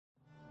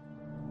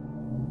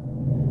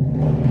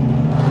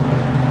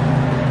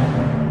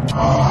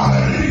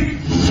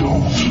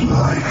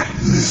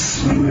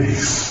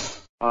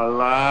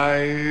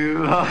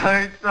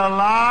It's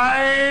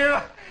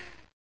alive!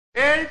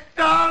 It's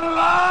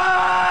alive!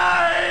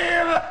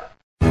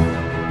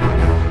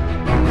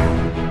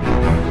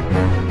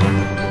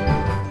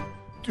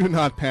 Do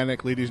not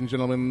panic, ladies and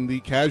gentlemen.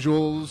 The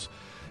casuals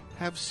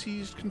have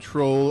seized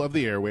control of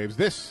the airwaves.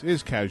 This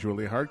is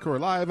Casually Hardcore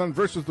live on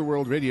Versus the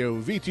World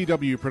Radio,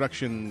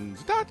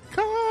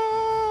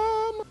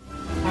 VTWProductions.com.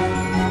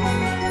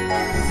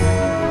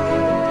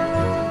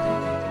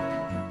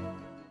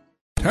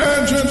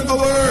 Tangent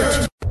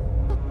alert!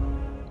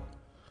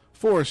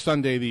 For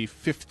Sunday, the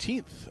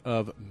 15th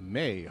of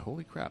May,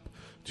 holy crap,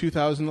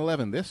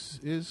 2011, this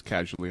is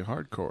Casually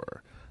Hardcore.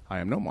 I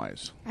am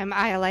Gnomewise. I'm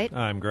Iolite.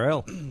 I'm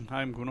Grail.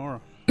 I'm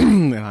Gwenora.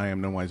 And I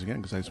am Gnomewise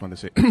again, because I just wanted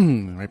to say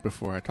right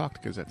before I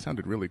talked, because that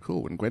sounded really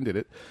cool when Gwen did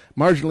it.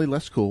 Marginally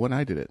less cool when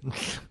I did it.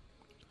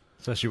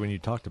 Especially when you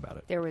talked about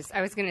it.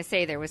 I was going to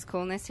say there was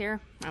coolness here.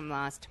 I'm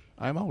lost.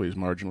 I'm always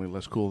marginally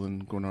less cool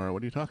than Gwenora.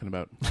 What are you talking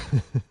about?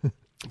 I've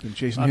been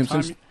chasing him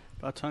since...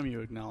 About time you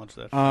acknowledge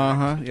that.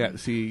 Uh-huh. Yeah,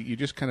 see, you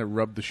just kind of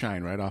rubbed the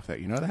shine right off that.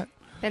 You know that?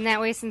 Been that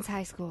way since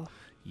high school.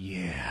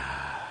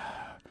 Yeah.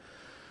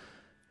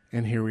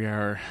 And here we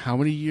are, how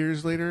many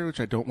years later, which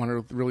I don't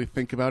want to really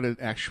think about an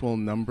actual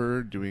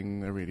number,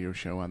 doing a radio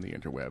show on the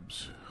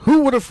interwebs.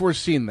 Who would have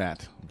foreseen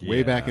that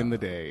way back in the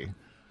day?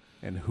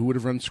 And who would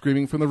have run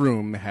screaming from the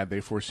room had they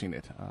foreseen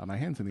it? My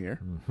hand's in the air.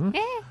 Mm-hmm.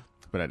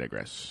 But I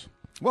digress.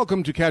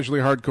 Welcome to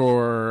Casually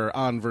Hardcore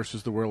on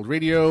Versus the World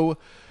Radio.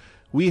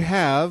 We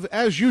have,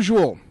 as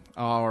usual,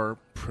 our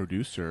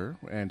producer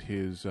and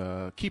his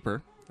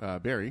keeper,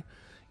 Barry,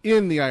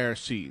 in the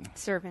IRC.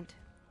 Servant.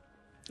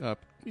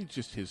 He's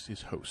just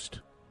his host.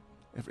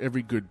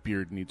 Every good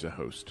beard needs a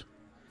host.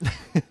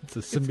 It's a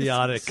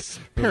symbiotic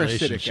parasitic,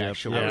 relationship.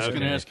 actually. I was okay.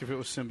 going to ask if it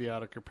was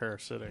symbiotic or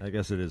parasitic. I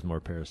guess it is more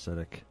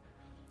parasitic.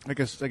 I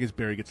guess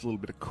Barry gets a little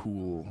bit of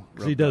cool.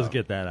 'Cause he does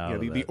get that out Yeah,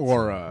 of the that,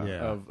 aura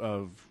so,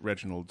 of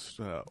Reginald's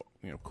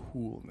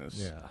coolness.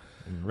 Yeah.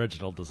 And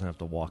Reginald doesn't have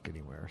to walk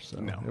anywhere, so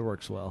No. it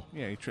works well.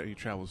 Yeah, he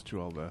travels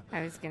to all the...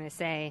 I was going to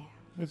say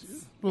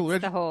Well,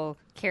 the whole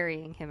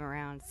carrying him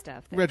around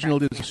stuff. that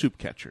Reginald cracks is a me soup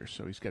catcher,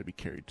 so he's got to be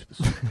carried to the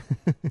soup.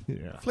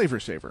 Yeah. Flavor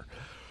saver.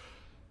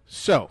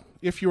 So,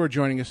 if you are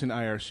joining us in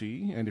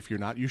IRC, and if you're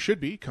not, you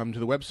should be, come to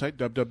the website,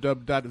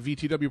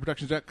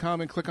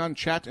 www.vtwproductions.com, and click on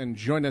chat and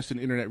join us in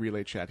Internet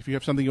Relay Chat. If you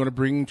have something you want to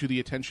bring to the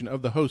attention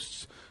of the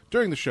hosts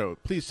during the show,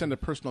 please send a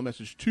personal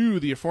message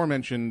to the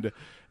aforementioned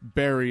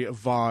Barry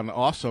Von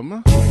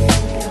Awesome.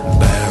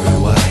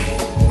 Barry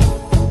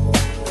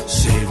White,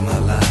 save my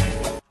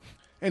life.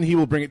 And he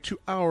will bring it to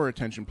our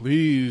attention.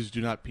 Please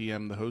do not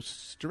PM the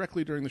hosts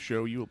directly during the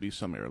show. You will be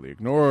summarily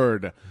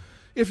ignored.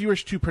 If you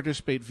wish to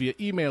participate via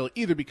email,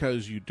 either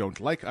because you don't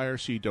like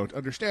IRC, don't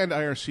understand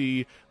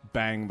IRC,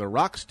 bang the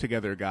rocks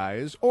together,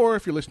 guys, or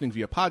if you're listening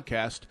via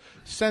podcast,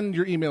 send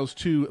your emails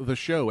to the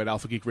show at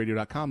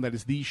alphageekradio.com. That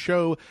is the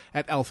show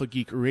at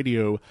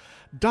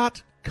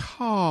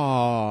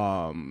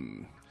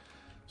alphageekradio.com.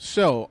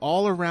 So,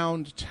 all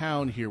around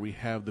town here, we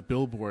have the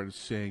billboards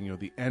saying,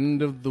 the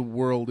end of the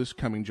world is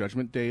coming.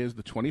 Judgment Day is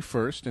the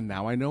 21st, and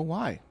now I know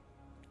why.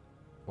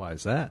 Why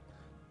is that?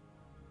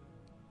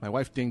 My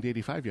wife dinged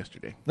 85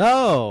 yesterday.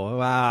 Oh,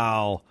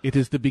 wow. It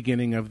is the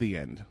beginning of the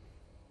end.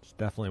 It's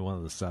definitely one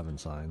of the 7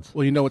 signs.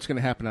 Well, you know what's going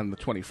to happen on the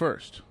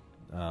 21st.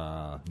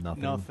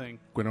 Nothing. Nothing.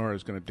 Gwenora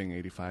is going to ding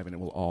 85, and it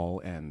will all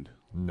end.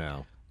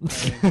 No.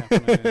 That ain't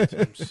happening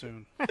anytime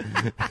soon.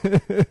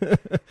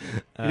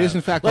 It is, in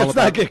fact, all Let's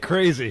about... not get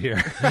crazy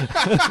here.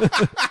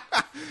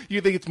 You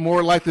think it's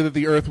more likely that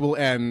the Earth will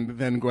end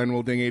than Gwen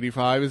will ding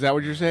 85? Is that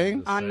what you're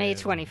saying? On May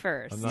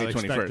 21st. I'm not May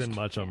 21st. expecting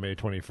much on May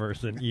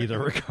 21st in either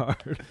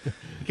regard.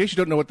 In case you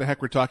don't know what the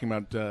heck we're talking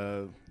about,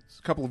 a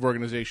couple of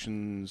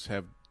organizations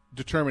have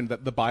determined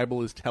that the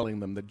Bible is telling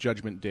them that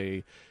Judgment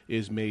Day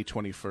is May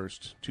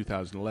 21st,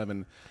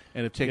 2011,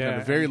 and have taken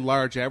up a very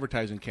large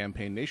advertising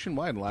campaign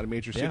nationwide in a lot of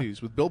major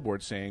cities with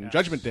billboards saying,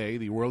 Judgment Day,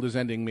 the world is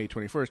ending May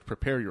 21st,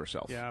 prepare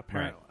yourself. Yeah,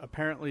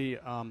 apparently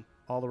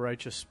all the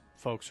righteous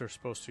folks are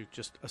supposed to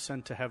just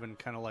ascend to heaven,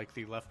 kind of like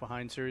the Left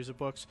Behind series of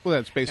books. Well,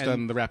 that's based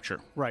on the rapture.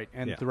 Right,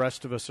 and the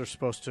rest of us are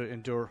supposed to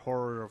endure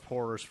horror of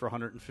horrors for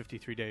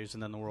 153 days,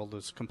 and then the world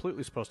is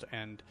completely supposed to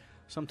end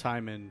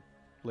sometime in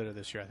later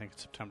this year. I think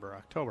it's September or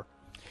October.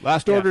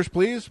 Last orders,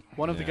 please.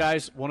 One of the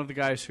guys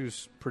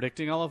who's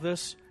predicting all of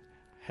this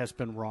has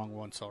been wrong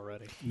once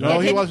already. No,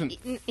 he wasn't.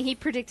 He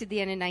predicted the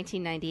end in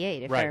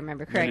 1998, if Right. I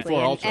remember correctly.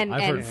 94 also. And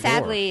I've heard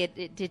sadly,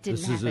 it didn't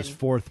This happen. is his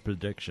 4th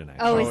prediction,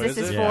 actually. Oh, Oh, is this is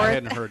his it? fourth? Yeah, I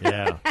hadn't heard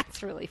that. Yeah.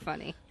 That's really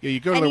funny. Yeah, you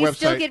go to And their you website.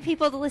 still get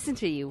people to listen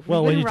to you.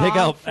 Well, You've when been you take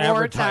wrong out 4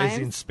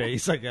 advertising times.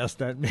 space, I guess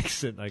that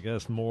makes it,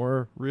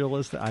 more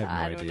realistic. I have no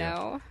I idea. don't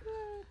know.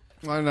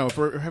 I don't know. If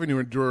we're having to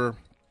endure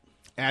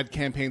ad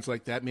campaigns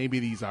like that, maybe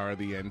these are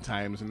the end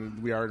times,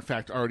 and we are, in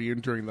fact, already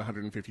enduring the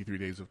 153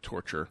 days of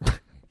torture.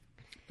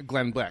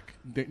 Glenn Beck,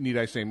 need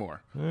I say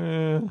more?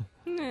 The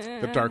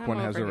dark one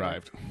has over here.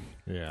 arrived.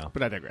 Yeah.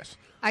 But I digress.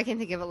 I can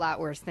think of a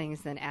lot worse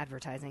things than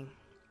advertising.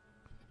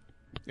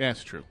 Yeah,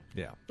 it's true.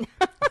 Yeah.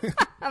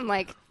 I'm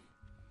like,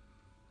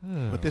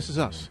 But this is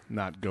us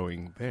not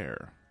going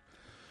there.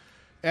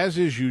 as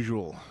is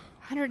usual.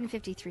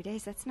 153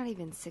 days. That's not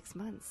even 6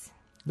 months.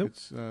 Nope.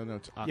 It's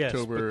October.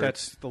 Yes, but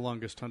that's the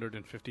longest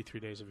 153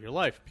 days of your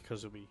life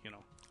because it'll be,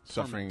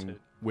 suffering, tormented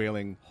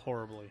wailing,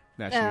 horribly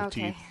gnashing of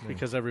okay. teeth.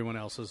 because everyone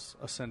else is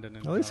ascending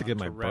At least I get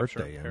to my rapture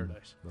birthday of in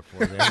paradise.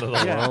 before the end of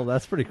the Yeah. world.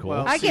 That's pretty cool.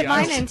 Well, I see, get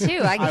I- mine in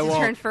too. I get to won't,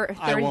 turn for 30.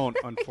 I won't,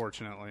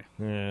 unfortunately.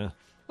 yeah.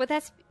 Well,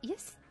 that's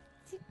yes,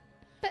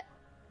 but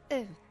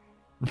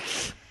But at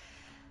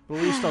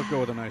least I'll go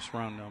with a nice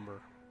round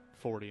number,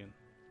 40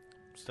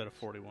 instead of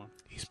 41.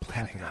 He's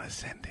planning on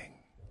ascending.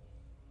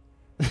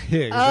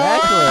 Exactly.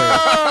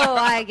 oh,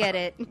 I get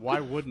it. Why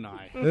wouldn't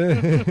I?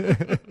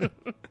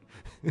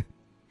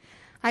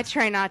 I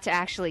try not to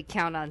actually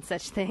count on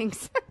such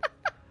things.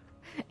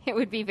 It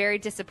would be very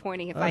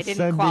disappointing if I didn't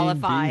Ascending,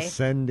 qualify.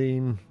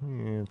 Descending.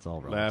 It's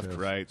all relative. Left,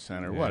 right,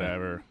 center, Yeah.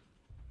 whatever.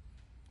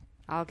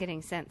 All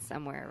getting sent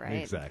somewhere,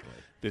 right? Exactly.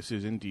 This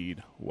is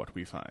indeed what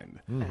we find.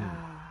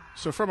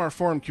 So from our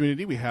forum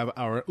community, we have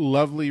our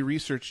lovely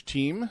research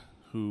team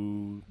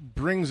who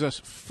brings us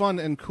fun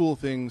and cool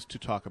things to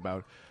talk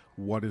about.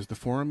 What is the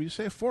forum? You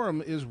say a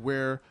forum is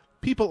where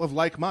people of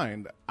like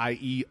mind,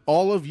 i.e.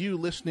 all of you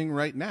listening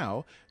right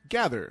now,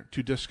 gather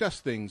to discuss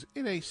things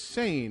in a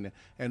sane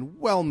and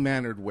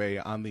well-mannered way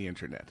on the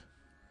internet.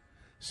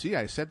 See,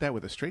 I said that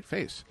with a straight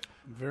face.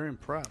 I'm very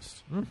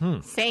impressed.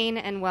 Sane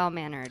and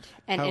well-mannered.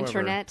 And However-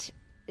 internet,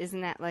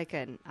 isn't that like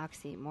an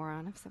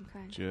oxymoron of some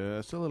kind?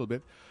 Just a little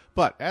bit.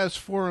 But as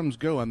forums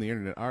go on the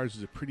internet, ours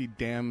is a pretty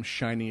damn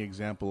shiny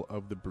example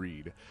of the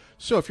breed.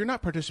 So if you're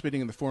not participating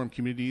in the forum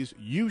communities,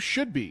 you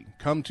should be.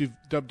 Come to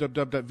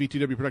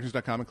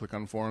www.vtwproductions.com and click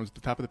on forums at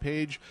the top of the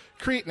page,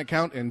 create an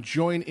account, and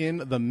join in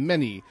the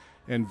many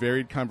and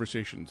varied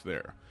conversations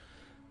there.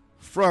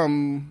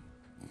 From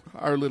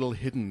our little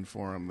hidden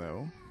forum,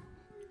 though,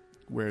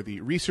 where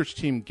the research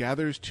team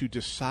gathers to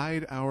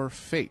decide our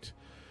fate.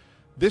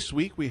 This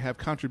week, we have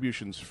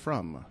contributions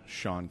from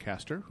Sean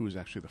Castor, who is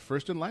actually the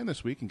first in line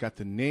this week and got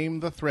to name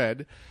the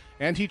thread,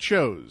 and he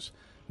chose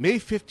May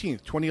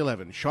 15th,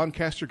 2011. Sean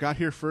Castor got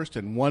here first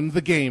and won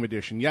the game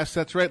edition. Yes,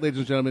 that's right, ladies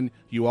and gentlemen.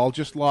 You all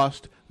just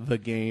lost the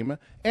game,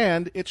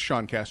 and it's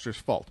Sean Castor's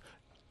fault.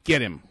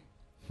 Get him.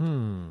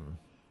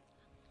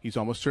 He's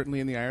almost certainly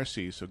in the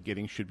IRC, so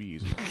getting should be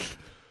easy.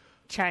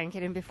 Try and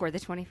get him before the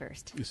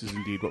 21st. This is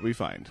indeed what we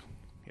find.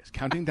 Yes,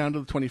 counting down to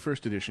the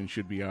 21st edition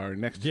should be our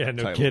next Yeah,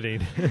 no title.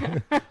 kidding.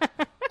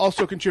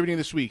 Also contributing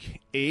this week,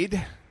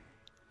 Aid,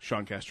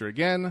 Sean Castor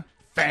again,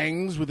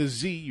 Fangs with a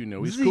Z. You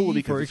know he's Z cool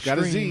because for it's got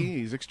a Z. extreme.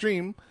 He's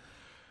extreme.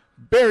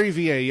 Barry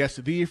VA, yes,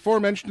 the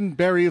aforementioned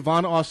Barry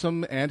Von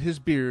Awesome and his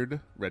beard,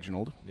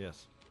 Reginald.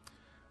 Yes.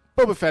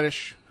 Boba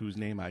Fetish, whose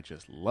name I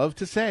just love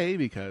to say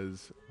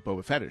because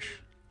Boba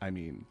Fetish, I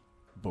mean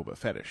Boba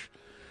Fetish.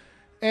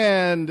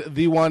 And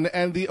the one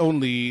and the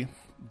only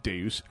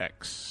Deus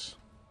Ex,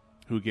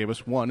 who gave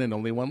us one and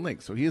only one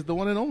link. So he is the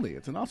one and only.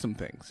 It's an awesome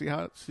thing.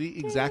 See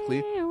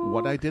exactly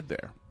what I did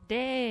there.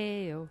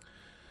 Deo.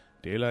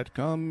 Daylight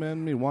come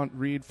and me want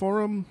read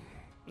forum?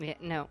 Yeah,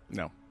 no.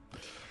 No.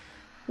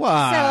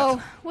 What?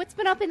 So, what's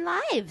been up in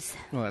lives?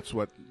 Well, that's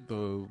what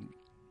the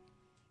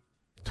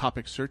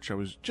topic search I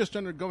was just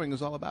undergoing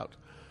is all about.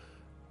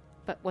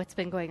 But what's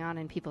been going on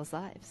in people's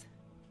lives?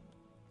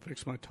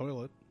 Fix my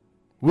toilet.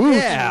 Woo!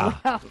 Yeah.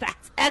 Oh,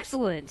 that's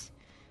excellent.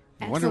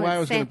 I wonder why I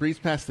was going to breeze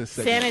past this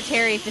segment.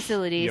 Sanitary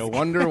facilities. You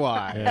wonder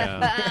why.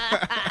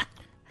 Yeah.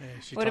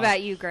 She What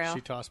about you, girl?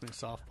 She tossed me a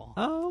softball.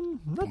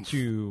 Not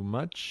too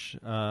much.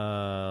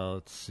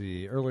 Let's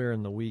see. Earlier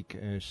in the week,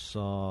 I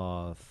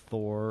saw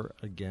Thor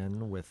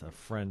again with a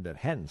friend that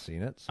hadn't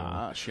seen it.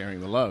 So Sharing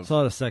the love.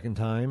 saw it a second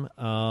time.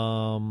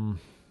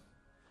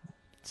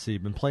 Let's see.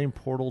 Been playing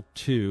Portal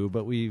 2,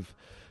 but we've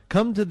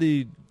come to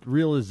the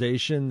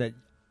realization that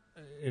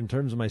in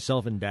terms of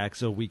myself and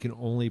Daxa, we can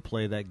only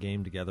play that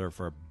game together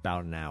for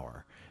about an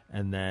hour.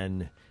 And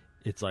then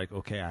it's like,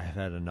 okay, I've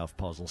had enough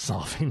puzzle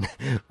solving.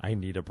 I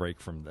need a break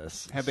from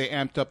this. Have they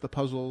amped up the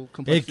puzzle It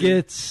complexity?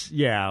 gets,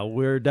 yeah,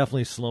 we're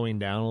definitely slowing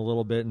down a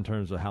little bit in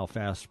terms of how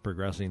fast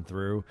progressing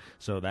through.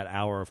 So that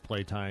hour of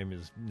playtime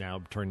is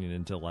now turning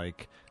into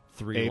like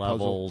 3 A puzzle.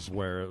 levels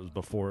where it was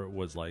before it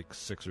was like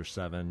 6 or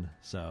 7.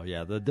 So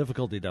yeah, the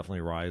difficulty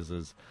definitely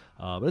rises.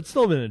 But it's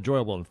still been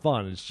enjoyable and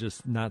fun. It's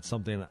just not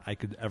something I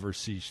could ever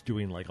see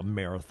doing like a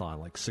marathon,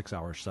 like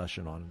 6-hour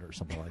session on it or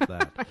something like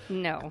that.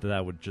 No.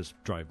 That would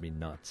just drive me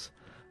nuts.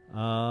 Be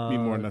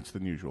more nuts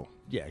than usual.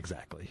 Yeah,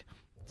 exactly.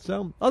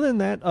 So, other than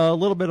that, a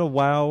little bit of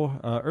WoW.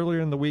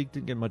 Earlier in the week,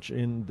 didn't get much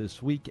in this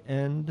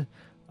weekend.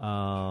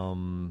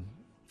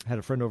 Had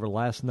a friend over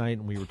last night,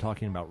 and we were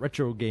talking about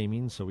retro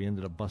gaming, so we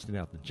ended up busting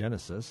out the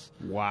Genesis.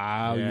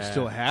 Wow, you Yeah.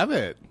 still have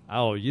it.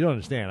 Oh, you don't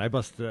understand. I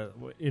busted...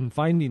 in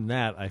finding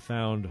that, I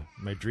found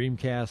my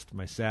Dreamcast,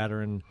 my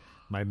Saturn,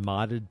 my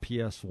modded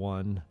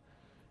PS1,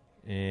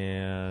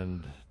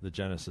 and the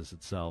Genesis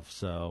itself.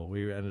 So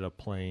we ended up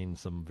playing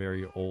some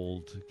very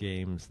old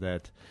games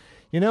that,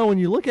 you know, when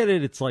you look at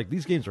it, it's like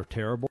these games are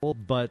terrible,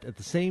 but at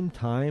the same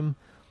time,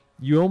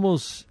 you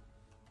almost...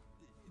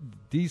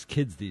 these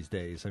kids these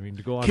days, I mean,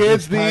 to go on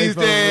Kids this type these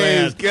of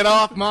days, rant, get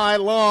off my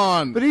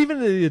lawn. but even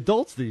the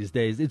adults these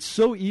days, it's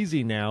so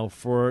easy now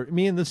for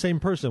me and the same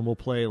person will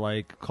play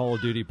like Call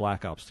of Duty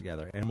Black Ops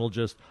together, and we'll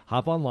just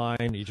hop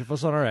online, each of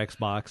us on our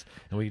Xbox,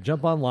 and we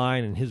jump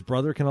online, and his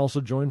brother can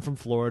also join from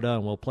Florida,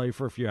 and we'll play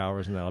for a few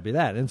hours, and that'll be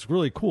that. And it's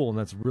really cool, and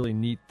that's really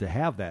neat to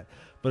have that.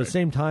 But at the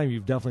same time,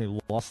 you've definitely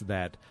lost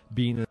that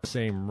being in the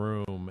same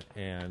room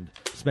and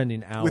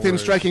spending hours Within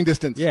striking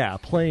distance. Yeah,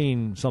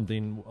 playing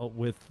something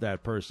with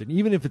that person,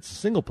 even if it's a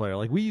single player.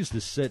 Like we used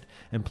to sit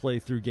and play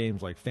through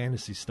games like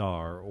Phantasy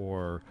Star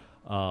or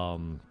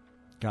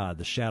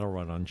the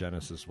Shadowrun on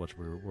Genesis, which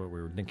we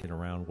were dinking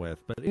around with.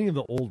 But any of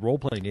the old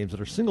role-playing games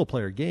that are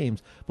single-player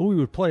games, but we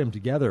would play them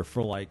together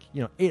for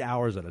 8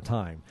 hours at a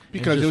time.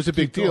 Because it was a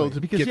big deal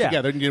to get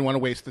together and you didn't want to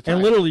waste the time.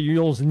 And literally, you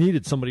almost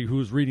needed somebody who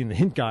was reading the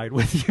hint guide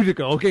with you to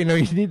go, okay, no,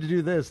 you need to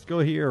do this, go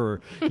here,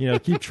 or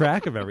keep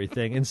track of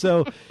everything. And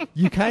so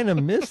you kind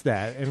of miss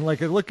that. And I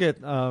look at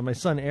my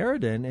son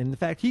Aridin, and in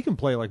fact, he can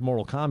play like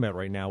Mortal Kombat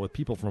right now with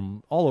people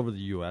from all over the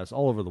U.S.,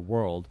 all over the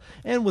world,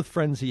 and with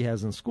friends he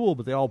has in school.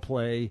 But they all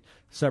play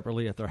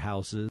separately at their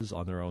houses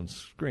on their own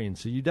screen.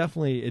 So you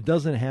definitely, it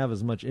doesn't have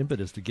as much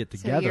impetus to get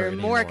together. So you're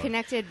anymore. more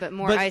connected, but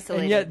more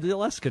isolated. And yet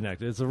less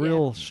connected. It's a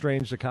real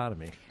strange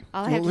economy.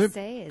 All I have to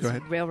say is Go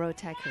ahead. Railroad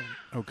Tycoon.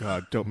 Oh,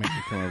 God, don't make me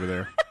come over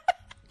there.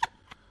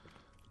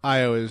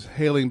 I was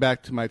hailing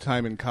back to my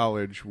time in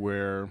college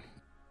where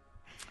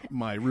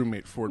my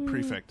roommate, Ford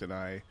Prefect, and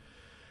there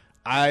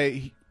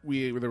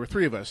were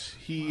three of us.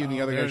 He and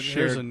the other guy There's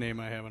shared... a name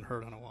I haven't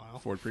heard in a while.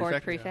 Ford Prefect?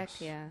 Ford Prefect,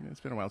 Yes. yeah.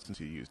 It's been a while since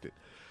he used it.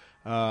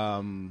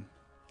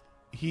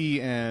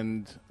 He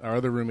and our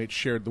other roommate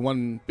shared the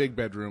one big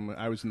bedroom.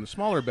 I was in the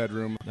smaller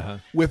bedroom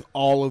with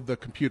all of the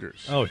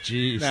computers. Oh,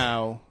 geez.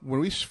 Now,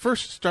 when we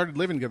first started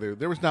living together,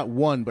 there was not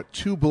one but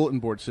two bulletin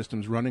board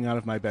systems running out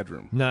of my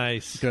bedroom.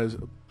 Nice. Because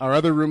our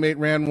other roommate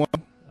ran one,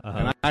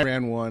 and I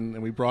ran one,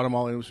 and we brought them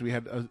all in. So we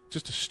had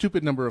just a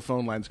stupid number of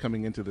phone lines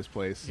coming into this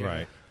place.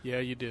 Right. Yeah,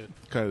 you did.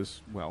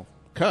 Because.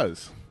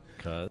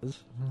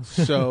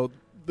 So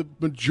the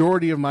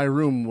majority of my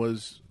room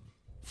was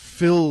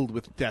filled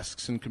with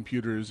desks and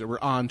computers that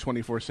were on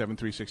 24/7,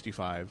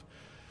 365.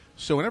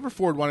 So whenever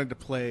Ford wanted to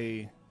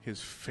play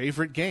his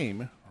favorite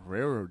game,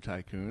 Railroad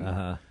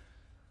Tycoon,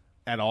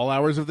 at all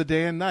hours of the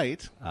day and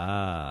night,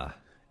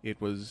 it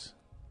was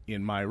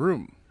in my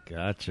room.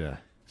 Gotcha.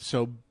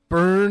 So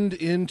burned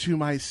into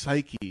my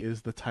psyche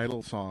is the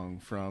title song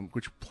from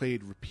which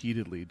played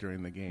repeatedly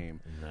during the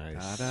game.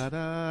 Nice. Da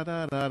da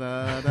da da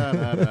da da da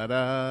da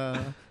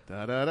da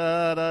da da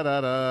da da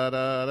da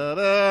da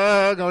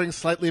da, going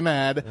slightly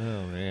mad.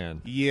 Oh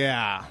man.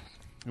 Yeah.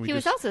 He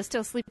was also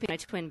still sleeping in a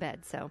twin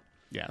bed, so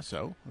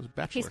so I was a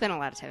bachelor. he spent a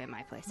lot of time in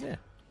my place. Yeah.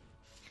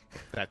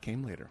 That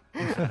came later.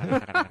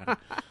 But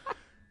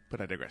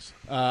I digress.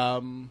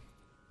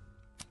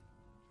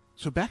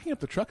 So backing up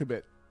the truck a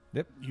bit,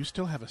 Yep. you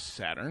still have a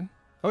Saturn.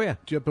 Oh yeah.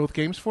 Do you have both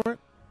games for it?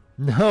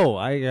 No,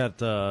 I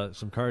got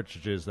some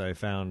cartridges that I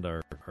found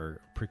are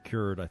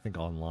procured, I think,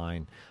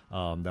 online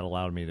that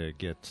allowed me to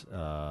get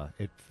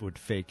it would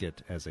fake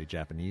it as a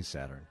Japanese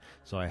Saturn.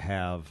 So I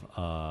have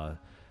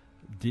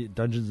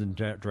Dungeons and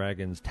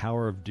Dragons,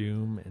 Tower of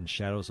Doom, and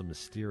Shadows of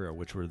Mysteria,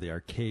 which were the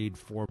arcade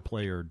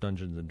 4-player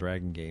Dungeons and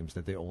Dragon games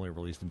that they only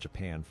released in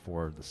Japan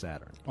for the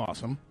Saturn.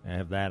 Awesome. I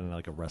have that and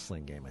like a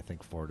wrestling game, I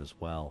think, for it as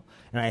well.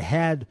 And I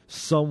had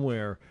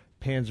somewhere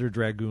Panzer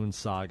Dragoon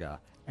Saga,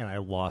 and I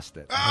lost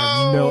it.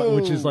 I have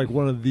which is like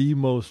one of the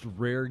most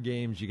rare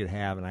games you could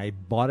have, and I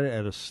bought it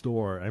at a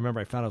store. I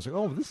remember I found it, I was like,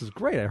 oh, this is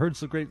great. I heard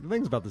some great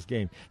things about this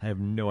game. I have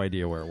no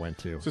idea where it went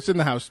to. So it's in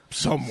the house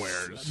somewhere.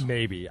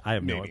 Maybe. I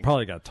have no Maybe. It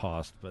probably got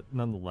tossed, but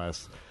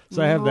nonetheless.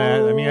 So I have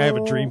that. I mean, I have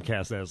a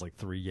Dreamcast that has like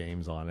 3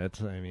 games on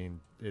it. I mean,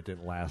 it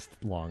didn't last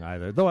long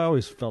either, though I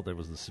always felt it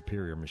was the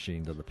superior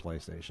machine to the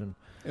PlayStation.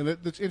 And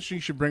that's interesting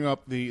you should bring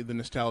up the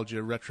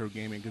nostalgia retro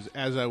gaming, because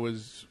as I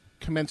was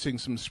commencing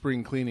some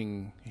spring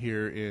cleaning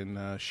here in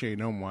Shea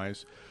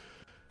Gnomewise,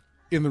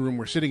 in the room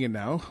we're sitting in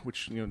now,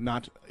 which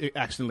it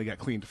accidentally got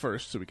cleaned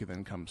first, so we could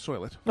then come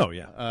soil it. Oh,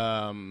 yeah.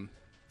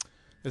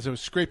 As I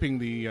was scraping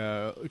the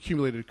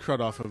accumulated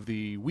crud off of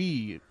the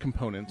Wii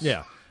components,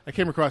 Yeah. I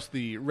came across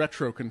the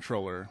retro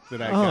controller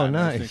that I Oh, got. And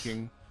I nice. was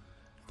thinking,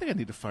 I think I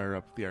need to fire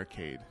up the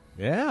arcade.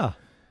 Yeah.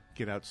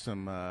 Get out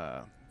some.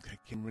 I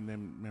can't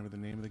remember the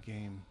name of the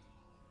game.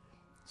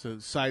 It's a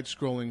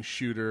side-scrolling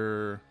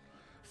shooter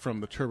from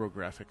the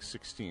TurboGrafx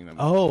 16.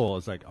 Oh,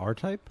 it's like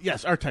R-Type?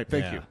 Yes, R-Type.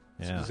 Thank Yeah, you.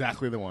 It's yeah.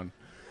 exactly the one.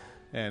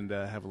 And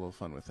have a little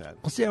fun with that.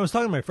 Well, see, I was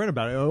talking to my friend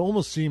about it. It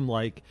almost seemed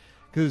like,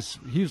 because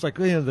he was like,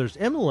 there's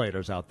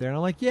emulators out there. And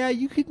I'm like, yeah,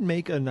 you could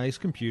make a nice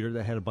computer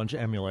that had a bunch of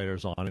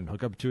emulators on and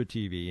hook up to a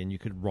TV, and you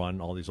could run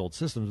all these old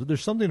systems. But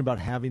there's something about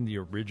having the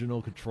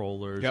original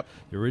controllers, Yep.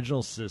 the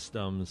original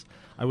systems.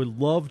 I would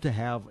love to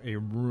have a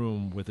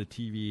room with a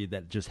TV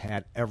that just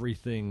had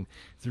everything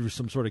through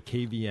some sort of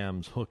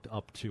KVMs hooked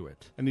up to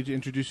it. I need to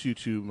introduce you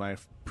to my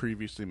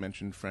previously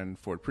mentioned friend,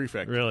 Ford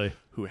Prefect. Really?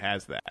 Who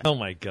has that. Oh,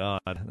 my God.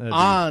 That'd be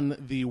On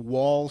the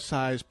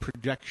wall-size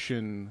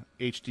projection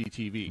HD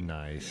TV.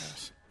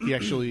 nice. He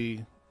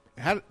actually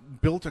had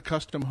built a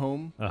custom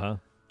home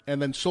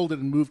and then sold it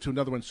and moved to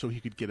another one so he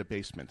could get a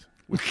basement,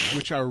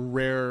 which are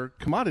rare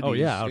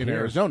commodities out in here.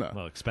 Arizona.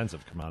 Well,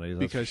 expensive commodities.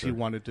 Because he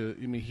wanted to.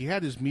 I mean, he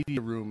had his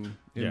media room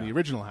in the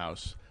original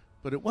house,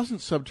 but it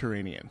wasn't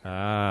subterranean.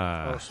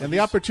 Ah. So And the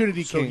he's-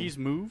 opportunity So came. he's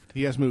moved?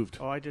 He has moved.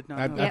 Oh, I did not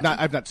I've, know. I've not.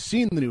 I've not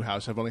seen the new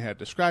house. I've only had it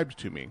described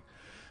to me.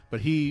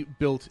 But he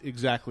built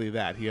exactly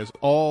that. He has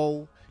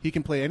all. He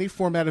can play any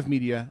format of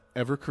media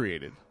ever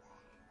created.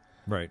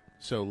 Right.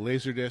 So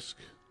Laserdisc.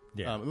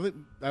 Yeah. I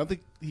don't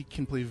think he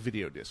can play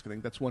video disc. I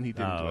think that's one he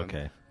didn't do.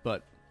 Okay.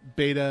 But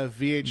Beta,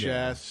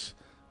 VHS,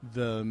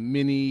 the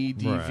mini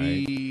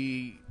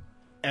DV,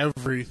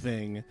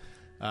 everything.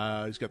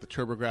 He's got the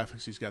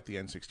TurboGrafx. He's got the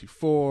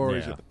N64.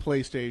 He's Yeah. got the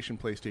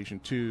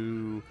PlayStation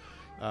 2.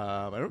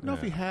 I don't know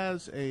if he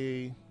has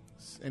any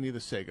of the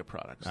Sega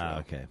products. though.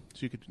 Okay.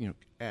 So you could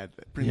add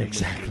that. Bring them with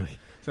you. Exactly.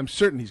 So I'm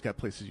certain he's got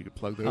places you could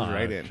plug those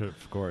right in.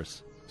 Of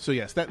course. So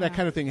yes, that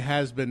kind of thing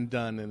has been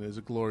done and is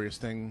a glorious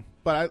thing.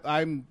 But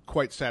I'm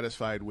quite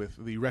satisfied with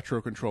the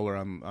retro controller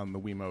on the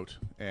Wiimote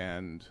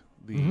and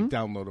the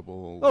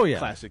downloadable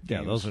classic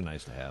games. Yeah, those are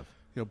nice to have.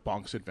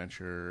 Bonk's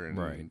Adventure and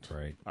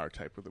Right.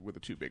 R-Type were the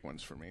two big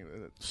ones for me.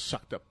 It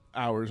sucked up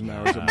hours and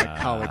hours of my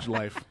college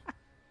life.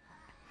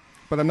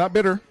 But I'm not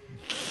bitter.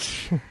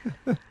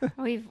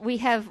 We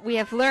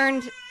have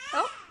learned.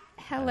 Oh,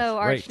 hello, That's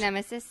arch great.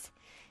 nemesis.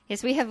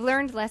 Yes, we have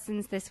learned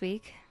lessons this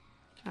week.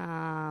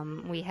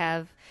 We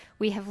have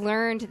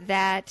learned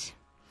that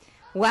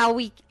while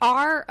we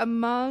are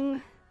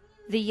among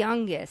the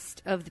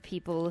youngest of the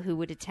people who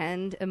would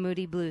attend a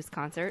Moody Blues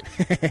concert,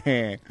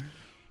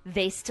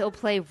 they still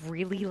play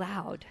really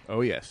loud.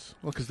 Oh yes,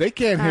 well because they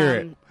can't hear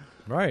it.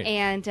 Right.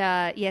 And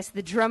yes,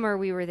 the drummer.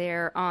 We were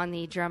there on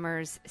the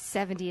drummer's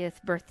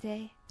 70th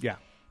birthday. Yeah.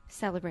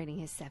 Celebrating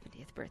his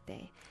 70th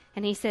birthday.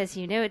 And he says,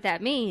 you know what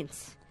that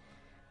means?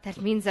 That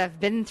means I've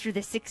been through the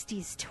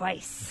 60s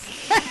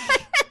twice.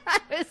 I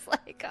was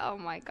like, oh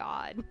my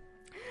God.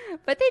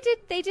 But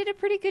they did a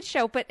pretty good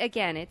show. But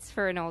again, it's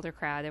for an older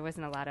crowd. There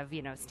wasn't a lot of,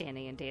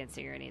 standing and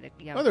dancing or any of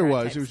the young Oh, there crowd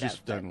was. type It was stuff,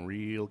 just done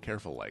real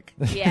careful like.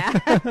 but- Yeah.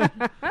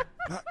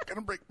 Not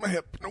gonna break my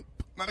hip. Nope,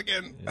 not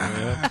again.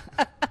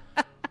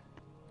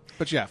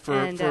 But yeah, for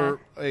And,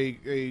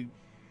 a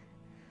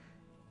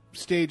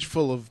stage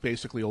full of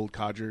basically old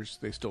codgers,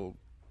 they still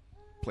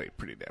play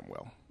pretty damn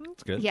well.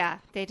 That's good. Yeah,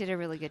 they did a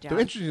really good job. They're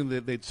interesting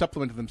that they'd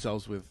supplemented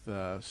themselves with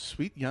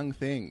sweet young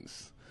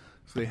things.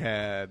 So they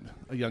had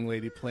a young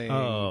lady playing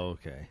Oh,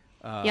 okay.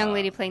 Young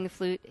lady playing the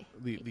flute.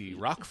 the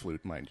rock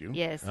flute, mind you.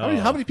 Yes.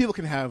 How many people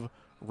can have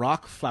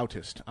rock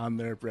flautist on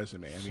their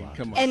resume? I mean,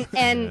 come on.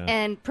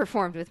 And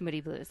performed with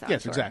Moody Blues. On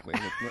Yes, tour. exactly.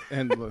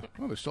 And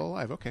they're still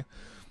alive. Okay.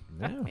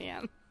 Yeah.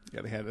 Yeah.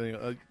 Yeah, they had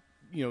a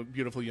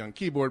beautiful young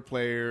keyboard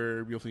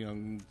player, beautiful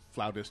young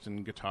flautist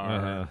and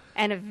guitar.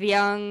 And a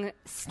young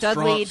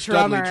studly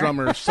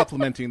drummer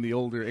supplementing the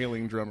older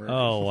ailing drummer.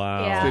 Oh,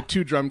 wow. Yeah. They had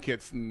two drum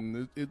kits,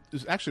 and it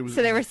was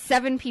So there were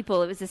 7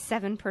 people. It was a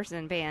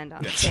 7-person band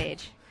on the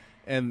stage.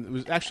 and it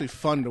was actually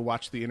fun to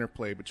watch the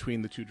interplay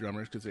between the two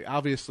drummers because they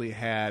obviously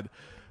had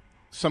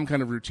some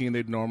kind of routine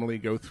they'd normally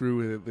go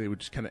through. They would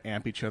just kind of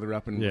amp each other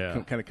up and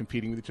kind of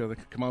competing with each other.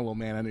 Come on, little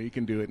man, I know you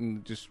can do it. And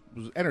it just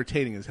was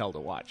entertaining as hell to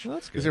watch. Well,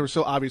 that's because good. they were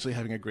so obviously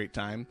having a great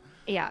time.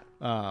 Yeah.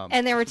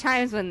 And there were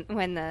times when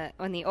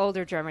the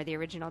older drummer, the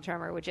original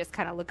drummer, would just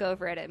kind of look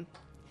over at him.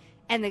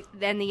 And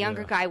then the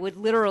younger guy would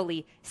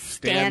literally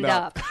stand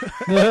up.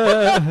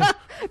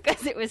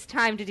 Because it was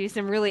time to do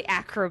some really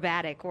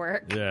acrobatic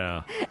work.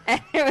 Yeah.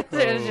 And it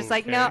was just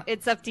like, Okay. no,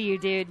 it's up to you,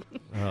 dude.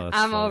 Oh, that's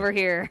I'm funny. over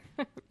here.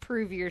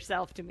 Prove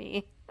yourself to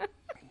me.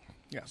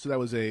 Yeah, so that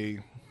was a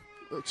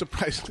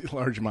surprisingly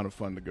large amount of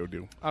fun to go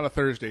do on a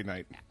Thursday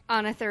night.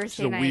 On a It's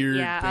Thursday a night. weird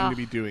yeah. thing Oh, to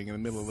be doing in the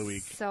middle of the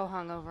week. so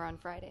hungover on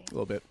Friday. A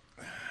little bit.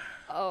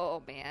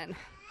 Oh, man.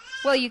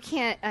 Well, you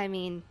can't,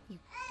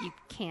 you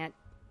can't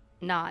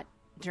not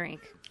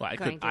drink. Well,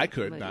 I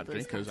could not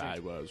drink because I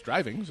was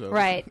driving. So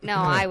Right. No,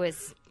 I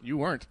was. You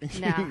weren't.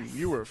 No.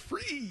 You were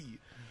free.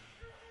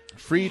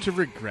 Free to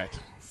regret.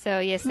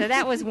 So so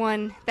that was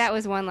one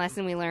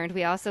lesson we learned.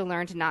 We also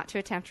learned not to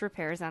attempt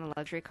repairs on a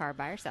luxury car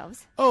by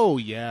ourselves. Oh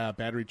yeah,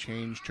 battery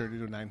change turned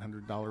into a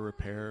 $900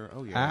 repair.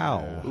 Oh yeah.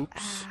 Ow.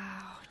 Oops.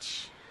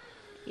 Ouch.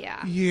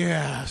 Yeah.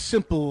 Yeah,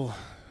 simple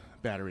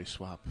battery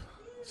swap.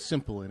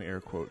 Simple in air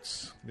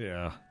quotes.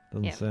 Yeah.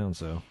 Doesn't Yeah. sound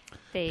so.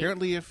 They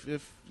Apparently, if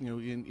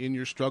in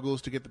your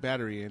struggles to get the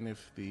battery in,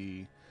 if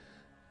the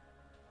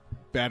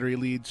battery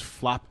leads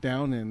flop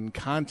down and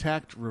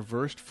contact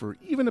reversed for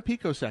even a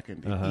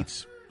picosecond, it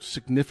eats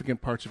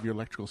significant parts of your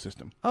electrical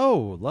system.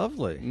 Oh,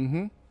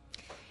 lovely.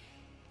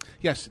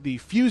 Yes, the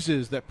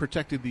fuses that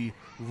protected the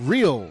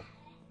real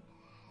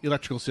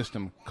electrical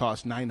system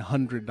cost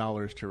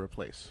 $900 to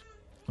replace.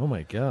 Oh,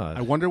 my God.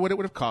 I wonder what it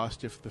would have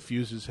cost if the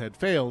fuses had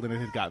failed and it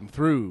had gotten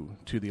through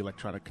to the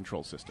electronic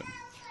control system.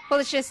 Well,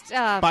 it's just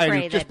Buy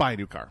pray a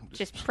new car.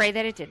 just pray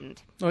that it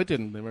didn't. No, it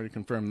didn't. They've already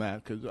confirmed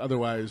that because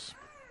otherwise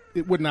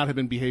it would not have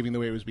been behaving the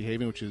way it was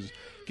behaving, which is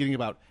getting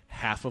about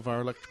half of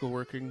our electrical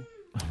working.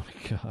 Oh,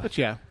 my God. But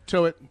yeah,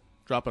 tow it,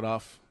 drop it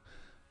off.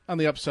 On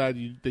the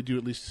upside, they do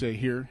at least say,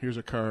 here's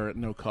a car at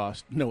no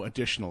cost, no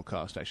additional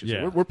cost, I should say.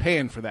 Yeah. We're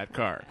paying for that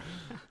car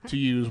to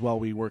use while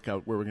we work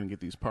out where we're going to get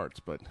these parts,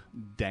 but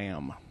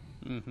damn.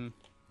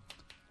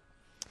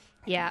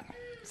 Yeah.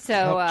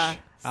 So, Ouch.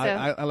 so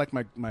I like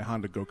my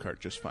Honda go-kart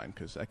just fine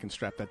because I can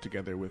strap that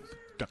together with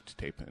duct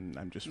tape and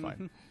I'm just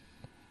fine.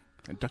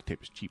 And duct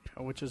tape is cheap.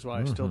 Which is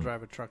why I still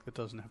drive a truck that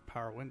doesn't have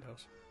power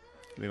windows.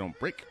 They don't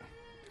break.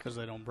 Because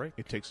they don't break.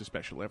 It takes a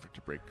special effort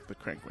to break the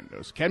crank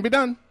windows. Can be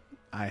done.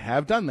 I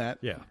have done that.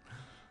 Yeah.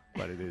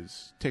 But it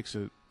takes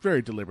a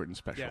very deliberate and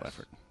special Yes.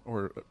 effort.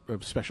 Or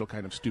a special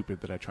kind of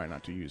stupid that I try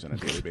not to use on a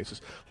daily basis.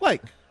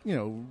 Like,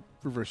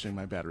 reversing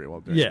my battery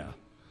while driving. Yeah.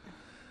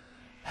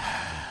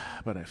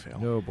 But I fail.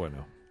 No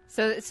bueno.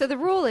 So the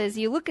rule is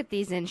you look at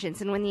these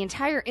engines, and when the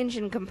entire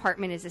engine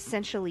compartment is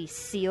essentially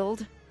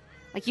sealed,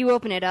 like you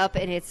open it up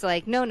and it's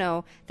like,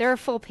 no, there are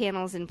full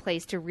panels in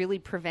place to really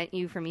prevent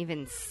you from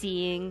even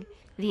seeing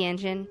the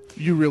engine.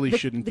 You really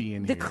shouldn't be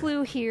in The here.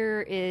 clue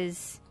here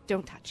is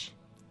don't touch.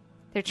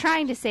 They're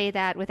trying to say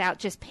that without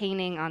just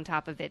painting on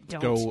top of it. Don't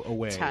Go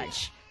away.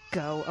 touch.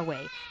 Go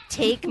away.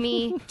 Take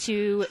me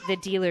to the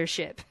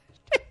dealership.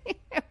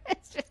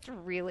 It's just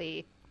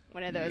really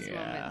one of those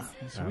moments.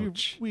 So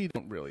we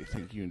don't really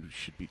think you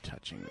should be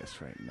touching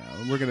this right now.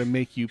 And we're going to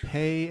make you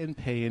pay and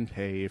pay and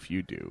pay if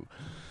you do.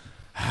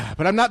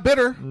 But I'm not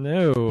bitter.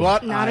 No.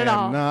 But Not I at am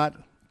all. not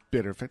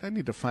bitter. In fact, I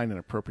need to find an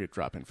appropriate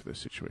drop-in for this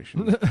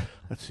situation.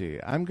 Let's see.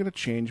 I'm going to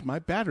change my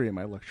battery in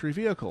my luxury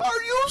vehicle.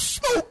 Are you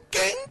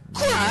smoking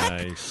crack?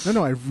 Nice.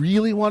 No, I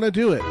really want to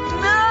do it.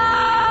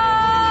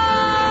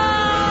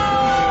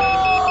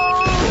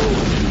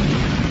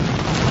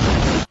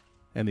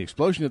 And the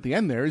explosion at the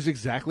end there is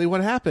exactly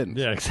what happened.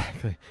 Yeah,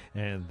 exactly.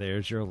 And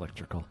there's your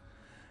electrical.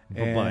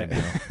 And-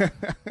 Bye-bye now.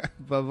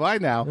 Bye-bye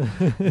now.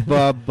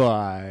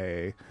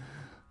 Bye-bye.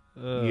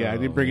 Yeah, I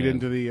did bring it man.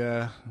 into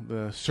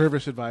the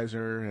service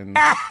advisor, and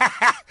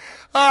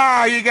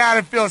Oh, you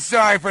gotta feel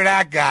sorry for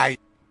that guy.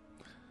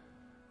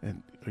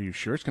 and are you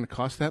sure it's going to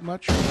cost that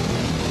much?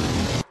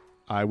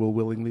 I will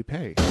willingly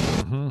pay.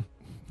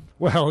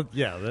 Well,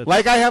 yeah.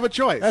 Like I have a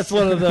choice. That's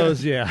one of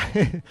those, yeah.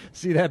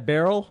 See that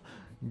barrel?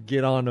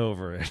 Get on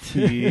over it.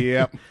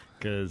 Yep.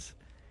 Because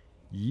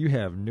you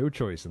have no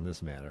choice in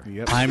this matter.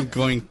 Yep. I'm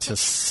going to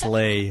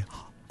slay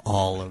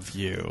all of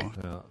you.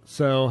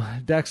 So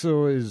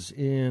Daxo is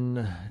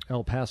in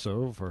El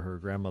Paso for her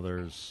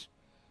grandmother's,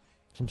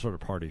 some sort of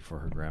party for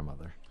her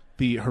grandmother.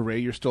 The hooray,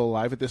 you're still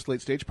alive at this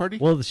late stage party?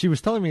 Well, she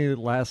was telling me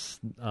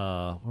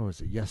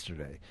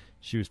yesterday?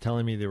 She was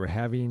telling me they were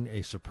having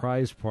a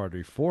surprise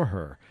party for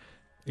her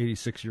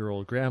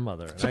 86-year-old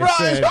grandmother. And Surprise!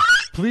 I said,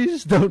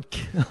 please don't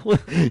kill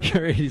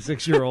your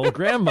 86-year-old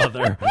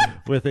grandmother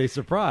with a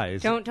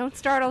surprise. Don't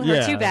startle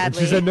her too And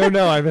badly. she said, no,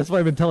 that's what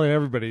I've been telling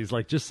everybody. He's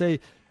like, just say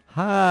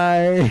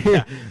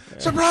hi.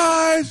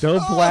 Surprise!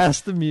 Don't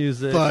blast the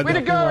music. Fun. Way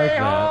to nothing like that.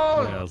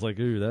 Yeah, I was like,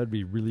 ooh, that'd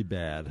be really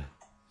bad.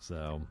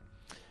 So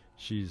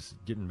she's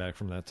getting back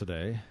from that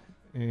today.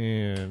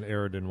 And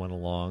Aridin went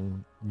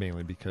along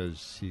mainly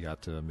because he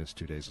got to miss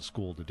 2 days of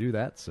school to do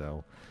that.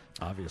 So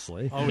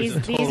obviously. Always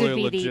These a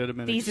totally would be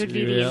legitimate these would be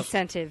excuse. the Yep.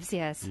 incentives,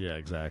 yes. Yeah,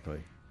 exactly.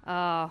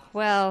 Oh,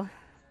 well,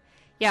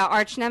 yeah,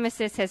 Arch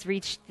Nemesis has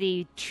reached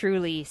the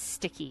truly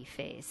sticky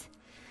phase.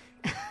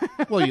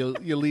 Well,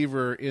 you leave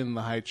her in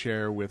the high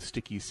chair with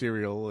sticky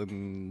cereal,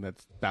 and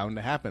that's bound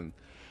to happen.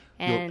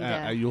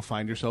 And You'll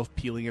find yourself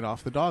peeling it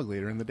off the dog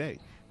later in the day.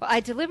 well,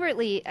 I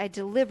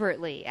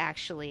deliberately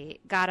actually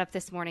got up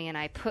this morning and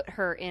I put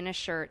her in a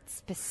shirt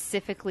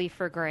specifically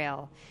for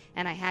Grail,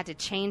 and I had to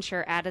change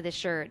her out of the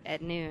shirt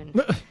at noon.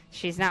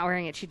 She's not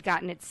wearing it. She'd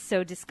gotten it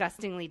so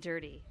disgustingly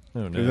dirty.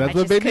 Oh, no. That's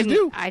what babies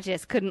do. I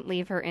just couldn't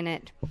leave her in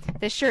it.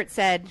 The shirt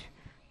said,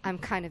 "I'm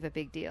kind of a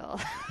big deal."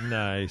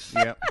 Nice.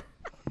 Yep.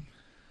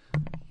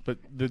 But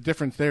the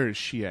difference there is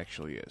she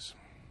actually is.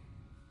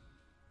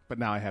 But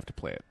now I have to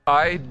play it.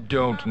 I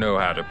don't know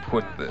how to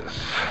put this,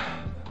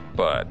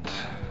 but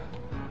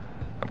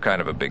I'm kind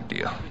of a big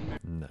deal.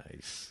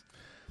 Nice.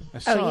 I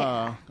saw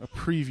yeah. a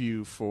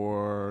preview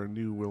for a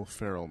new Will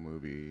Ferrell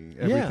movie.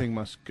 Everything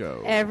Must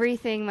Go.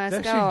 Everything must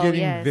It's go. actually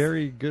getting yes.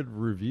 very good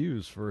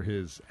reviews for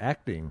his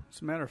acting.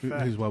 As a matter of His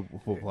fact,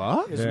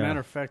 what? as a Yeah. matter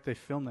of fact, they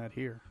filmed that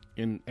here.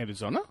 In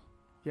Arizona?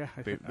 Yeah,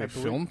 They I believe-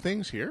 film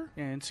things here?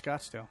 Yeah, in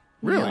Scottsdale.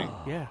 Really?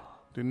 Yeah,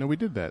 Didn't know we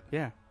did that.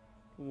 yeah.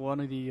 One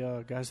of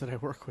the guys that I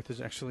work with is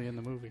actually in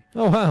the movie.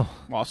 Oh, wow.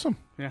 Awesome.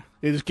 Yeah,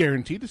 It is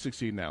guaranteed to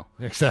succeed now.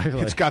 Exactly.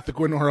 It's got the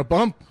Gwenora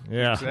bump.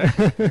 Yeah.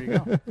 there you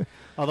go.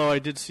 Although I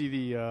did see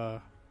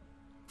the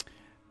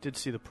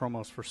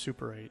promos for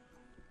Super 8.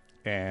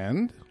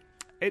 And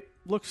It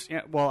looks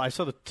well. I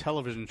saw the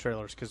television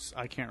trailers because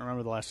I can't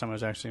remember the last time I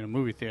was actually in a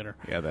movie theater,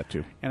 yeah, that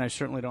too. and I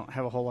certainly don't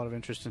have a whole lot of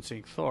interest in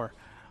seeing Thor.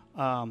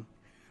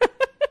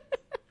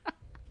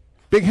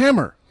 Big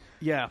Hammer.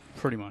 Yeah,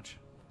 pretty much.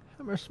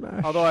 Hammer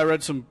smash. Although I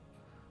read some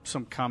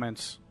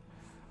comments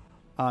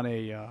on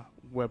a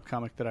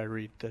webcomic that I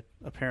read that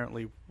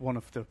apparently one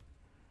of the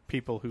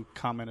people who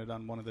commented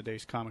on one of the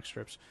day's comic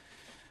strips,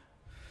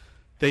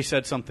 they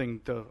said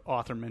something, the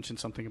author mentioned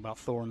something about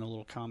Thor in the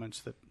little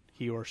comments that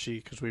he or she,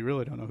 because we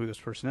really don't know who this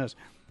person is,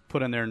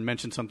 put in there and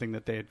mentioned something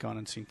that they had gone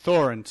and seen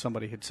Thor, and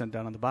somebody had sent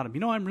down on the bottom,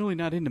 I'm really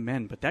not into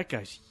men, but that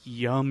guy's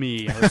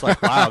yummy. I was like,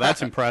 wow,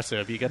 that's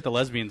impressive. You get the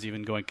lesbians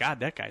even going,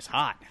 God, that guy's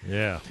hot.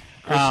 Yeah.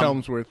 Chris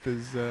Helmsworth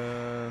is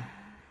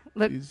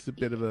Look, he's a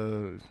bit of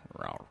a...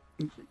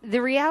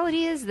 the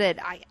reality is that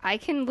I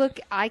can look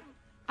at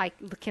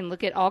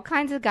all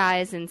kinds of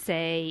guys and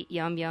say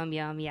yum yum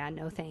yum, yeah,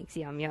 no thanks,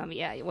 yum yum,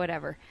 yeah,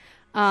 whatever.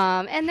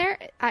 And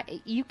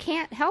you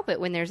can't help it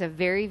when there's a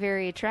very,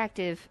 very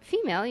attractive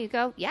female. You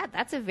go, yeah,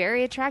 that's a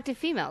very attractive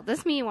female.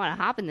 Doesn't mean you want to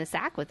hop in the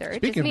sack with her.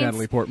 Speaking of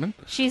Natalie Portman,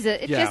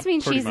 it just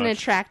means she's an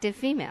attractive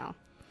female.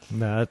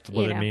 No, that's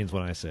what it means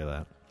when I say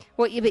that.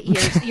 Well, but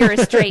you're a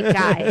straight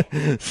guy.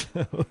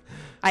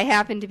 I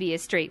happen to be a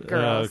straight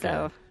girl, Okay.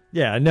 so.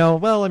 Yeah, no,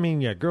 well, I mean,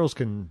 yeah, girls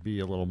can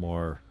be a little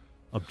more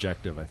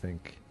objective, I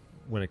think,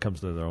 when it comes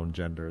to their own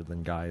gender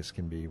than guys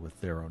can be with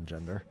their own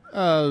gender.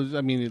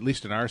 I mean, at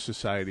least in our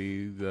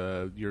society,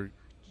 you're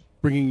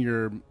bringing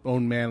your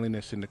own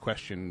manliness into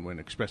question when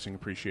expressing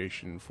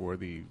appreciation for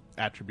the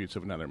attributes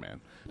of another man.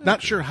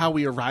 Not sure how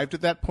we arrived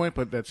at that point,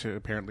 but that's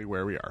apparently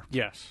where we are.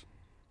 Yes.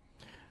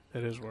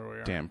 That is where we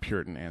are. Damn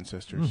Puritan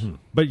ancestors. Mm-hmm.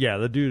 But yeah,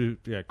 the dude,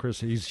 Chris,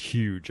 he's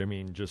huge. I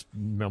mean, just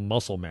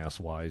muscle mass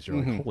wise, you're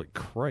like, holy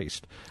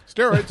Christ.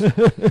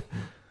 Steroids.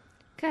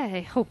 Okay,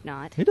 I hope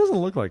not. He doesn't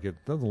look like it.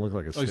 Doesn't look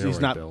like a steroid He's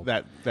not build.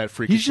 that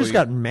freakishly... He's just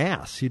got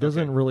mass. He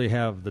doesn't really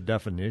have the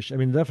definition. I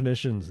mean, the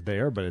definition's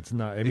there, but it's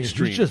not. I mean,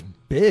 Extreme. he's just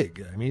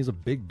big. I mean, he's a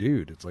big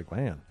dude. It's like,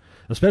 man.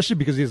 Especially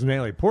because he has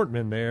Natalie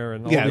Portman there,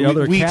 and all the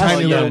other cast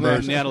tiny little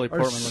members Natalie are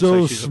Portman looks so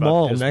like she's about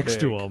small this next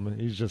to big. him.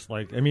 He's just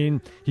like, I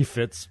mean, he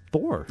fits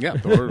Thor. Yeah,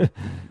 Thor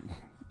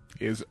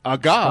is a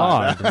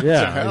god.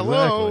 Yeah,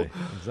 Hello.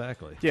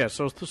 exactly. Yeah,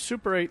 so the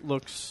Super 8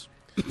 looks...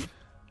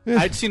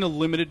 I'd seen a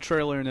limited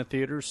trailer in the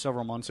theaters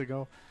several months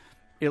ago.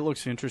 It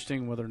looks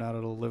interesting. Whether or not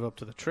it'll live up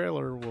to the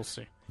trailer, we'll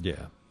see.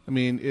 Yeah. I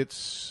mean,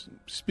 it's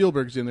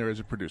Spielberg's in there as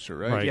a producer,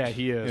 right? Right. Yeah,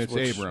 he is. And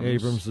it's Abrams.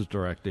 Abrams is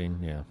directing,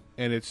 yeah.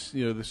 And it's,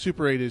 the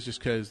Super 8 is just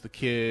because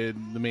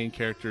the main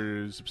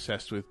character is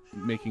obsessed with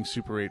making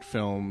Super 8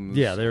 films.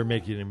 Yeah, they're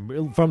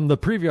making, from the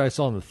preview I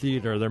saw in the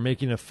theater, they're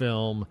making a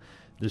film.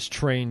 This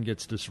train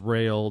gets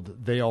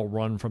disrailed. They all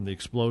run from the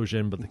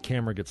explosion, but the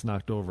camera gets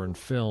knocked over and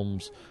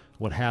films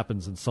what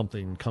happens, and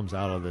something comes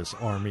out of this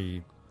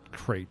army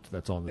crate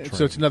that's on the train.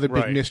 So it's another big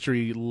Right.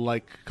 mystery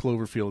like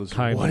Cloverfield is.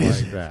 Kind of what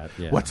is like it? that,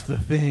 yeah. What's the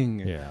thing?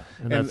 Yeah.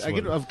 And that's I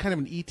get what- kind of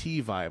an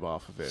E.T. vibe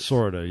off of it.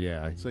 Sort of,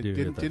 yeah. It's You like, do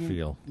get that didn't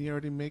feel. you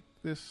already make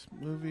this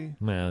movie?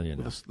 Well,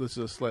 This is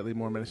a slightly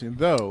more menacing.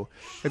 Though,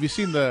 have you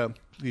seen the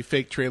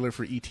fake trailer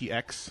for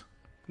ETX?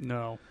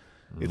 No.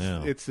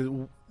 It's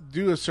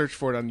do a search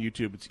for it on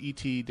YouTube. It's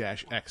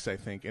ET-X, I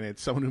think, and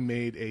it's someone who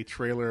made a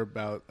trailer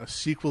about a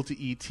sequel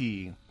to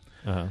ET,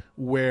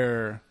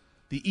 where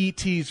the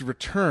ETs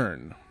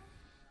return,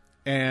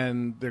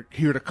 and they're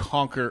here to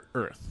conquer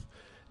Earth,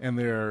 and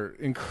they're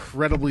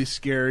incredibly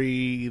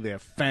scary. They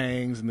have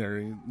fangs, and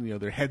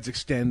their heads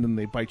extend, and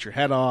they bite your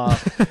head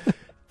off.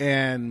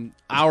 And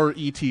our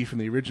ET from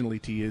the original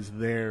ET is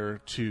there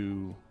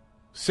to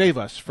save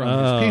us from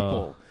his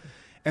people.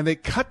 And they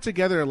cut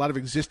together a lot of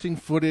existing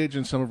footage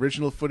and some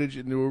original footage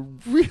into a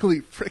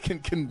really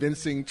freaking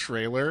convincing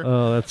trailer.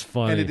 Oh, that's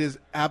funny. And it is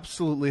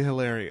absolutely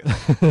hilarious.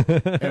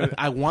 And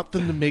I want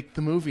them to make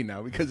the movie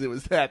now because it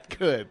was that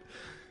good.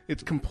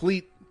 It's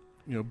complete,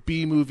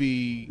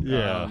 B-movie,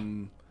 Yeah.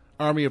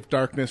 Army of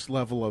Darkness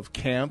level of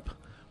camp,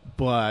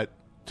 but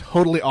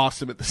totally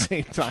awesome at the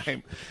same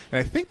time. And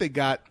I think they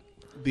got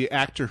the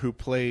actor who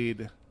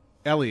played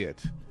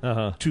Elliot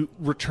to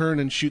return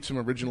and shoot some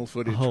original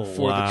footage for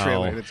the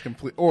trailer, and it's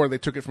complete. Or they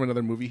took it from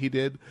another movie he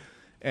did,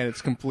 and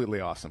it's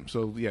completely awesome.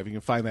 So yeah, if you can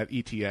find that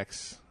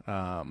ETX,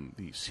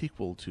 the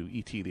sequel to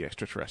E.T. the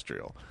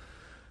Extraterrestrial,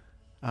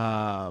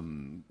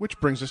 which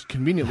brings us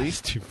conveniently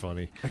It's too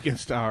funny.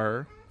 against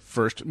our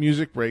first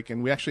music break,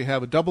 and we actually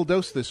have a double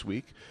dose this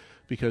week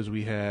because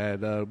we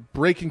had a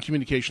break in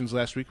communications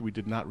last week. We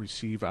did not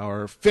receive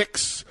our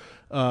fix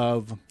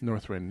of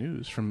Northrend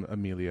News from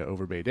Amelia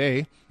over Bay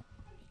Day.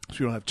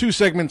 So we'll have two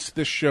segments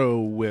this show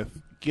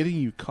with getting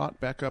you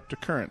caught back up to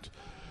current.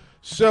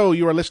 So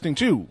you are listening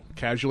to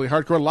Casually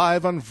Hardcore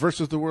live on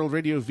Versus the World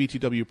Radio,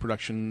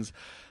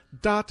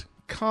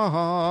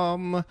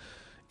 VTWProductions.com.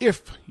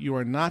 If you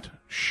are not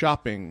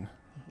shopping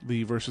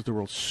the Versus the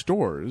World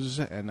stores,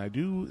 and I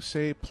do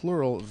say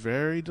plural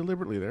very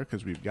deliberately there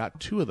because we've got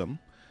two of them,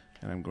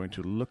 and I'm going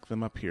to look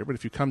them up here. But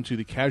if you come to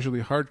the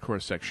Casually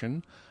Hardcore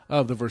section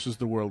of the Versus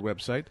the World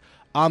website,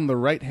 on the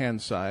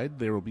right-hand side,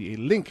 there will be a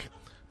link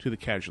to the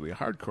Casually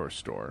Hardcore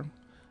store,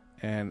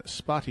 and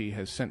Spotty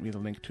has sent me the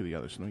link to the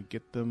others. So let me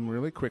get them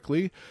really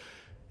quickly,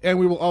 and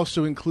we will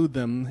also include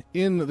them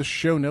in the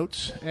show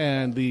notes,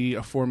 and the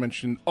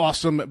aforementioned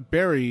awesome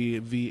Barry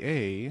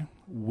VA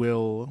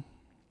will,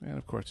 and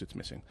of course it's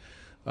missing,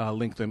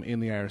 link them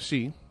in the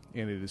IRC,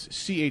 and it is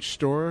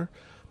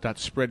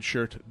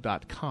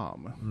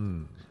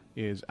chstore.spreadshirt.com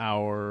is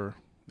the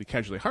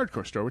Casually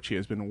Hardcore store, which he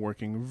has been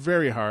working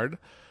very hard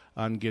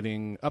on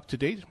getting up to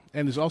date,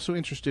 and is also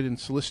interested in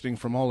soliciting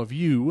from all of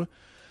you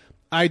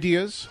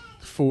ideas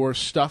for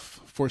stuff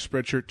for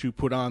Spreadshirt to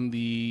put on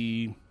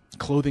the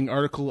clothing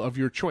article of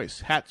your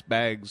choice. Hats,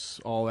 bags,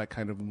 all that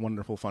kind of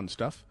wonderful fun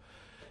stuff.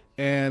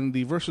 And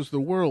the Versus the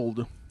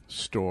World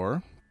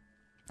store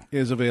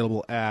is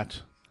available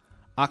at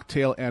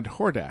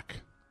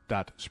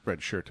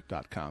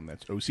octalandhordak.spreadshirt.com.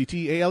 That's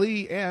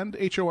OCTALE and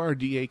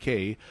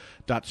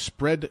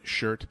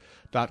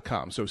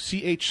HORDAK.spreadshirt.com. So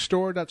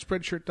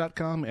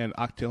chstore.spreadshirt.com and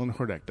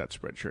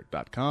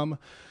octalandhordak.spreadshirt.com.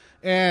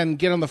 And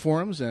get on the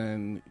forums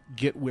and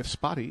get with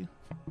Spotty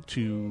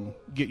to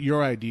get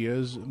your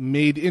ideas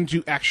made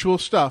into actual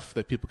stuff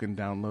that people can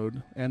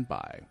download and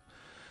buy.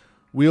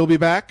 We'll be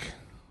back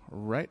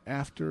right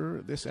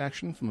after this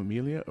action from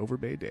Amelia over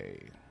Bay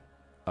Day.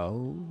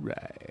 All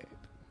right.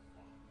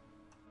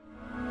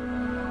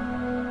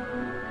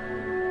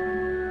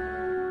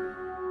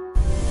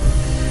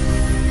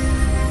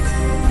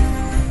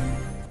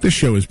 This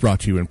show is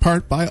brought to you in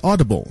part by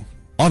Audible.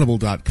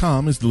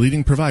 Audible.com is the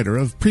leading provider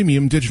of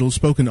premium digital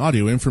spoken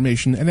audio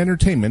information and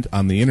entertainment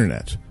on the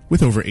Internet.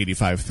 With over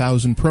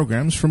 85,000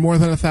 programs from more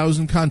than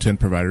 1,000 content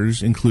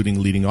providers, including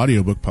leading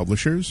audiobook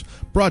publishers,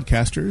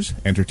 broadcasters,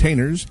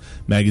 entertainers,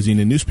 magazine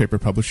and newspaper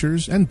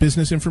publishers, and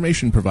business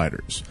information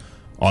providers.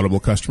 Audible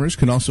customers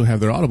can also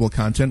have their Audible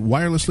content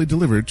wirelessly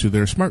delivered to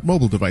their smart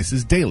mobile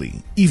devices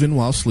daily, even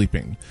while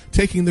sleeping,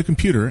 taking the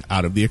computer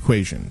out of the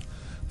equation.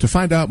 To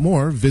find out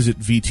more, visit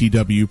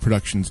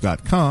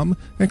vtwproductions.com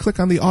and click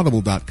on the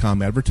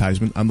audible.com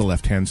advertisement on the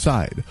left-hand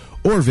side,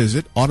 or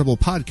visit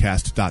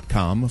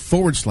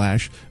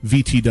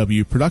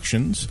audiblepodcast.com/VTW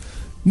Productions.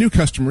 New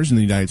customers in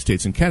the United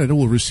States and Canada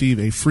will receive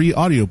a free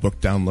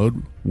audiobook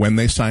download when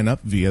they sign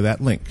up via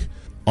that link.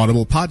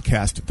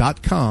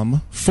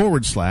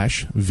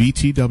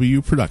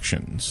 audiblepodcast.com/VTW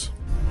Productions.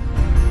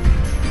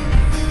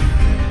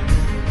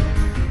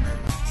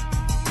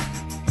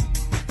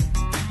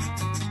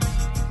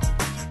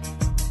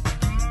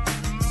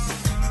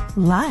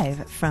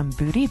 Live from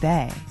Booty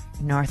Bay,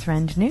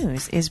 Northrend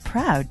News is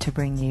proud to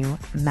bring you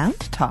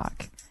Mount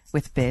Talk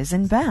with Biz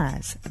and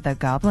Baz, the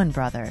Goblin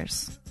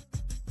Brothers.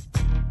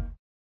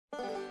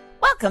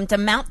 Welcome to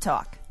Mount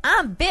Talk.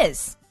 I'm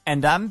Biz.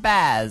 And I'm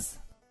Baz.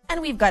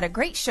 And we've got a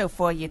great show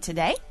for you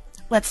today.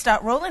 Let's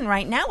start rolling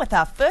right now with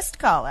our first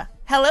caller.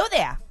 Hello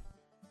there.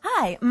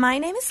 Hi, my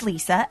name is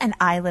Lisa, and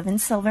I live in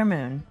Silver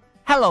Moon.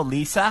 Hello,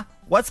 Lisa.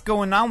 What's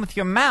going on with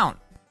your mount?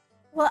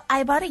 Well,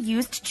 I bought a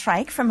used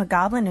trike from a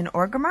goblin in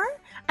Orgrimmar,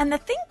 and the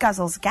thing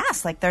guzzles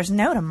gas like there's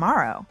no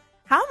tomorrow.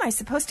 How am I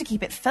supposed to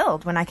keep it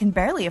filled when I can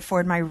barely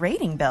afford my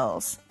rating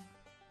bills?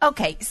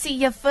 Okay, see,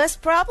 your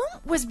first problem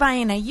was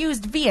buying a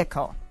used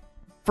vehicle.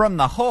 From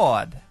the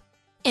Horde.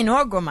 In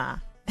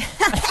Orgrimmar.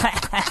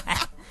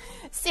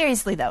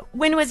 Seriously, though,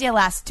 when was your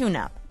last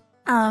tune-up?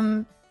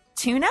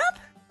 Tune-up?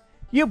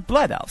 You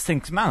blood elf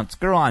thinks mounts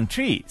grow on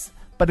trees,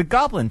 but a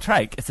goblin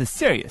trike is a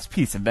serious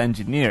piece of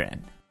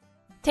engineering.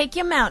 Take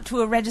your mount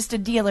to a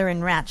registered dealer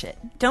in Ratchet.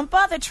 Don't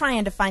bother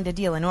trying to find a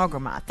deal in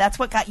Orgrimmar. That's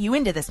what got you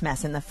into this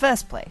mess in the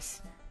first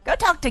place. Go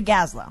talk to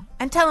Gazlo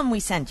and tell him we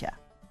sent you.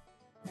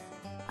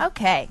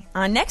 Okay,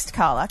 our next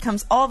caller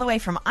comes all the way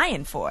from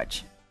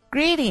Ironforge.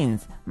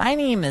 Greetings, my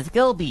name is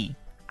Gilby.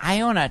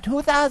 I own a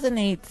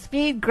 2008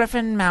 Speed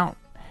Griffin mount,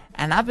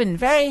 and I've been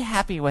very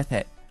happy with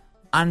it.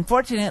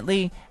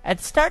 Unfortunately, it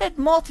started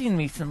molting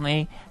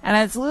recently, and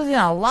it's losing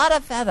a lot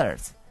of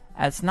feathers.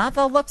 It's not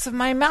the looks of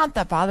my mount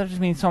that bothers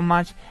me so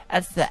much,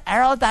 it's the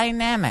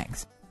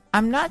aerodynamics.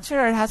 I'm not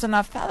sure it has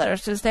enough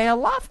feathers to stay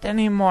aloft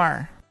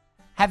anymore.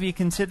 Have you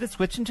considered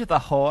switching to the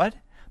Horde?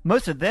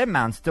 Most of their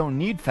mounts don't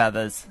need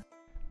feathers.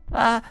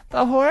 The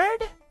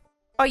Horde?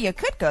 Or you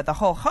could go the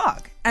whole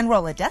hog and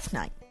roll a Death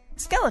Knight.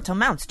 Skeletal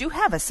mounts do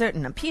have a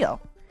certain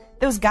appeal.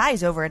 Those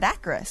guys over at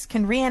Acaris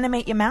can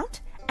reanimate your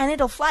mount, and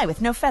it'll fly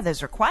with no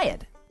feathers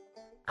required.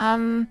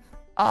 I'll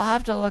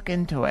have to look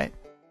into it.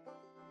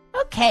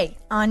 Okay,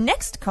 our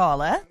next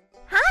caller.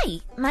 Hi,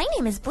 my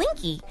name is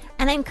Blinky,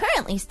 and I'm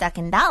currently stuck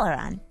in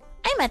Dalaran.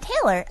 I'm a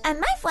tailor, and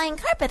my flying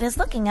carpet is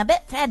looking a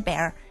bit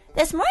threadbare.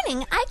 This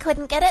morning, I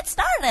couldn't get it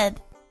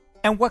started.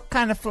 And what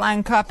kind of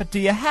flying carpet do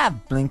you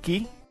have,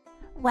 Blinky?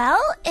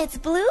 Well, it's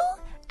blue,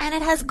 and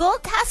it has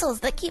gold tassels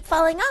that keep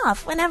falling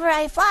off whenever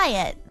I fly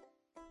it.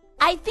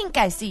 I think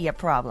I see your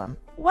problem.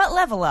 What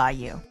level are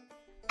you?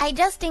 I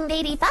just dinged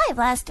 85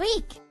 last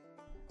week.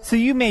 So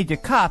you made your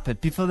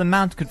carpet before the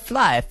mount could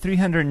fly at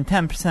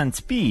 310%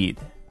 speed.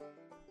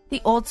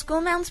 The old school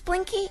mounts,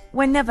 Blinky,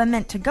 were never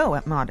meant to go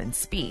at modern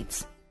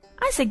speeds.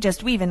 I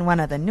suggest weaving one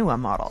of the newer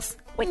models,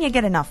 when you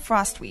get enough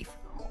frost weave,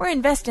 or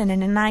investing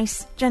in a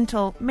nice,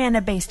 gentle,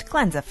 mana-based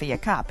cleanser for your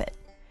carpet.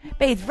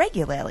 Bathe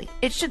regularly,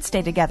 it should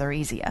stay together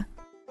easier.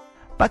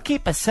 But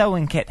keep a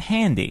sewing kit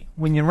handy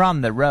when you're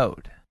on the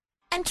road.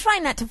 And try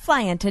not to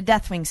fly into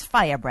Deathwing's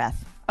fire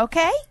breath,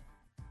 okay?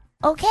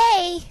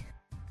 Okay.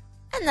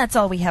 And that's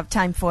all we have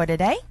time for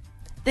today.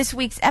 This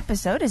week's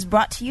episode is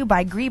brought to you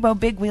by Grebo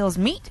Big Wheels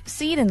Meat,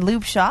 Seed, and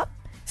Lube Shop,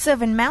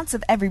 serving mounts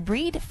of every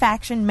breed,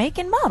 faction, make,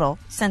 and model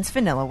since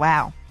Vanilla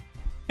WoW.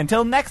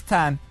 Until next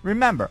time,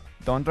 remember,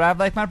 don't drive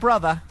like my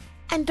brother.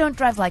 And don't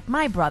drive like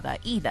my brother,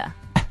 either.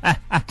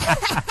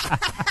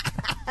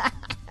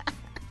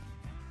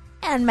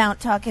 And Mount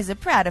Talk is a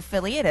proud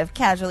affiliate of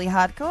Casually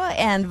Hardcore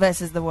and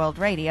Versus the World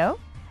Radio.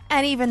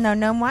 And even though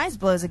Gnomewise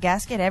blows a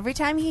gasket every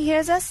time he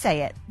hears us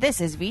say it,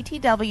 this is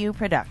VTW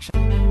Production.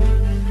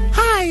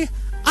 Hi,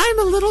 I'm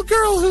a little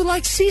girl who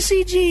likes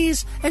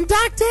CCGs, and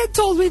Doc Dad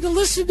told me to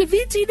listen to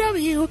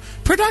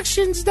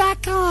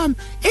VTWProductions.com.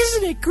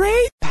 Isn't it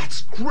great?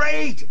 That's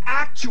great!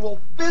 Actual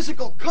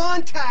physical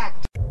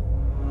contact!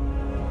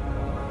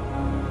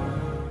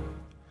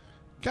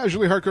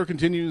 Casually Hardcore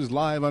continues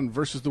live on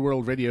Versus the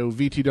World Radio,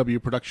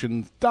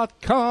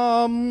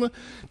 VTWProductions.com.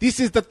 This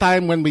is the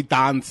time when we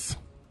dance.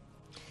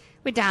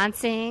 We're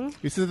dancing.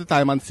 This is the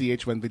time on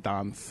CH when we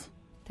dance.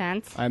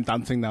 Dance? I'm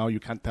dancing now. You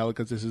can't tell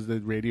because this is the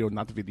radio,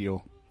 not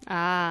video.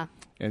 Ah.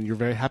 And you're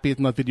very happy it's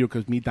not video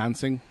because me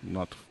dancing,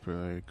 not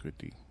very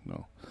goody.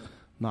 No,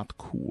 not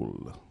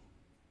cool.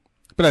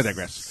 But I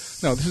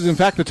digress. No, this is in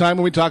fact the time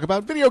when we talk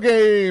about video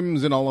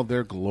games in all of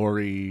their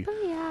glory.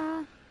 Oh, yeah.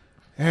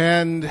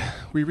 And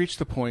we reach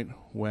the point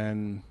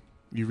when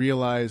you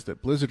realize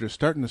that Blizzard is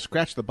starting to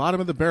scratch the bottom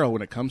of the barrel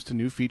when it comes to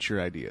new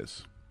feature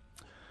ideas.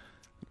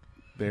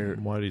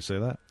 Why do you say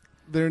that?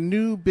 Their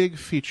new big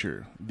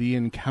feature, the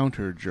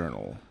Encounter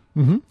Journal.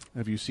 Mm-hmm.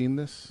 Have you seen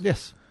this?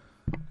 Yes.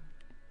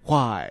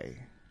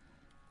 Why?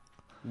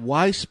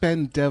 Why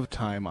spend dev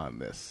time on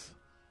this?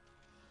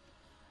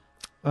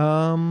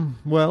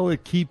 Well,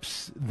 it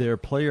keeps their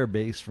player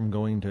base from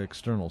going to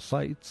external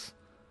sites.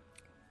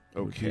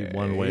 Okay.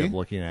 One way of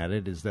looking at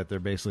it is that they're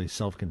basically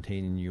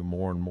self-containing you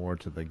more and more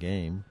to the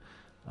game.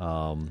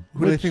 Who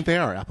do they think they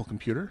are? Apple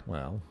Computer?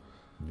 Well,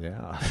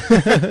 yeah.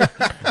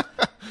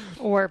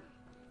 Or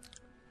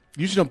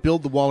you usually don't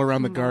build the wall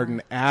around the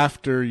garden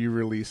after you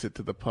release it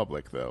to the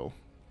public, though.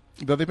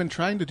 Though they've been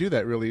trying to do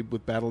that, really,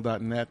 with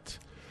Battle.net.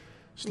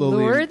 Slowly.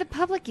 lure the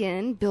public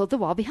in, build the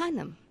wall behind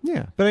them.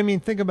 Yeah, but I mean,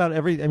 think about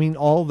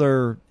all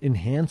their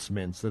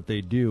enhancements that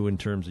they do in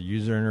terms of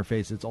user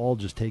interface. It's all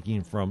just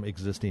taking from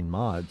existing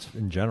mods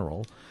in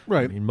general.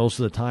 Right. I mean, most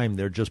of the time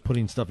they're just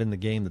putting stuff in the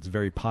game that's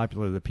very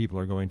popular that people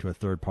are going to a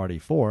third party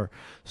for.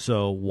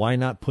 So why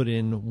not put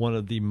in one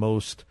of the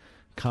most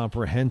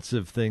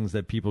comprehensive things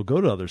that people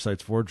go to other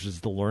sites for, which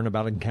is to learn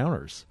about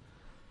encounters?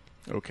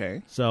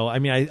 Okay. So, I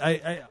mean,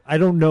 I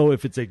don't know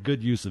if it's a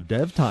good use of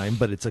dev time,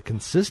 but it's a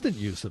consistent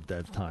use of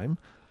dev time.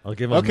 I'll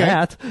give them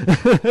that.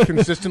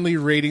 Consistently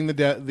rating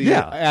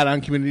the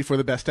add-on community for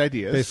the best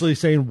ideas. Basically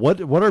saying,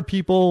 what are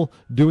people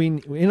doing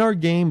in our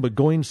game but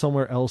going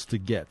somewhere else to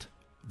get?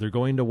 They're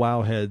going to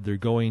Wowhead. They're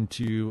going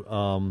to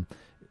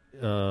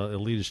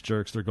Elitist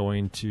Jerks. They're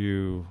going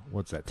to,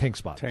 what's that?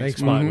 TankSpot.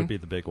 TankSpot would be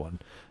the big one.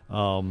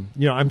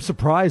 I'm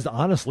surprised,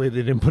 honestly,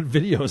 they didn't put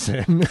videos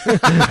in.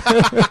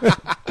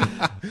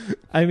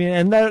 I mean,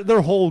 and their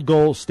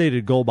whole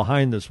stated goal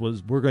behind this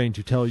was we're going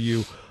to tell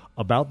you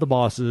about the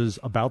bosses,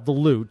 about the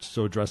loot,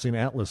 so addressing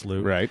Atlas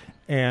loot. Right.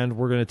 And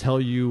we're going to tell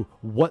you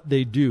what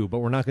they do, but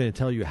we're not going to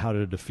tell you how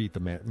to defeat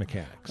the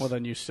mechanics. Well,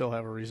 then you still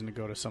have a reason to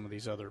go to some of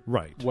these other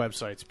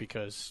websites,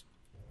 because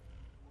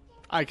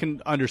I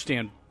can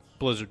understand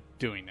Blizzard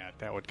doing that.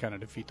 That would kind of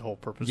defeat the whole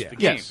purpose of the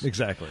game. Yes,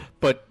 exactly.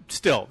 But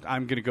still,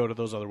 I'm going to go to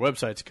those other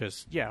websites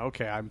because,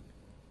 I'm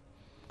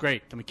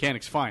great. The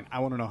mechanic's fine. I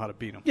want to know how to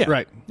beat them. Yeah.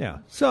 Right. Yeah.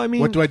 So, I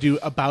mean, what do I do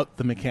about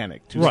the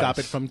mechanic to stop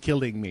it from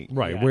killing me?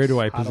 Right. Yes. Where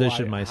do I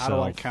position myself? How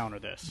do I counter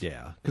this?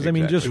 Yeah. Because, I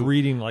mean, just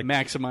reading, like,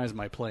 maximize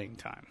my playing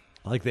time.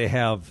 Like they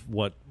have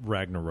what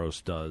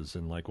Ragnaros does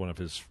in like one of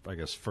his, I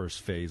guess,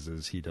 first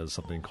phases. He does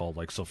something called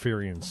like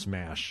Sulfurious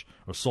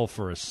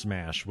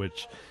Smash,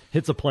 which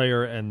hits a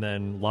player and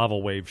then lava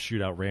waves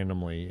shoot out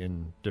randomly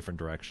in different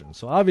directions.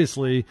 So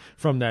obviously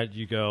from that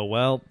you go,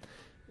 well,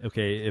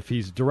 okay, if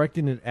he's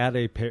directing it at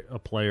a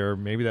player,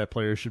 maybe that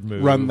player should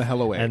move. Run the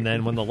hell away. And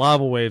then when the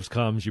lava waves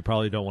comes, you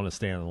probably don't want to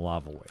stand in the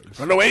lava waves.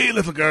 Run away,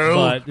 little girl.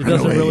 But it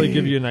doesn't really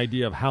give you an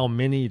idea of how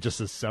many,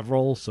 just as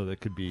several. So that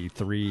could be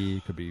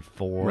 3, could be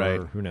 4,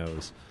 right. Who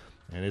knows.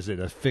 And is it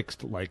a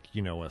fixed, like,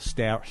 a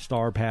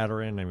star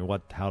pattern? I mean,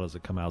 how does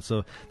it come out?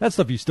 So that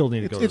stuff you still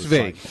need to go to It's the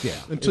vague. site.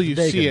 Yeah. Until you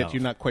vague see enough. it,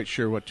 you're not quite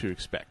sure what to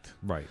expect.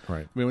 Right.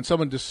 I mean, when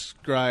someone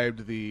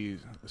described the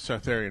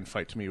Sartharian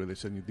fight to me, where they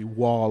said the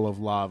wall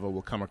of lava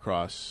will come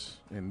across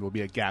and there'll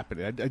be a gap in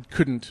it, I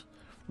couldn't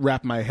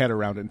wrap my head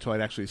around it until I'd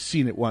actually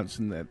seen it once,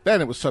 and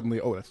then it was suddenly,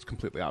 that's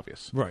completely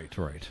obvious. Right.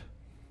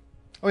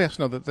 Oh, yes,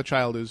 no, the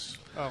child is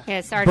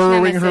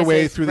burrowing her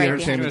way through the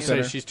entertainment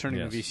center. She's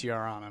turning the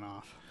VCR on and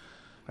off.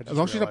 As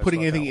long as she's not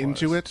putting anything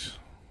into it,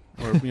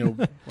 or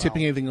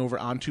tipping anything over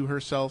onto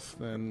herself,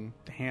 then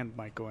the hand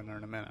might go in there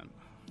in a minute.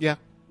 Yeah,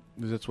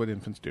 because that's what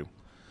infants do.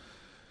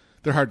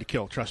 They're hard to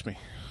kill, trust me.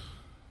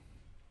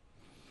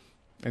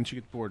 And she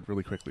gets bored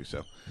really quickly.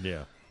 So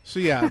yeah. So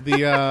yeah,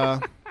 I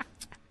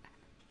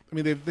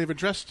mean, they've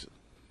addressed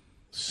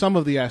some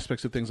of the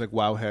aspects of things like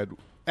Wowhead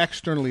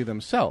externally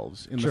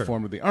themselves in the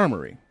form of the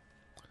Armory,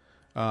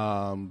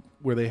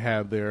 where they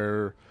have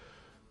their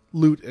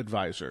loot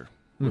advisor.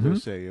 They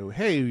say,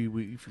 hey,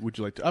 would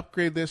you like to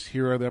upgrade this?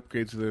 Here are the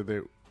upgrades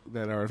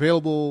that are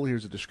available.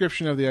 Here's a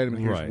description of the item,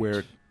 and here's where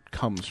it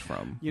comes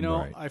from.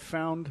 I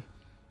found,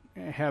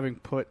 having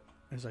put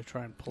as I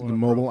try and pull The it up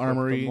mobile real quick.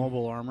 armory? The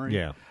mobile armory.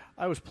 Yeah.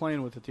 I was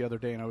playing with it the other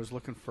day, and I was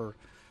looking for,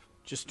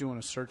 just doing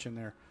a search in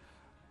there.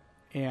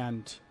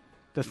 And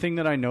the thing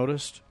that I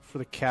noticed for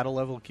the cattle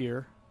level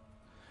gear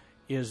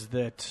is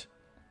that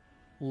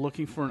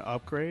looking for an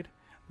upgrade,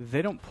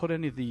 they don't put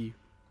any of the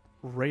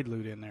raid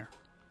loot in there.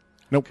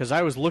 Nope. Because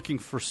I was looking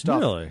for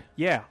stuff. Really?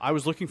 Yeah, I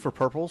was looking for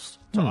purples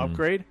to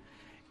upgrade,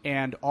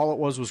 and all it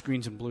was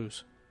greens and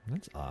blues.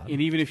 That's odd.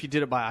 And even if you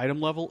did it by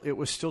item level, it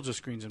was still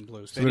just greens and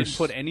blues. They didn't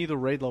put any of the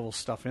raid level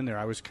stuff in there.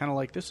 I was kind of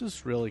like, this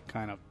is really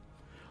kind of,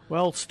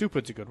 well,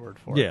 stupid's a good word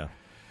for it. Yeah.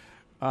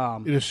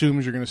 It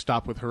assumes you're going to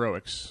stop with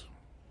heroics.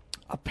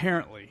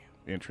 Apparently.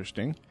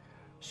 Interesting.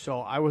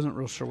 So I wasn't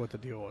real sure what the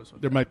deal was.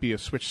 There might be a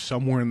switch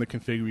somewhere in the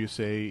config where you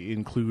say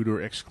include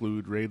or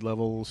exclude raid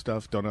level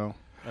stuff. Don't know.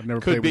 I've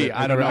never Could played be. with it.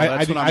 I don't know.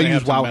 I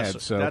use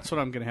Wowhead, so that's what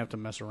I'm going to have to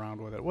mess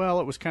around with it. Well,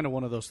 it was kind of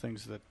one of those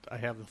things that I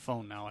have the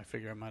phone now. I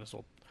figure I might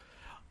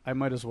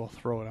as well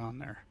throw it on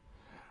there,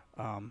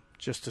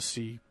 just to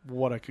see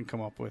what I can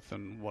come up with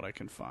and what I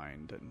can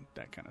find and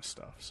that kind of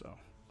stuff. So.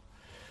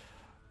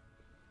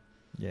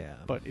 Yeah.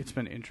 But it's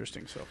been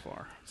interesting so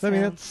far. So, I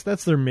mean,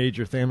 that's their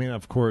major thing. I mean,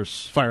 of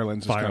course,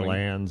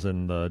 Firelands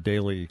and the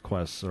daily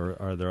quests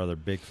are their other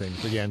big things.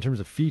 But yeah, in terms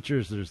of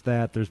features, there's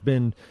that. There's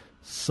been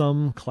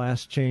some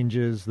class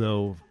changes,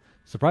 though,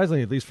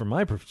 surprisingly, at least from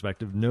my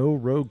perspective, no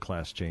rogue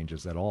class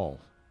changes at all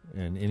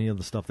in any of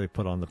the stuff they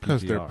put on the PTR.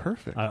 Because they're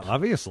perfect.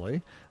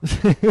 Obviously.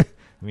 I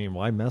mean,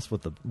 why mess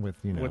with the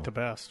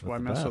best? Why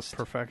mess with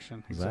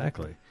perfection?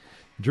 Exactly.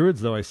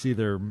 Druids, though, I see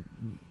they're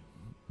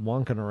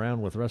wonking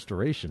around with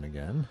restoration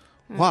again.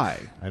 Why?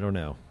 I don't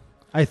know.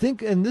 I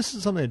think, and this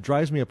is something that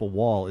drives me up a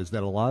wall, is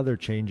that a lot of their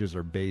changes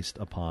are based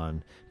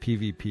upon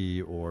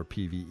PvP or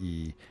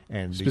PvE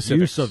and the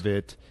use of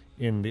it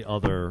in the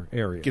other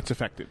area. Gets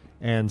affected.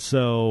 And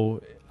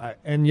so,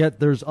 and yet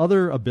there's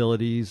other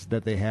abilities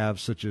that they have,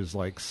 such as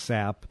like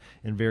sap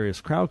and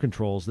various crowd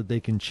controls that they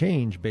can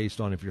change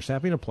based on if you're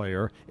sapping a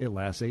player, it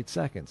lasts 8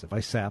 seconds. If I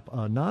sap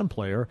a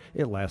non-player,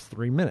 it lasts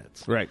 3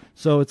 minutes. Right.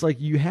 So it's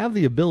like you have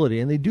the ability,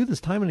 and they do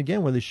this time and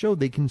again where they show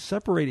they can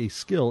separate a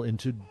skill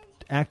into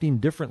acting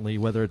differently,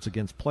 whether it's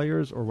against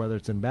players or whether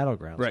it's in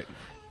Battlegrounds. Right.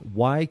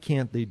 Why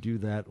can't they do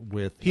that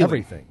with Healing.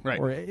 everything?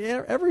 Right.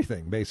 Or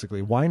everything,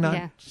 basically. Why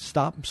not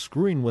stop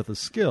screwing with a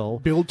skill?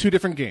 Build 2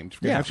 different games.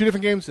 Yeah. Have 2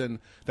 different games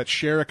that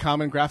share a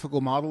common graphical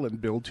model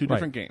and build 2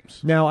 different games.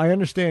 Now, I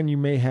understand you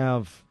may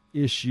have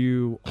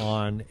issue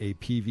on a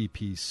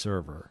PvP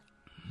server.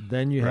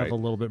 Then you have a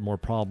little bit more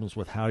problems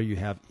with how you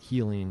have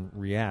healing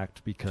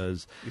react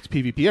because it's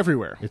PvP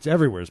everywhere. It's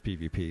everywhere is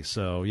PvP.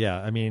 So, yeah,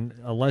 I mean,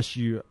 unless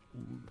you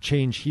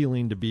change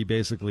healing to be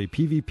basically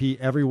PvP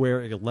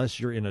everywhere unless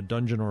you're in a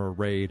dungeon or a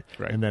raid,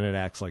 and then it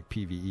acts like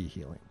PvE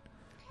healing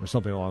or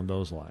something along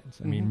those lines.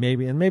 I mean,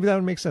 maybe that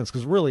would make sense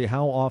because really,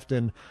 how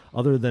often,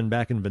 other than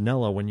back in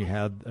vanilla when you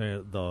had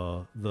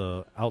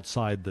the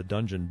outside the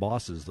dungeon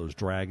bosses, those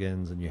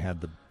dragons, and you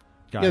had the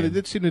guy. Yeah, they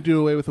did seem to do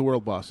away with the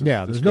world bosses.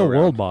 Yeah, there's no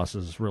world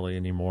bosses really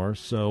anymore.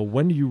 So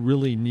when do you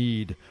really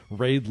need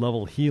raid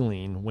level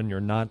healing when you're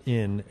not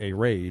in a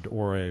raid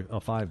or a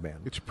 5-man?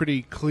 It's a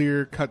pretty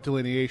clear-cut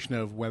delineation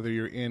of whether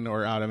you're in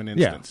or out of an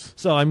instance. Yeah.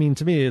 So, I mean,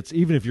 to me, it's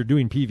even if you're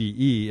doing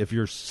PvE, if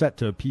you're set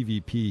to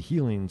PvP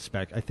healing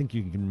spec, I think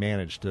you can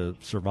manage to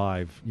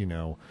survive,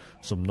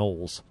 some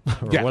gnolls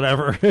or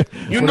whatever.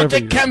 You not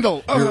take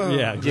candle.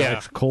 Yeah,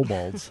 exactly.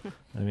 Kobolds.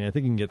 I mean, I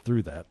think you can get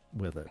through that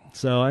with it.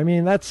 So, I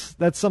mean, that's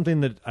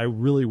something that I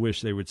really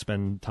wish they would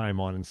spend time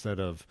on instead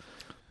of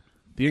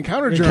the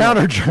Encounter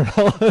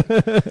Journal.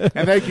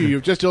 And thank you.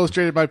 You've just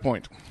illustrated my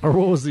point. Or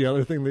what was the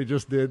other thing they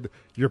just did?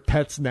 Your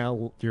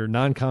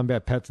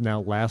non-combat pets now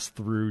last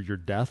through your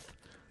death.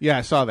 Yeah,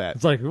 I saw that.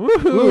 It's like,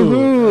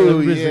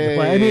 woohoo! Yay.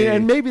 I mean,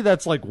 and maybe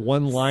that's like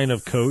one line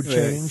of code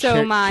change.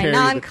 So my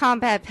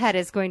non-combat pet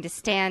is going to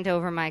stand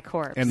over my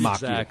corpse. And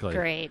mock you.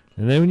 Great.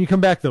 And then when you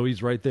come back, though,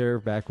 he's right there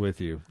back with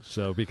you.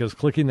 So because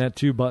clicking that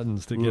 2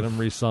 buttons to get him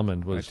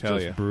resummoned was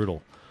just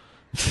brutal.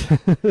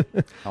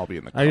 I'll be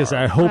in the car.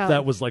 I hope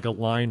that was like a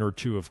line or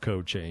 2 of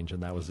code change,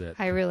 and that was it.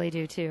 I really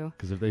do, too.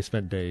 Because if they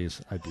spent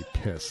days, I'd be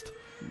pissed.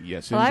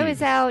 Yes, well, indeed. I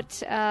was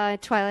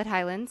out Twilight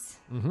Highlands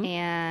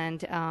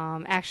and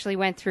actually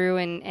went through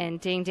and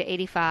dinged to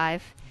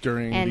 85.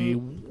 During the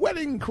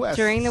wedding quest.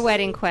 During the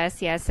wedding quest,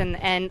 yes.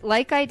 And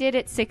like I did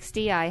at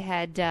 60, I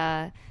had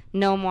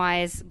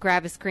Gnomewise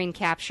grab a screen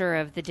capture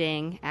of the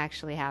ding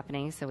actually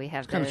happening. So we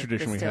have the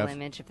still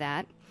image of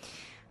that.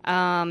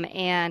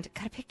 And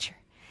got a picture.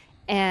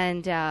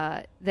 And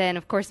then,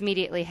 of course,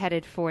 immediately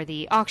headed for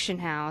the auction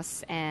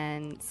house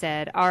and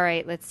said, all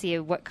right, let's see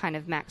what kind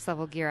of max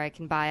level gear I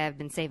can buy. I've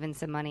been saving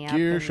some money up.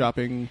 Gear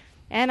shopping.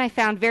 And I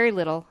found very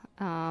little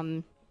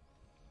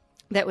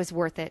that was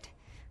worth it.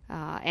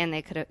 And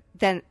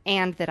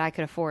that I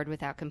could afford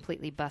without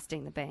completely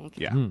busting the bank.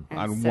 Yeah,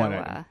 on one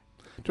end.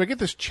 Do I get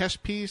this chess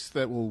piece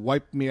that will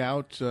wipe me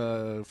out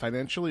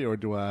financially, or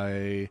do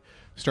I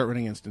start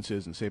running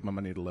instances and save my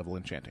money to level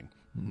enchanting?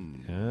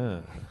 Yeah.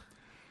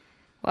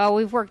 Well,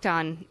 we've worked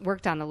on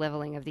the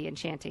leveling of the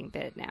enchanting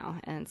bit now,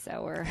 and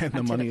so we're and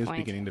the money is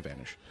beginning to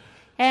vanish.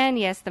 And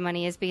yes, the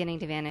money is beginning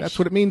to vanish. That's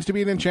what it means to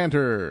be an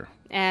enchanter.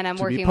 And I'm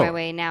to be working poor. my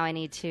way. Now I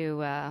need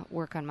to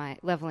work on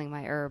leveling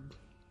my herb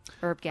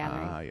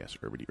gathering. Ah, yes,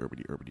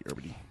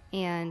 herbity.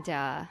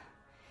 And,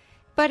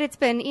 but it's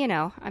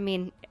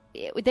been,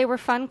 they were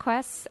fun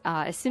quests.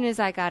 As soon as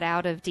I got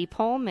out of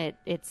Deepholm,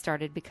 it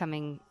started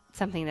becoming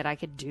something that I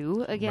could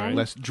do again. Right.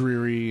 Less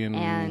dreary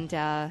and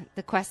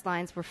the quest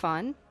lines were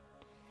fun.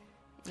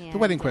 The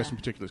wedding quest in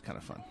particular is kind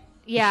of fun.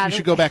 Yeah. You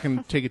should go back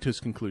and take it to its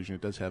conclusion.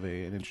 It does have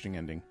an interesting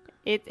ending.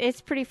 It's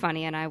pretty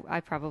funny, and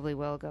I probably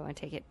will go and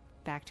take it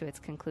back to its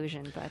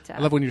conclusion. But I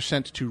love when you're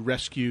sent to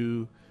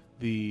rescue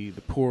the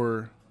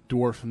poor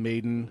dwarf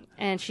maiden.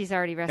 And she's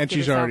already rescued And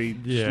she's herself. already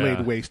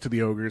laid waste to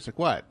the ogre. It's like,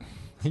 what?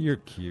 You're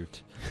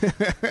cute.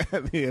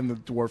 And the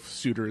dwarf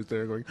suitor is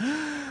there going,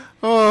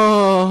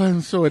 oh, I'm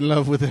so in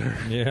love with her.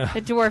 Yeah.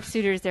 The dwarf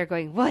suitor is there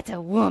going, what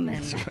a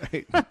woman. That's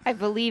right. I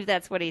believe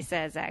that's what he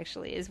says,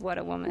 actually, is what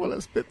a woman. What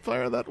a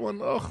spitfire, that one.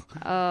 Oh.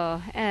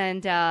 Oh,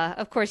 and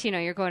of course,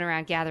 you're going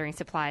around gathering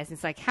supplies.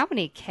 It's like, how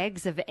many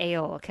kegs of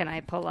ale can I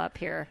pull up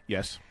here?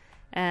 Yes.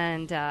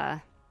 And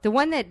the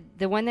one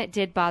that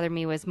did bother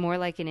me was more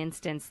like an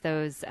instance,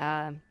 those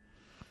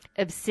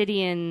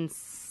obsidian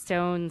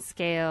stone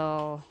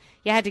scale.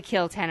 You had to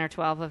kill 10 or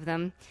 12 of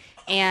them.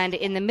 And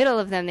in the middle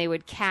of them, they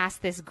would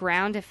cast this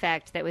ground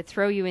effect that would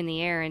throw you in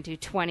the air and do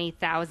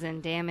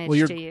 20,000 damage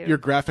to you. Your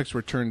graphics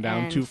were turned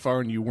down too far,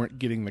 and you weren't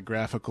getting the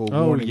graphical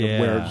warning of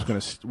where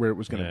it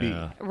was going to be.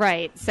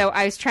 Right. So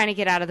I was trying to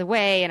get out of the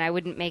way, and I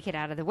wouldn't make it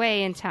out of the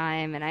way in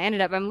time. And I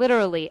ended up,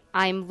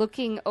 I'm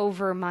looking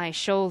over my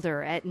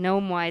shoulder at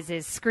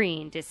Gnomewise's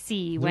screen to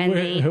see when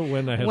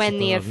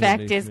the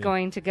effect is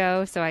going to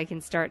go, so I can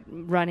start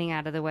running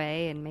out of the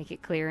way and make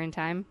it clear in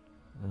time.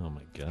 Oh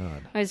my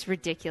God. It was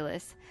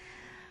ridiculous.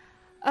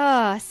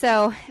 But I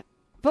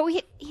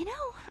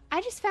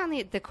just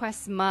found the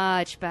quests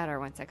much better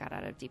once I got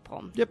out of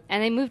Deepholm. Yep.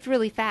 And they moved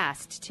really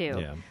fast, too.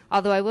 Yeah.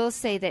 Although I will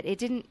say that it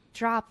didn't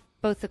drop,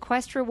 both the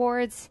quest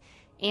rewards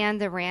and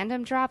the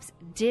random drops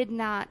did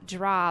not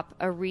drop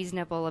a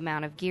reasonable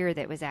amount of gear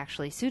that was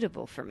actually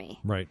suitable for me.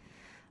 Right.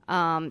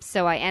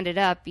 So I ended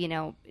up,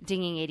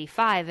 dinging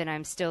 85, and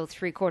I'm still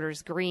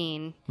 3/4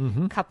 green,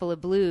 couple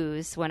of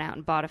blues, went out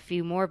and bought a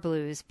few more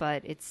blues,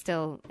 but it's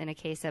still in a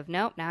case of,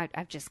 nope, now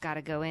I've just got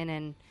to go in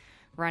and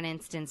run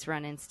instance,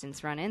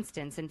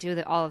 and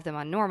do all of them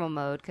on normal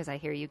mode, because I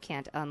hear you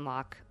can't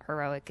unlock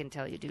heroic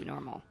until you do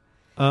normal.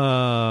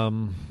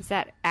 Is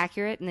that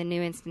accurate? In the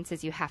new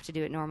instances, you have to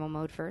do it normal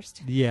mode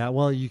first? Yeah,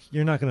 well,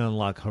 you're not going to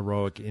unlock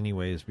heroic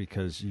anyways,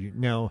 because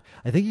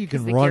I think you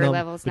can the run gear them,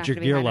 level's but not your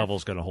gonna be gear high enough.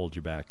 level's going to hold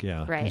you back.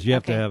 Yeah, Right, 'Cause you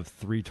have to okay. have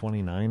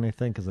 329, I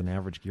think, as an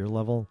average gear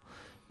level,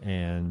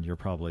 and you're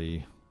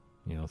probably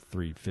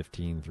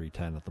 315,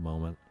 310 at the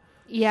moment.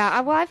 Yeah,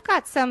 well, I've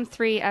got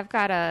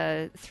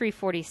a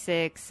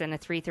 346 and a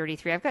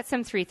 333. I've got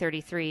some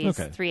 333s,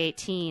 Okay.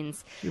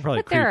 318s. You're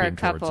probably but there are a creeping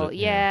towards couple. it,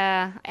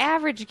 Yeah.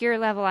 Average gear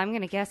level, I'm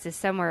going to guess, is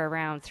somewhere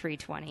around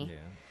 320. Yeah.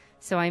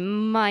 So I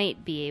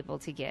might be able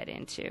to get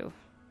into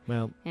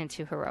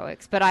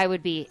heroics, but I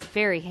would be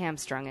very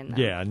hamstrung in them.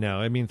 Yeah, no,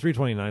 I mean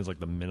 329 is like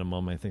the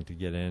minimum, I think, to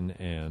get in,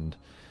 and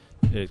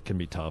it can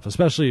be tough,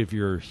 especially if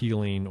you're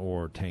healing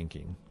or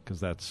tanking,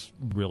 because that's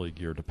really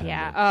gear dependent.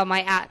 Yeah. Oh,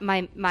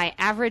 my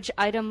average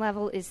item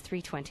level is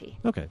 320.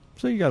 Okay,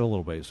 so you got a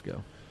little ways to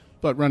go.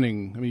 But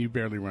you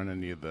barely run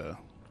any of the...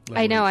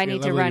 I know. I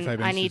need to run.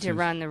 85 I need to instances.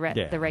 run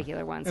the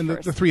regular ones And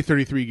first. the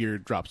 333 gear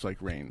drops like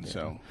rain.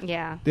 So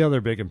yeah. The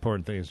other big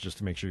important thing is just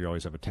to make sure you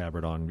always have a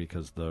tabard on,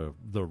 because the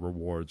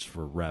rewards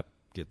for rep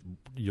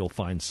you'll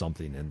find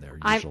something in there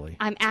usually.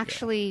 I'm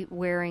actually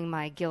wearing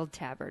my guild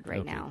tabard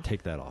right now.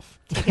 Take that off.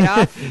 Take it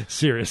off?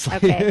 Seriously.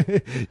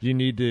 Okay. You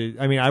need to.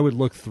 I mean, I would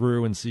look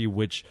through and see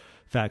which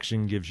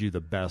faction gives you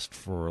the best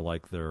for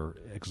like their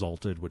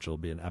exalted, which will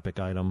be an epic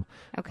item.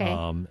 Okay.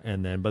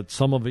 And then, but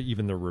some of it,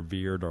 even the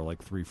revered, are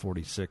like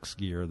 346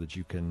 gear that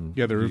you can.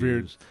 yeah, the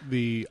revered, use.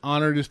 the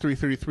honored is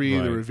 333,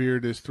 Right. the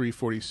revered is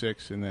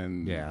 346, and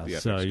then Yeah, the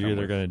so epics you're come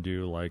either with- going to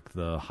do like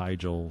the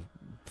Hyjal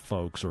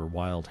folks or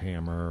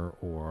Wildhammer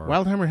or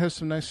Wildhammer has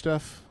some nice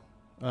stuff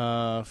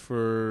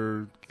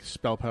for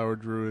spell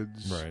powered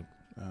druids, right?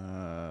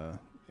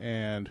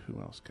 And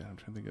who else? God, I'm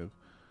trying to think of.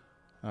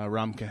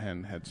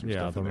 Ramkahen had some Yeah,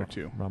 stuff the in there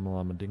too.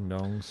 Ramalama Ding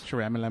Dongs.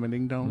 Sharamalama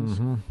Ding Dongs.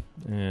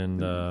 Mm-hmm. And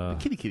the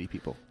kitty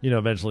people. You know,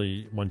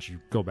 eventually, once you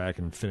go back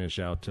and finish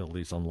out to at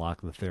least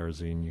unlock the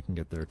Therazine, you can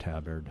get their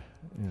tabard.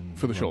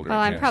 For the shoulder. Well,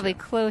 I'm probably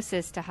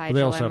closest to Well,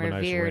 they Hyjal. also I'm have a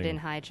nice revered ring. in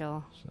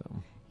Hyjal.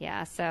 So.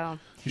 Yeah, so...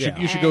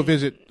 You should go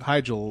visit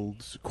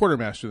Hyjal's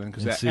quartermaster then,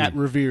 because at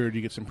Revered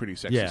you get some pretty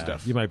sexy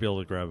stuff. You might be able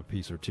to grab a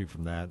piece or two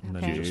from that, and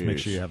then you just make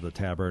sure you have the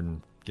tabard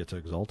and get to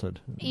Exalted.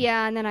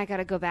 Yeah, and then I got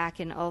to go back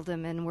in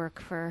Uldum and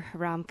work for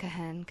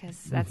Ramkahen,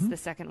 because that's the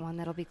second one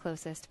that'll be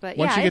closest. But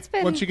once yeah, you it's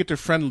been... Once you get to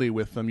friendly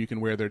with them, you can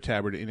wear their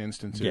tabard in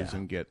instances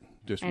and get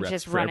just And rep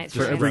just for run ev- it for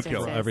through every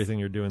instances. kill. Everything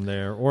you're doing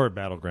there, or at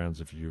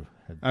Battlegrounds if you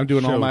had I'm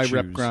doing all my choose.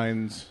 rep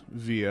grinds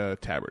via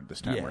Tabard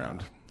this time Yeah.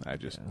 around. I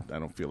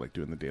don't feel like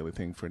doing the daily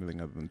thing for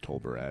anything other than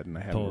Tolbarad, and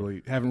I Tol-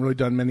 haven't really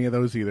done many of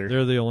those either.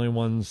 They're the only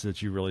ones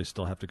that you really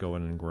still have to go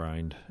in and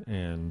grind,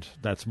 and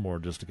that's more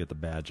just to get the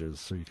badges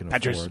so you can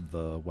afford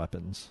the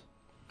weapons.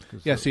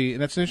 Yeah, see,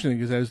 and that's interesting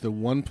because that is the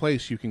one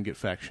place you can get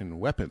faction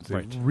weapons. They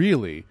Right.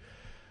 Really,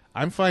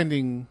 I'm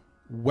finding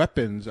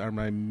weapons are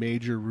my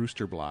major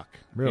rooster block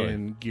Really?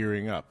 in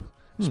gearing up,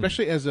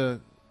 especially as a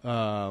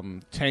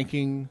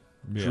tanking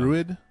Yeah.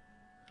 druid.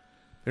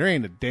 There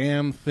ain't a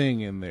damn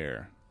thing in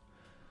there.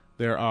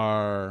 There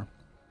are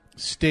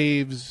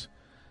staves,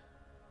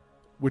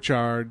 which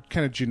are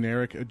kind of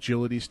generic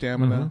agility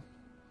stamina,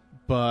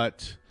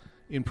 but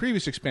in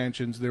previous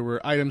expansions, there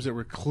were items that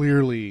were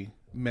clearly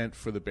meant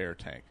for the bear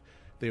tank.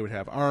 They would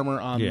have armor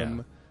on Yeah.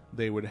 them,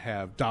 they would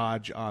have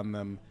dodge on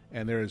them,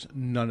 and there is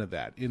none of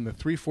that. In the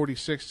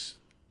 346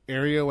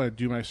 area, when I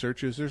do my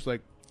searches, there's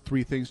like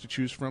 3 things to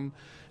choose from,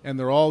 and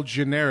they're all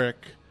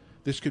generic.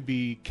 This could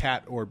be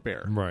cat or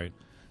bear. Right.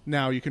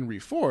 Now you can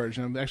reforge,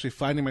 and I'm actually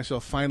finding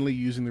myself finally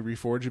using the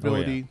reforge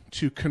ability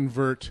to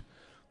convert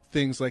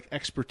things like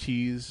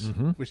expertise,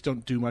 which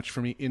don't do much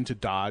for me, into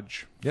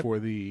dodge for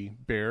the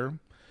bear.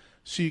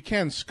 So you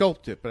can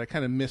sculpt it, but I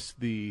kind of miss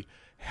the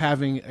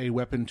having a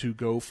weapon to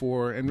go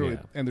for, and really,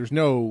 and there's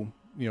no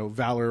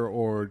valor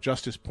or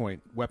justice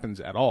point weapons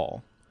at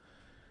all.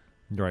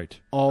 Right.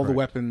 All the Correct.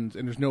 weapons,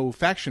 and there's no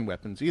faction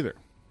weapons either.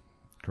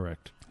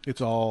 Correct. It's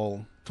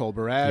all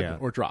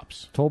Tolbarad or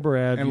drops.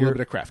 Tolbarad, and a little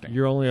bit of crafting.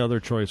 Your only other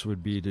choice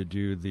would be to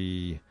do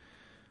the,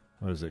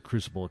 what is it,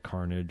 Crucible of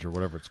Carnage or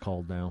whatever it's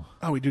called now.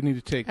 Oh, we do need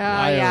to take.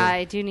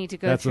 I do need to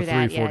go that's through a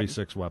that.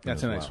 346 weapon. That's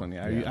as a nice well. one.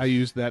 Yeah, I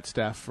used that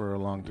staff for a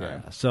long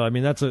time. Yeah. So I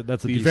mean, that's a the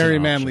decent Very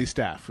option. Manly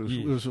Staff.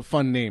 It was a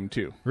fun name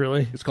too.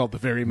 Really? It's called the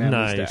Very Manly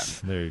Nice.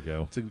 Staff. There you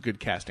go. It's a good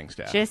casting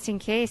staff. Just in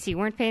case you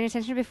weren't paying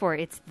attention before,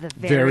 it's the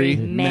Very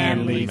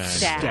manly manly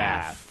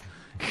staff.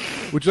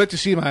 Would you like to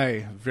see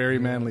my Very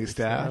Manly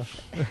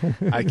Staff?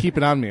 I keep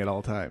it on me at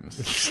all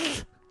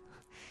times.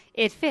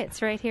 It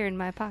fits right here in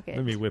my pocket.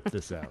 Let me whip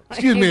this out.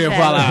 Excuse me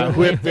while I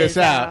whip this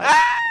out.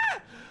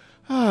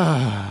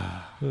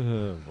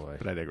 Oh boy!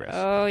 But I digress.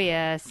 Oh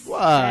yes, What?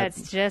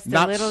 That's just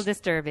Not a little s-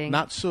 disturbing.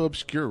 Not so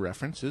obscure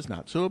references.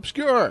 Not so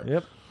obscure.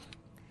 Yep.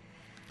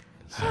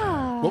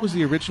 What was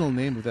the original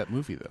name of that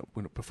movie, though?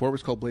 Before it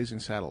was called Blazing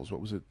Saddles,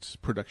 what was its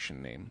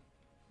production name?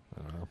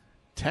 I don't know.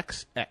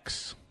 Tex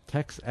X.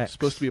 Tex X.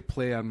 Supposed to be a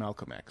play on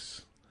Malcolm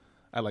X.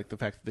 I like the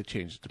fact that they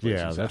changed it to Blazing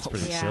Yeah, Saddles. that's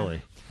pretty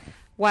silly.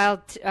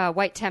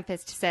 White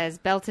Tempest says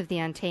Belt of the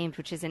Untamed,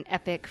 which is an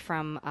epic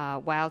from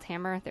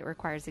Wildhammer that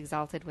requires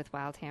Exalted with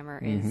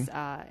Wildhammer, is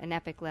an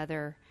epic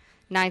leather,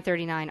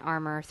 939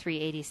 armor,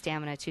 380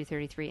 stamina,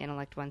 233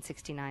 intellect,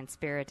 169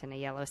 spirit, and a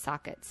yellow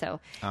socket. So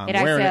it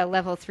actually at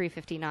level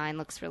 359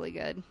 looks really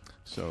good.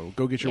 So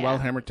go get your Yeah.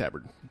 Wildhammer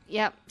tabard.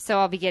 Yep. So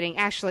I'll be getting.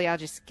 Actually, I'll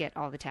just get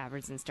all the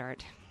tabards and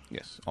start.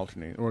 Yes,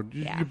 alternate, or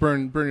Yeah. you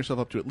burn yourself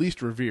up to at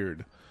least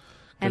Revered.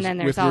 And then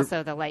there's with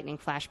also the Lightning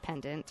Flash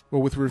Pendant.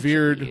 Well, with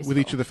Revered, with useful.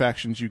 each of the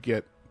factions, you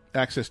get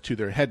access to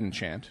their head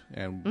enchant,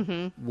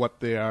 and what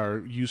they are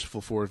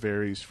useful for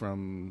varies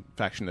from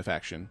faction to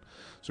faction.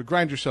 So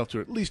grind yourself to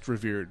at least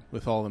Revered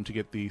with all of them to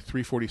get the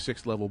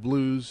 346 level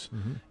blues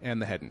and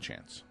the head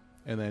enchants.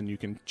 And then you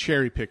can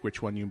cherry pick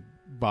which one you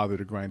bother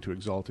to grind to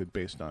Exalted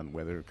based on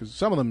whether, because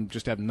some of them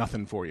just have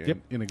nothing for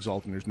you in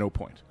Exalted, there's no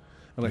point.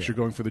 Unless you're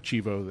going for the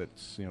Chivo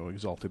that's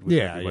Exalted with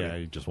everybody. Yeah,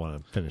 you just want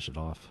to finish it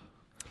off.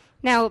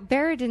 Now,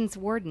 Baradin's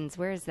Wardens,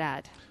 where is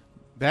that?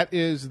 That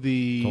is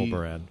the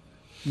Tolbarad.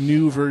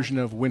 new version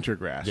of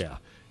Wintergrasp. Yeah.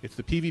 It's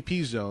the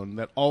PvP zone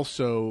that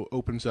also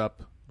opens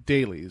up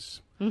dailies.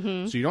 So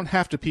you don't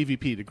have to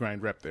PvP to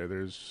grind rep there.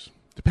 There's,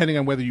 depending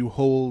on whether you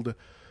hold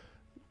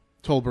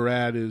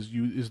Tolbarad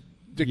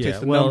dictates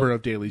the number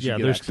of dailies you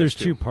get access there's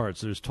to. 2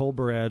 parts. There's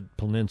Tolbarad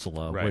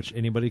Peninsula, Right. which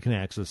anybody can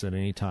access at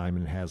any time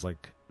and has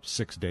like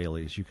 6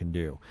 dailies you can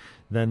do.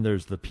 Then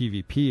there's the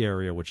PvP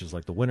area, which is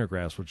like the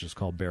Wintergrass, which is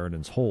called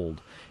Baradin's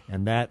Hold.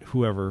 And that,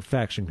 whoever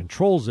faction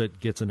controls it,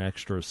 gets an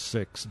extra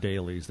 6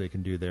 dailies they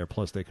can do there,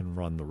 plus they can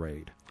run the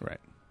raid. Right.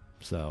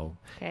 So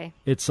Okay.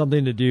 it's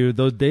something to do.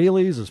 Those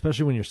dailies,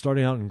 especially when you're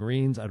starting out in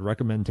greens, I'd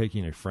recommend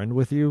taking a friend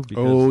with you.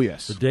 Because Oh,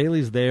 yes. the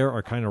dailies there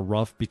are kind of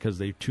rough because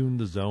they've tuned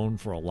the zone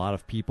for a lot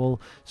of people.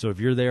 So if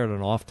you're there at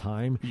an off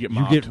time, You get you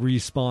mobbed. get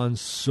respawned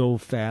so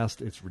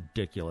fast, it's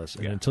ridiculous.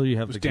 And Yeah. until you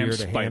have Those the damn gear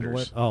to handle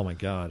spiders. it, oh my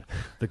god,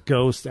 the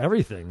ghosts,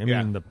 everything. I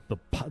Yeah. mean,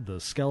 the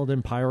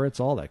skeleton pirates,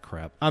 all that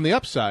crap. On the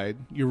upside,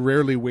 you're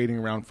rarely waiting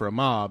around for a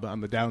mob.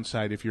 On the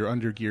downside, if you're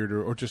undergeared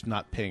or just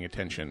not paying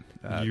attention,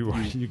 You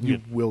can you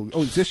get will.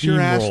 Oh, is this your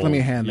ass? Let me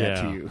steamrolled. hand that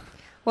Yeah. to you.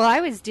 Well, I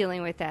was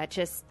dealing with that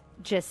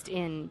just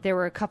in. There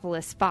were a couple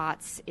of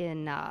spots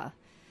in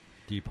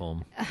Deep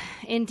home.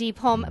 Deep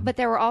Home, but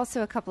there were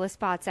also a couple of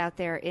spots out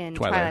there in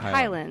Twilight Twilight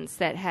Highlands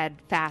that had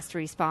fast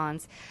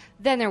respawns.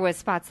 Then there was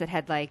spots that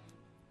had like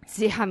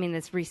See, I mean,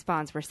 these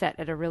respawns were set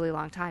at a really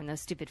long time. Those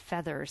stupid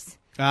feathers.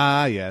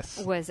 Ah, yes.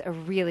 Was a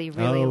really,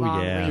 really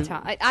long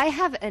respawn. I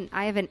have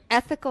an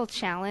ethical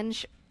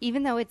challenge,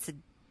 even though it's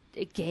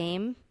a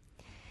game.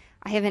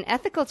 I have an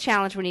ethical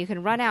challenge when you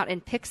can run out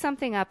and pick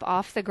something up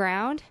off the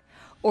ground,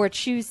 or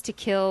choose to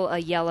kill a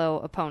yellow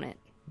opponent.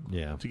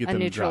 Yeah, to get a them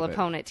neutral to drop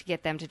opponent to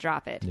get them to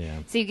drop it. Yeah.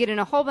 So you get in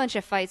a whole bunch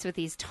of fights with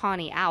these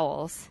tawny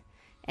owls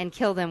and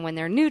kill them when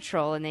they're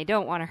neutral and they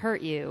don't want to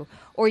hurt you,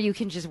 or you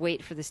can just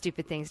wait for the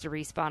stupid things to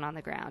respawn on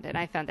the ground. And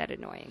I found that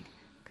annoying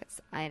because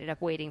I ended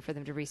up waiting for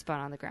them to respawn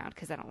on the ground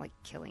because I don't like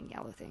killing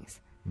yellow things.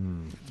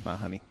 It's my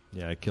honey.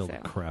 Yeah, I killed the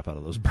crap out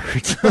of those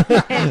birds.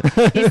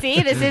 You see,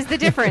 this is the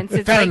difference.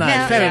 It's Very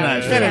like,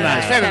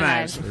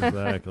 nice.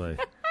 Exactly.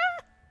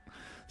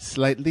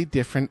 Slightly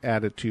different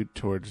attitude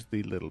towards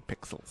the little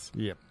pixels.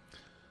 Yep.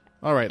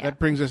 All right, that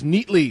brings us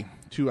neatly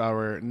to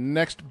our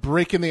next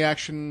break in the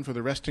action for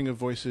the resting of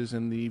voices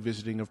and the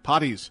visiting of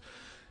potties.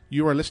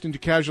 You are listening to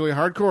Casually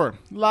Hardcore,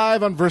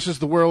 live on Versus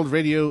the World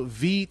Radio,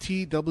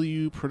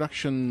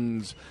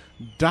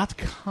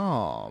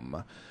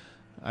 VTWProductions.com.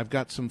 I've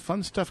got some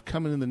fun stuff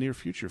coming in the near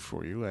future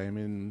for you. I am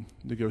in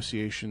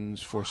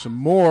negotiations for some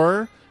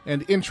more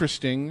and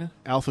interesting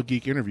Alpha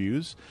Geek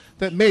interviews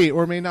that may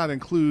or may not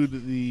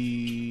include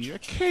the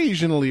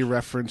occasionally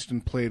referenced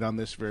and played on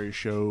this very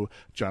show,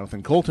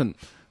 Jonathan Colton.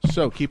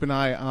 So keep an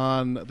eye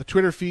on the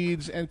Twitter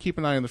feeds and keep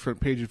an eye on the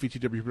front page of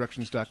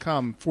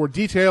VTWProductions.com for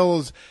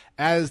details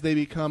as they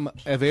become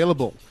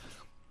available.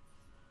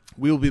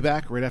 We will be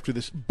back right after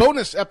this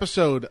bonus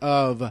episode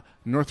of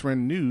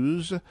Northrend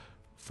News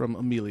from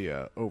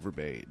Amelia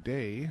Overbay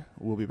Day.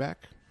 We'll be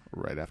back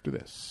right after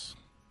this.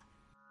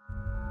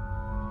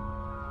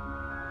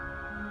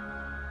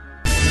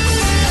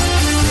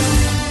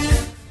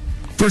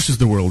 Versus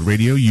the World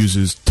Radio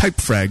uses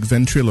Typefrag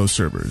Ventrilo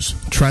servers.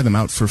 Try them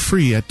out for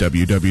free at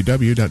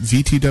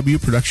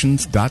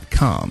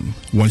www.vtwproductions.com.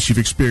 Once you've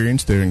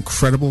experienced their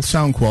incredible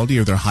sound quality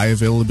or their high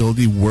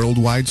availability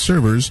worldwide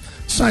servers,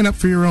 sign up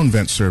for your own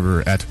vent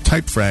server at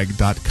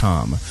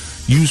typefrag.com.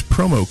 Use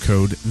promo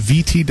code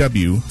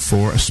VTW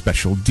for a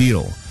special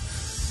deal.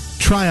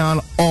 Try on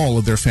all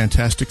of their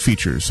fantastic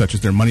features, such as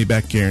their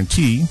money-back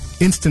guarantee,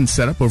 instant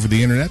setup over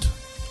the internet,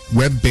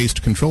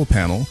 web-based control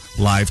panel,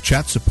 live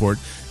chat support,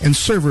 and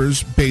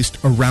servers based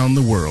around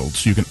the world,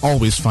 so you can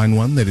always find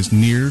one that is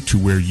near to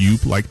where you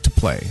like to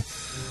play.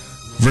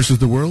 Versus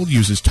the World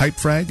uses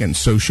Typefrag, and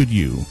so should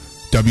you.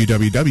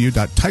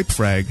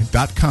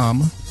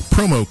 www.typefrag.com,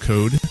 promo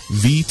code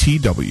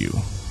VTW.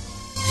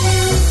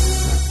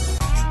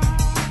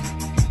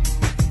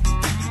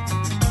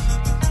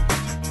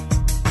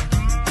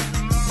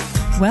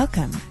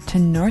 Welcome to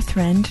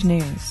Northrend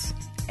News,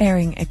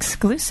 airing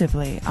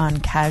exclusively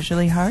on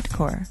Casually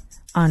Hardcore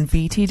on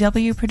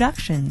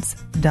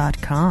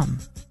VTWProductions.com.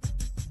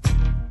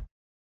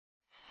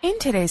 In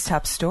today's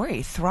top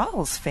story,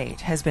 Thrall's fate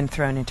has been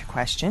thrown into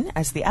question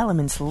as the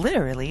elements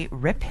literally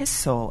rip his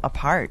soul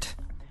apart.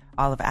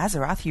 All of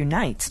Azeroth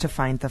unites to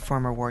find the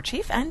former war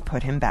chief and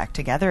put him back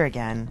together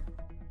again.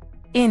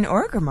 In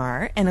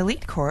Orgrimmar, an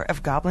elite corps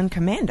of goblin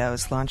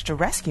commandos launched a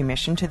rescue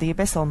mission to the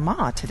Abyssal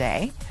Maw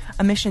today,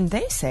 a mission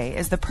they say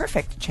is the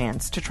perfect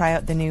chance to try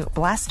out the new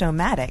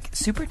Blastomatic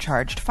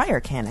supercharged fire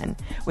cannon,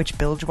 which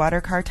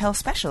Bilgewater cartel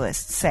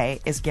specialists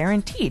say is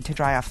guaranteed to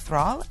dry off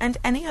Thrall and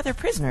any other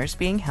prisoners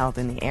being held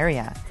in the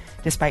area,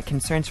 despite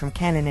concerns from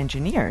cannon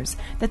engineers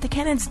that the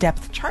cannon's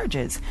depth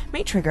charges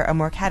may trigger a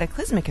more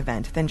cataclysmic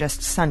event than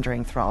just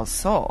sundering Thrall's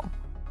soul.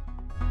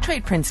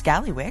 Trade Prince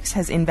Gallywix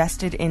has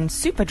invested in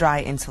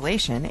super-dry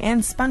insulation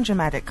and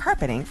sponge-o-matic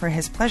carpeting for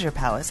his pleasure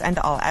palace and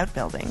all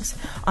outbuildings,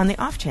 on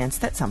the off chance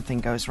that something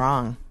goes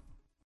wrong.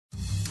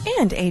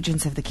 And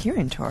agents of the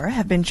Kirin Tor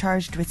have been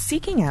charged with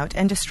seeking out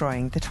and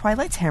destroying the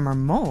Twilight's Hammer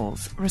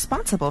moles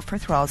responsible for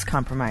Thrall's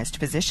compromised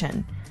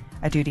position,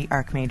 a duty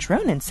Archmage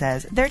Ronan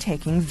says they're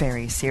taking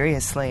very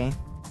seriously.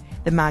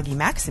 The Magi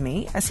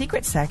Maximi, a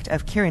secret sect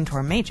of Kirin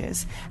Tor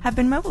mages, have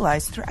been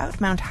mobilized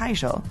throughout Mount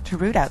Hyjal to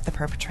root out the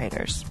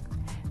perpetrators.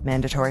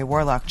 Mandatory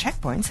warlock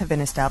checkpoints have been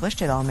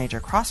established at all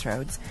major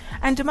crossroads,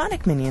 and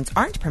demonic minions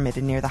aren't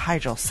permitted near the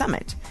Hyjal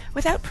summit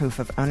without proof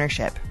of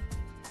ownership.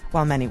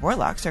 While many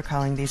warlocks are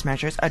calling these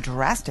measures a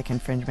drastic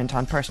infringement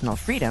on personal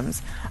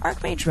freedoms,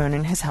 Archmage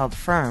Ronan has held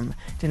firm,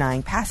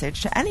 denying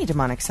passage to any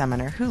demonic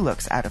summoner who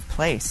looks out of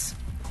place.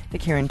 The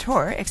Kirin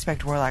Tor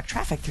expect warlock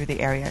traffic through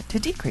the area to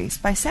decrease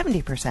by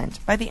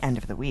 70% by the end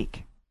of the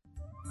week.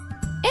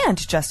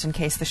 And just in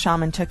case the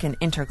shaman took an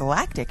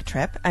intergalactic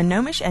trip, a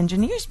Gnomish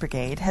Engineers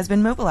Brigade has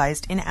been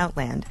mobilized in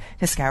Outland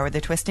to scour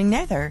the twisting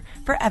nether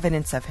for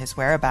evidence of his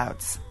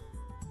whereabouts.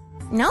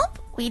 Nope,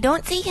 we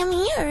don't see him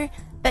here,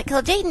 but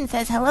Kil'jaeden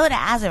says hello to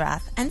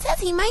Azeroth and says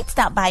he might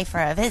stop by for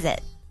a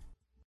visit.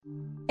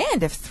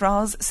 And if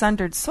Thrall's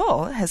sundered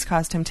soul has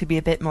caused him to be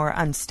a bit more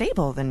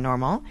unstable than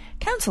normal,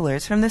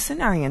 counselors from the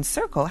Cenarian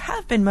Circle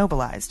have been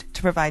mobilized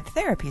to provide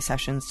therapy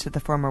sessions to the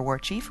former war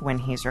chief when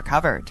he's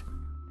recovered.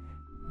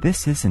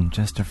 This isn't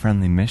just a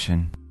friendly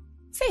mission,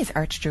 says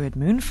Archdruid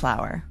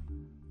Moonflower.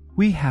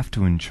 We have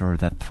to ensure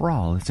that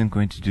Thrall isn't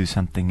going to do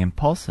something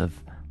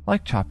impulsive,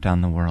 like chop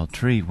down the world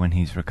tree when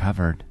he's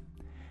recovered.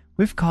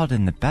 We've called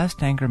in the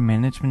best anger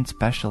management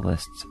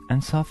specialists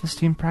and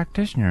self-esteem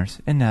practitioners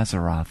in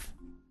Azeroth.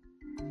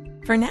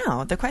 For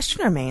now, the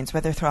question remains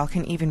whether Thrall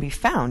can even be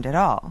found at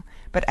all,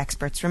 but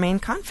experts remain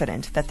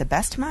confident that the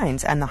best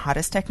minds and the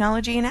hottest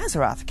technology in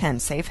Azeroth can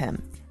save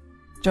him.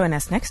 Join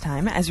us next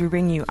time as we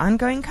bring you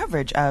ongoing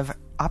coverage of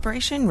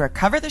Operation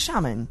Recover the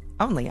Shaman,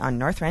 only on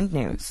Northrend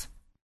News.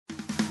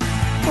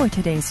 For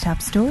today's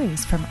top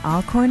stories from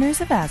all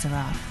corners of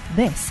Azeroth,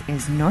 this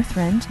is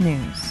Northrend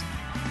News.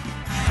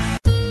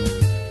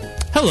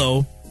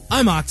 Hello,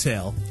 I'm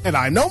Octale. And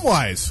I'm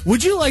Gnomewise.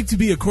 Would you like to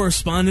be a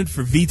correspondent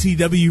for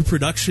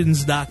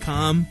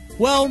VTWProductions.com?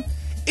 Well,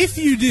 if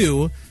you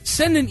do,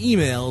 send an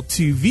email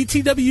to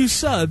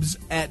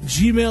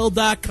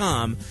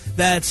VTWSubs@gmail.com.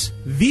 That's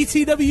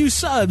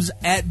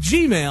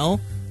VTWSubs@gmail.com.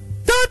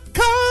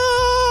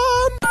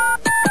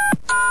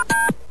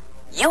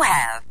 You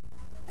have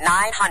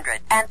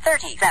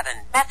 937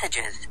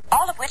 messages,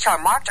 all of which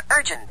are marked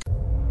urgent.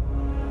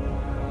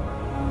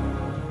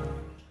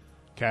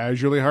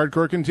 Casually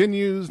Hardcore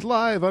continues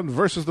live on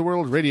Versus the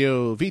World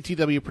Radio,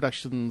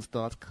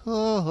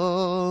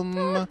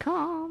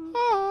 VTWProductions.com.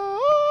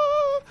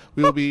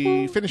 We will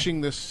be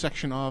finishing this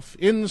section off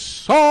in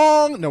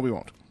song. No, we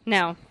won't.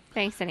 No,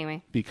 thanks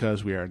anyway.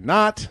 Because we are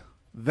not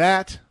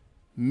that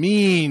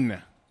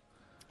mean.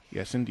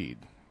 Yes, indeed.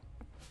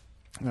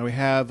 Now we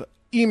have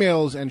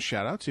emails and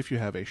shout-outs. If you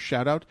have a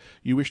shout-out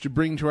you wish to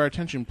bring to our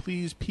attention,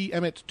 please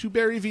PM it to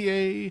Barry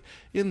VA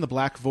in the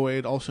Black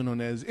Void, also known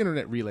as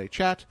Internet Relay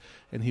Chat,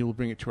 and he will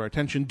bring it to our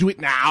attention. Do it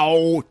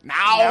now!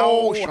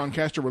 Now! Sean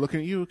Caster, we're looking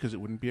at you because it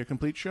wouldn't be a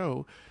complete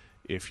show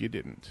if you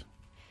didn't.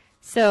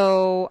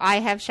 So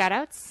I have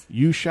shout-outs.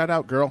 You shout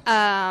out, girl.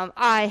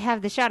 I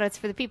have the shout-outs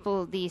for the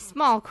people, the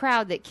small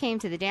crowd that came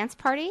to the dance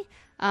party.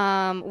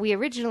 We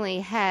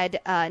originally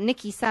had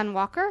Nikki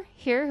Sunwalker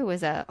here, who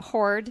was a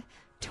Horde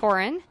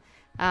Tauren.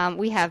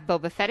 We have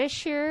Boba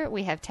Fetish here.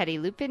 We have Teddy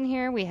Lupin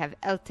here. We have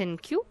Elton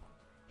Q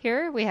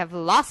here. We have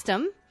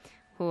Lostum,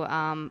 who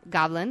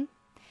Goblin.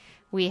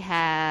 We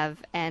have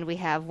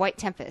White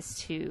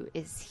Tempest, who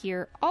is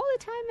here all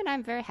the time, and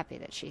I'm very happy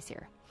that she's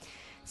here.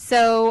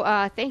 So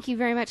thank you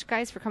very much,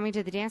 guys, for coming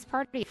to the dance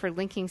party, for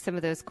linking some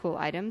of those cool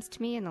items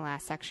to me in the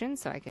last section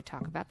so I could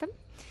talk about them.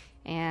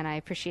 And I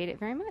appreciate it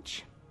very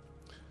much.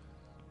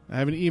 I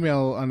have an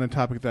email on a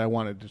topic that I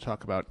wanted to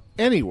talk about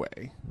anyway.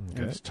 Okay.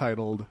 And it's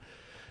titled,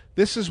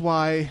 "This is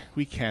why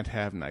we can't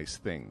have nice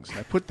things."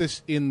 I put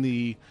this in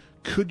the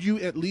 "could you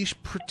at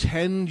least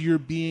pretend you're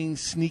being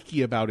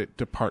sneaky about it"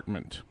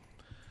 department.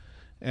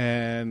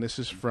 And this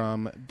is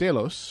from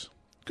Delos.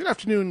 "Good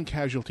afternoon,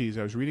 casualties.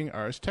 I was reading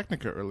Ars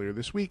Technica earlier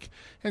this week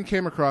and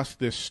came across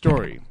this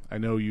story. I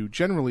know you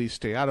generally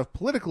stay out of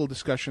political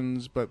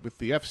discussions, but with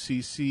the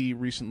FCC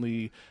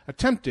recently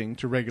attempting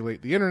to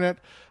regulate the internet,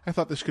 I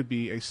thought this could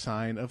be a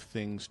sign of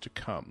things to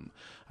come.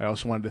 I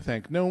also wanted to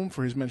thank Gnome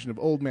for his mention of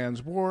Old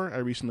Man's War. I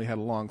recently had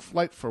a long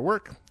flight for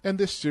work, and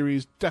this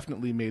series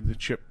definitely made the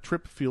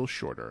trip feel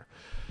shorter."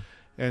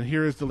 And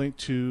here is the link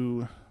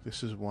to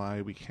 "This is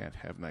why we can't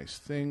have nice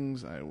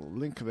things." I will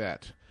link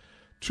that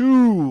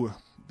to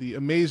the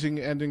amazing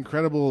and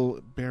incredible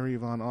Barry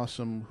Von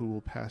Awesome, who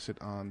will pass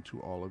it on to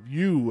all of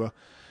you.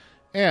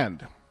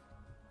 And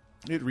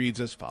it reads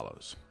as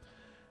follows.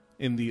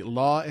 In the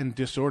Law and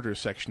Disorder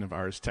section of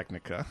Ars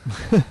Technica,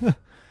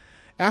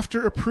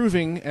 after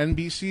approving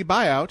NBC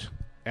buyout,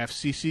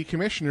 FCC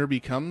commissioner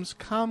becomes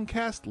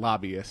Comcast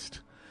lobbyist.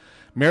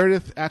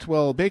 Meredith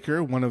Atwell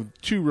Baker, one of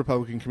two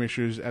Republican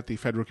commissioners at the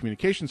Federal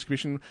Communications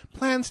Commission,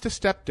 plans to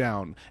step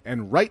down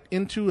and right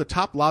into a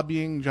top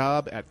lobbying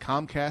job at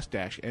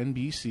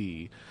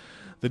Comcast-NBC.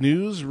 The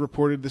news,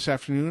 reported this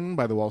afternoon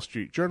by the Wall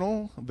Street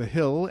Journal, The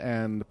Hill,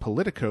 and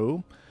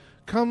Politico,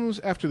 comes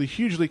after the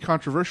hugely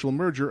controversial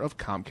merger of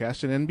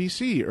Comcast and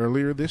NBC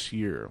earlier this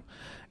year.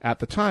 At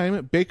the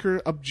time,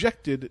 Baker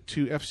objected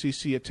to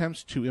FCC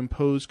attempts to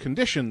impose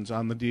conditions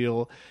on the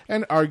deal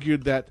and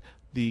argued that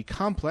the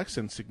complex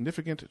and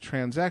significant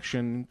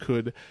transaction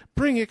could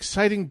bring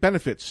exciting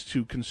benefits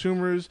to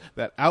consumers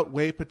that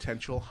outweigh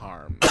potential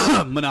harm.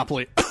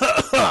 Monopoly.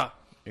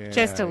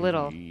 Just a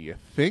little. You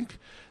think?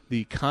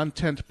 The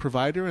content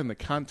provider and the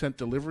content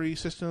delivery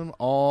system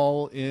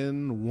all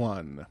in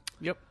one.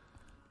 Yep.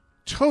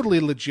 Totally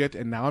legit,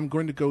 and now I'm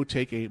going to go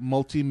take a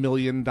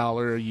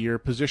multi-million-dollar a year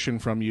position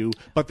from you,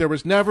 but there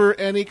was never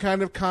any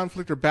kind of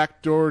conflict or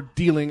backdoor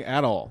dealing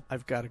at all.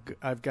 I've got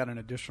an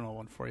additional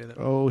one for you that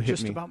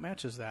just about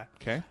matches that.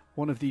 Okay.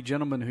 One of the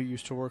gentlemen who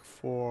used to work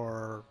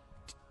for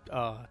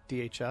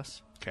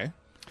DHS. Okay.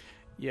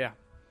 Yeah.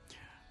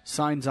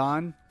 Signs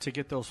on to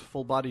get those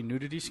full-body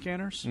nudity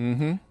scanners,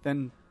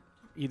 then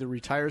either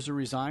retires or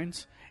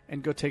resigns,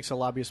 and go takes a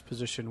lobbyist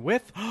position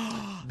with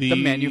the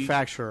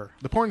manufacturer.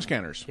 The porn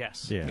scanners.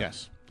 Yes. Yeah.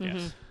 Yes. Mm-hmm.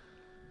 Yes.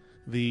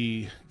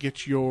 The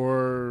get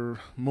your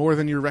more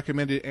than your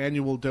recommended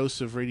annual dose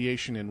of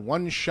radiation in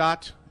one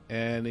shot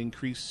and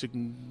increase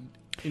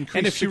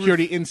Increase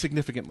security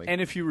insignificantly.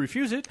 And if you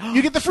refuse it,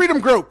 you get the freedom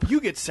grope. You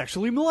get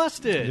sexually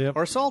molested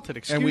or assaulted.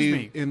 Excuse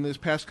me. In this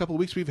past couple of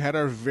weeks, we've had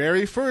our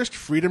very first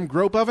freedom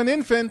grope of an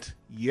infant.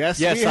 Yes,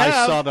 we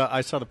have.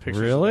 I saw the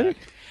pictures. Really? Of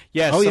that.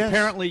 Yes. Oh, yes.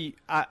 Apparently,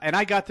 and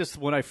I got this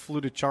when I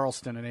flew to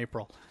Charleston in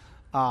April.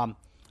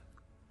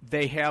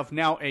 They have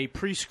now a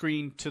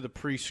pre-screen to the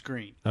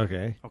pre-screen.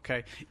 Okay.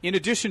 Okay. In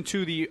addition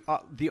to the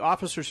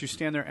officers who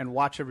stand there and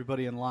watch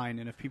everybody in line,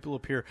 and if people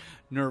appear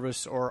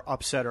nervous or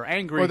upset or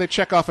angry, or they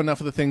check off enough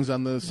of the things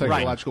on the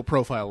psychological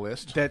profile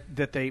list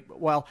that they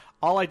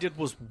all I did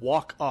was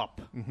walk up,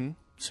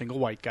 single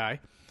white guy,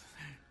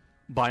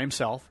 by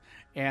himself,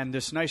 and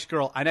this nice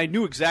girl, and I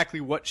knew exactly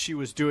what she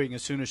was doing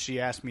as soon as she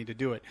asked me to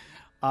do it.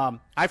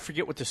 I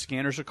forget what the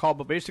scanners are called,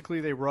 but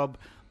basically they rub.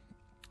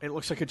 It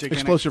looks like a gigantic...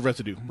 explosive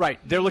residue. Right.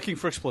 They're looking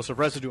for explosive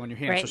residue on your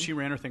hands. Right. So she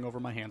ran her thing over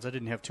my hands. I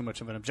didn't have too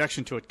much of an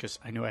objection to it because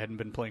I knew I hadn't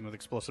been playing with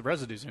explosive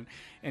residues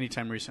any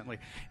time recently.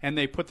 And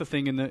they put the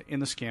thing in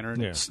the scanner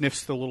and it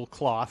sniffs the little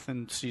cloth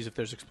and sees if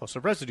there's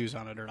explosive residues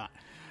on it or not.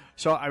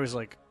 So I was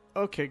like,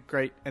 okay,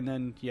 great. And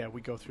then, we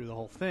go through the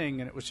whole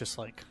thing, and it was just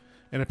like...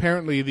 And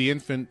apparently the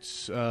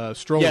infant's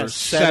stroller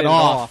set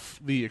off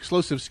the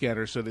explosive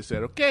scanner, so they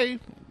said, okay,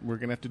 we're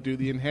going to have to do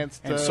the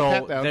enhanced And so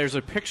pat-down. there's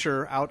a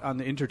picture out on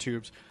the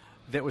intertubes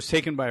that was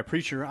taken by a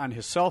preacher on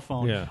his cell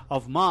phone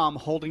of mom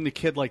holding the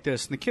kid like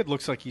this. And the kid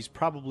looks like he's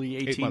probably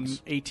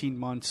 18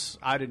 months.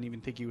 I didn't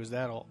even think he was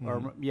that old.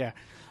 Or,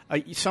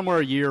 somewhere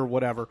a year or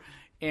whatever.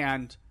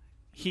 And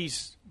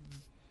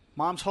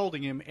mom's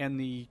holding him, and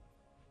the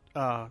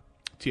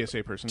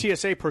TSA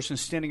person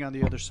standing on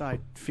the other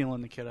side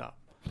feeling the kid up.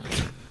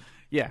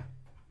 Yeah.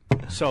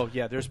 So,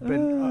 there's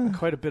been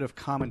quite a bit of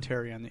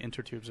commentary on the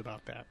intertubes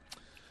about that.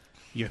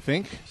 You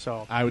think?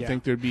 So I would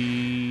think there'd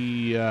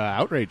be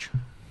outrage.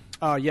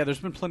 There's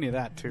been plenty of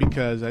that, too.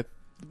 Because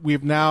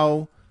we've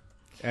now,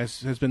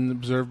 as has been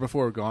observed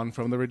before, gone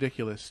from the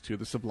ridiculous to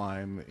the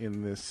sublime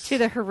in this... To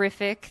the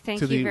horrific.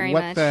 Thank you very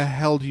what much. the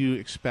hell do you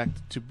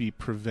expect to be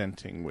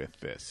preventing with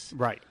this?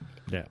 Right.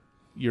 Yeah.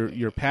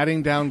 You're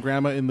patting down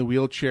Grandma in the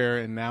wheelchair,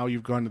 and now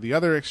you've gone to the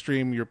other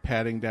extreme. You're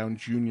patting down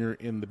Junior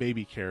in the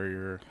baby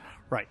carrier.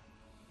 Right.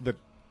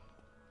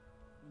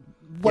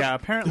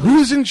 Apparently...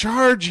 Who's in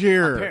charge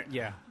here?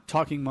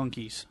 Talking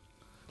monkeys.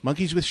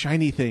 Monkeys with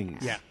shiny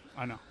things. Yeah,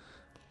 I know.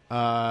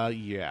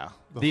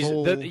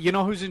 You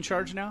know who's in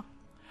charge now?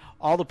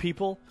 All the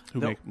people who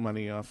make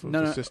money off of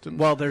the system.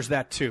 Well, there's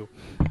that too.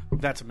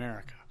 That's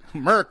America.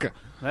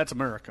 That's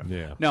America.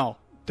 Yeah. No,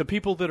 the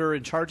people that are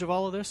in charge of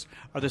all of this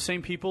are the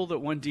same people that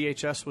when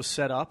DHS was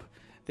set up,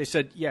 they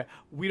said,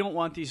 we don't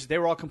want these. They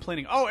were all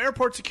complaining,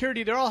 airport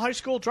security, they're all high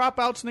school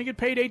dropouts and they get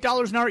paid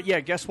 $8 an hour.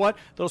 Yeah, guess what?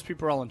 Those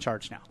people are all in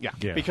charge now. Yeah.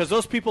 Because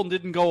those people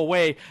didn't go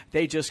away.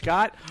 They just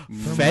got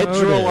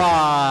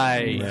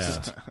federalized.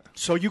 Yeah.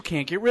 So you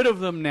can't get rid of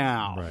them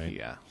now. Right.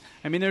 Yeah.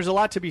 I mean, there's a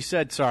lot to be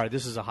said. Sorry,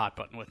 this is a hot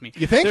button with me.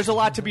 You think? There's a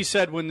lot to be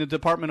said when the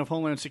Department of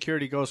Homeland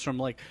Security goes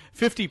from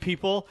 50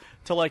 people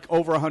to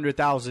over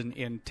 100,000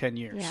 in 10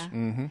 years. Yeah.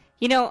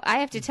 Mm-hmm. I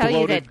have to tell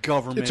you that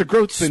government. It's a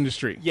growth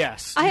industry.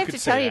 Yes. I have to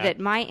tell you that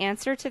my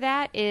answer to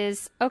that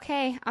is,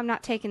 okay, I'm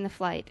not taking the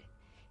flight.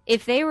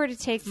 If they were to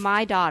take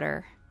my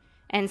daughter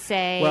and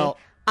say,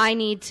 I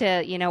need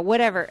to,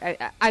 whatever.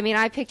 I mean,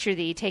 I picture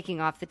the taking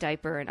off the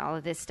diaper and all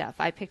of this stuff.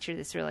 I picture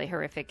this really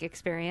horrific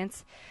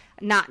experience,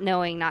 not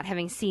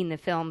having seen the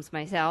films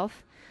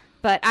myself.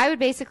 But I would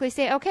basically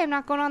say, okay, I'm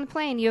not going on the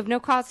plane. You have no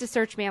cause to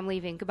search me. I'm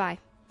leaving. Goodbye.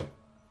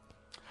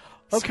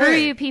 Okay. Screw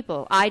you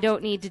people. I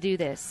don't need to do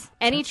this.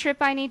 Any trip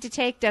I need to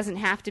take doesn't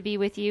have to be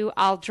with you.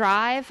 I'll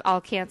drive.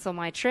 I'll cancel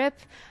my trip.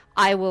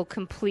 I will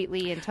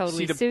completely and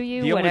totally sue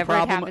you, whatever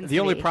it happens to be. The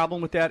only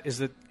problem with that is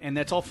that, and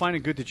that's all fine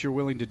and good that you're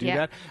willing to do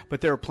that, but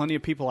there are plenty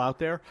of people out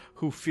there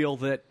who feel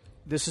that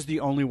this is the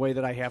only way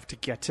that I have to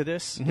get to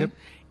this,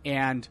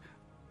 and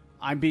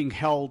I'm being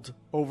held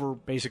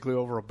basically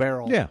over a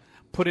barrel,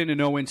 put in a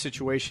no-win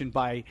situation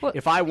by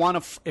if I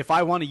want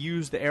to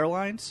use the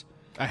airlines,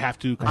 I have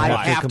to comply.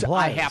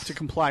 I have to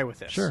comply with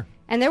this. Sure.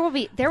 And there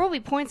will be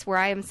points where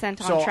I am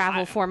sent on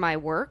travel for my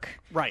work,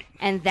 right?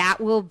 And that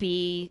will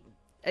be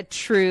a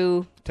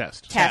true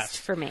test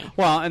for me.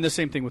 Well, and the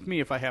same thing with me.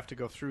 If I have to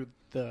go through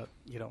the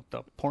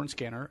porn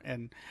scanner,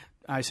 and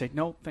I say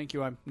no, thank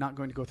you, I'm not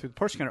going to go through the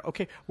porn scanner.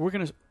 Okay, we're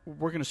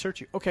gonna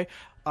search you. Okay,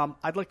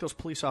 I'd like those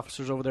police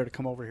officers over there to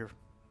come over here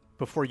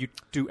before you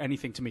do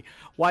anything to me.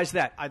 Why is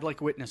that? I'd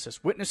like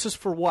witnesses. Witnesses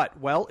for what?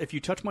 Well, if you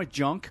touch my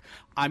junk,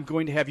 I'm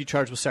going to have you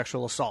charged with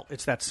sexual assault.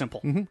 It's that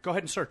simple. Go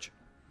ahead and search.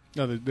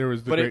 No, there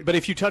was but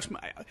if you touch my...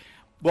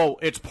 Well,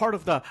 it's part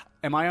of the,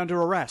 am I under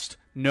arrest?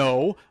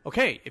 No.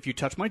 Okay, if you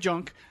touch my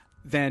junk,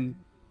 then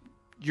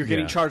you're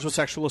getting charged with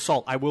sexual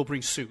assault. I will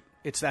bring suit.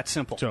 It's that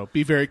simple. So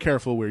be very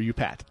careful where you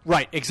pat.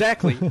 Right,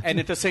 exactly. And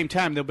at the same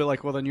time, they'll be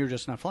like, well, then you're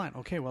just not flying.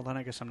 Okay, well, then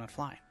I guess I'm not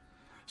flying.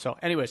 So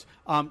anyways,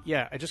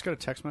 I just got a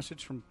text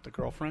message from the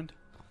girlfriend.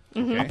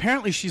 Okay.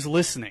 Apparently she's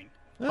listening.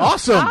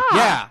 Awesome.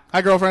 Yeah.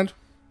 Hi, girlfriend.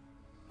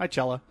 Hi,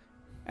 Chella.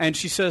 And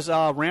she says,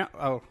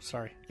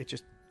 sorry. It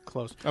just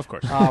closed. Of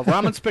course.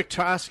 Ramen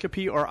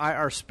spectroscopy or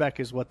IR spec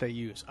is what they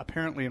use,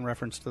 apparently in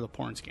reference to the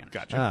porn scanner.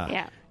 Gotcha. Ah.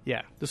 Yeah.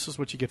 Yeah, this is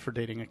what you get for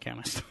dating a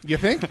chemist. You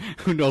think?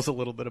 Who knows a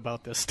little bit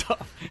about this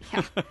stuff.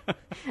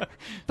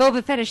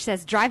 Boba Fetish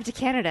says, drive to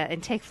Canada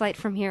and take flight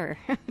from here.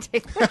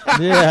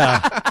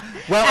 Yeah.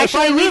 Well,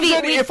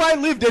 Actually, if I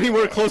lived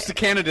anywhere close to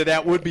Canada,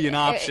 that would be an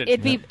option.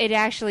 It'd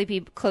actually be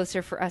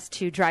closer for us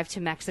to drive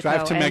to Mexico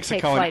and take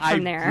and flight I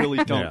from there.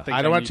 really don't think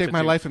I don't want need to take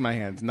my life in my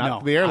hands.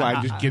 Not the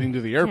airline, just getting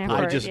to the airport.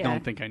 I just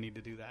don't think I need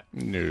to do that.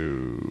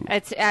 No.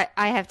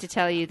 I have to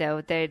tell you,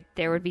 though,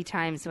 there would be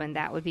times when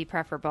that would be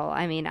preferable.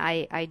 I mean,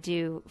 I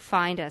do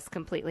find us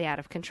completely out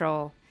of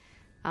control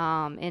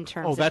in terms of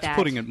that. Oh, that's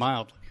putting it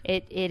mildly.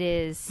 It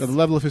is. The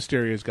level of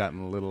hysteria has gotten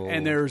a little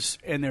And there's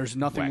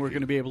nothing we're wacky.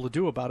 going to be able to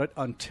do about it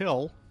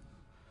until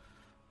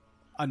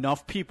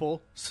enough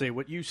people say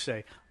what you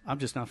say. I'm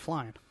just not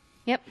flying.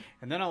 Yep.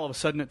 And then all of a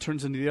sudden it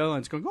turns into the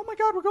airlines going, oh my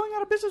God, we're going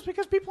out of business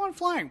because people aren't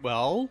flying.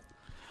 Well,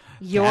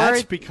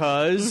 that's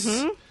because...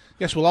 Mm-hmm.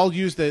 Yes, we'll all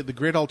use the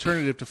great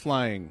alternative to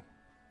flying.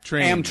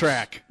 Trains.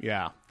 Amtrak.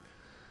 Yeah.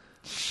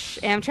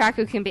 Amtrak,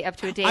 who can be up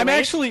to a day I'm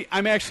late.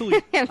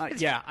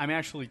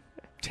 actually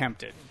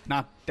tempted.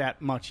 Not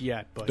that much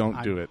yet, but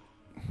Don't do it.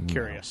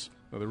 Curious.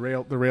 No, the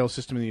rail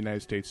system in the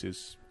United States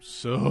is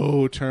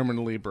so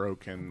terminally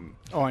broken.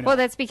 Oh, I know. Well,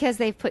 that's because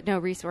they've put no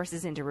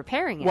resources into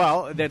repairing it.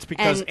 Well, that's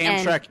because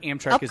Amtrak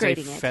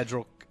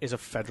upgrading is a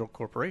federal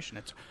corporation.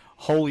 It's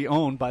wholly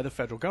owned by the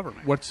federal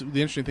government. What's the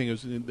interesting thing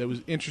is that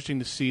was interesting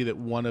to see that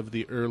one of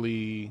the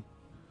early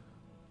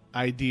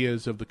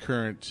ideas of the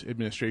current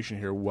administration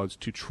here was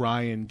to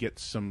try and get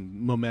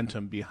some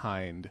momentum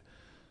behind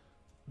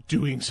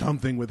doing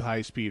something with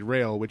high-speed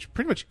rail, which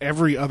pretty much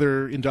every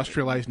other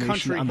industrialized nation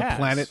Country on the has.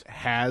 planet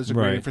has a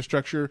great Right.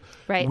 infrastructure.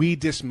 Right. We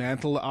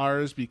dismantled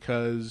ours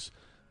because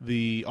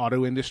the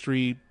auto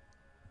industry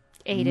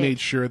Ate it. made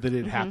sure that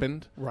it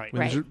happened. Right. I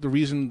mean, Right. The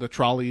reason the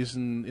trolleys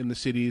in the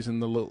cities and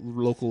the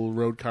local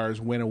road cars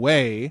went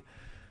away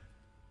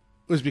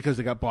was because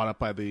they got bought up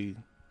by the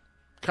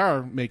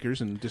car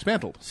makers and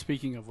dismantled.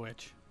 Speaking of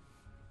which,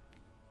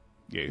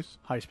 Yes.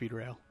 high-speed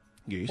rail.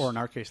 Yes. Or in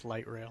our case,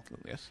 light rail.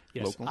 Yes.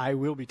 Yes, Local. I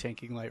will be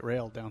taking light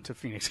rail down to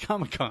Phoenix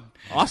Comic-Con.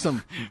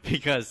 Awesome.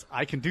 Because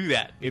I can do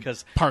that.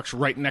 Because parks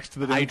right next to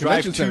the I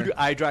convention drive center.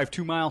 I drive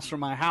 2 miles from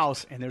my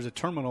house, and there's a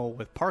terminal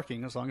with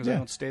parking. As long as I Yeah.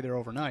 don't stay there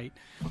overnight,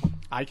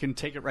 I can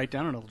take it right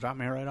down, and it'll drop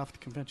me right off the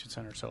convention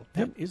center. So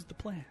that is the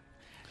plan.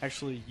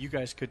 Actually, you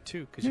guys could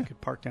too, because you could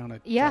park down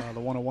at Yeah.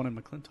 the 101 in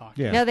McClintock.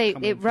 Yeah. No, Coming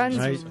in it from runs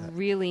Nice.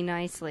 really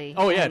nicely.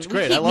 Oh, yeah, And it's we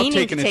great. keep I love meaning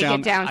taking to it take down.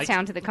 it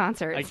downtown to the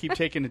concerts. I keep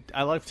taking it.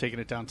 I love taking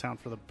it downtown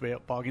for the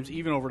ball games,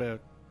 even over to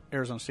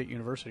Arizona State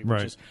University, which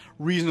Right. is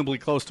reasonably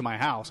close to my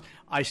house.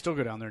 I still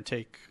go down there and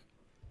take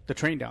the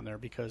train down there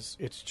because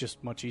it's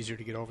just much easier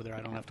to get over there.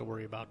 I don't have to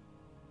worry about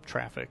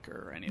traffic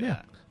or any of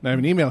that. Now, I have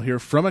an email here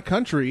from a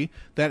country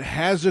that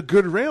has a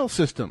good rail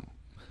system.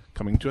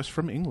 Coming to us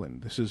from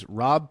England. This is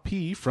Rob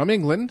P. from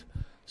England,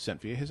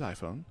 sent via his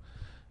iPhone.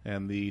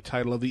 And the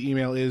title of the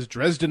email is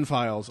Dresden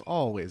Files.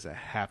 Always a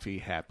happy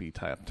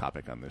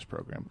topic on this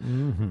program.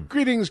 Mm-hmm.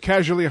 Greetings,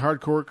 casually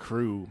hardcore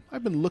crew.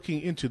 I've been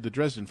looking into the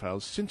Dresden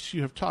Files since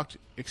you have talked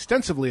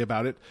extensively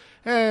about it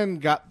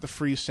and got the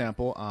free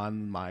sample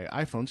on my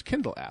iPhone's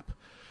Kindle app.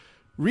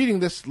 Reading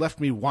this left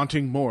me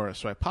wanting more,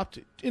 so I popped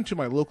into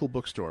my local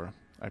bookstore.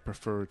 I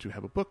prefer to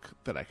have a book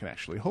that I can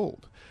actually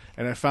hold.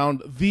 And I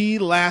found the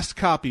last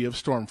copy of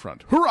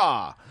Stormfront.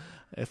 Hurrah!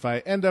 If I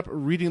end up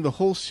reading the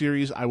whole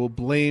series, I will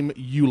blame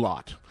you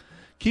lot.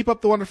 Keep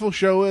up the wonderful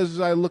show as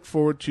I look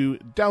forward to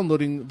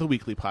downloading the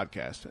weekly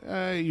podcast.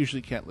 I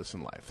usually can't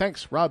listen live.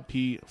 Thanks, Rob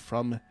P.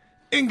 from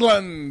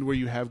England, where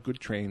you have good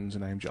trains,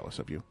 and I am jealous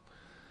of you.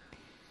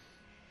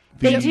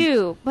 They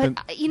do, but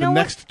you know the what?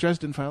 next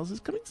Dresden Files is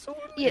coming soon.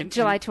 Yeah,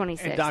 July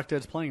 26th. And Doc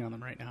Dead's playing on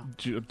them right now.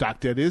 Doc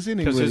Dead is in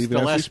England even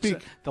as we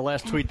speak. The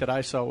last tweet that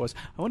I saw was,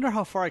 I wonder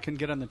how far I can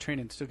get on the train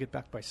and still get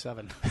back by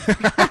 7.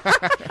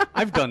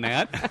 I've done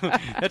that.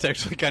 That's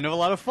actually kind of a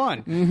lot of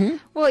fun. Mm-hmm.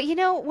 Well, you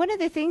know, one of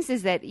the things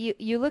is that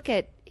you look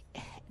at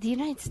the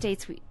United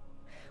States,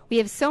 we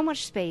have so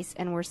much space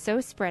and we're so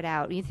spread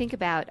out. When you think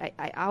about,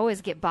 I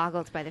always get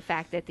boggled by the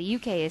fact that the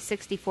UK has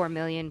 64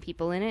 million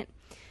people in it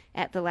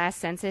at the last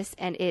census,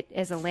 and it,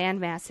 as a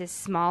landmass, is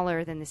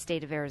smaller than the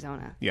state of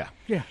Arizona. Yeah.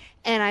 Yeah.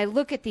 And I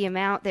look at the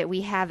amount that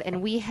we have,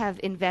 and we have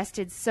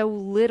invested so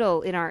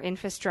little in our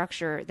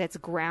infrastructure that's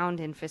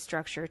ground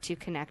infrastructure to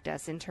connect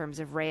us in terms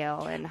of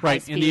rail and high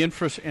Right, speed. and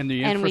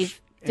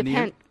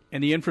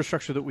the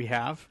infrastructure that we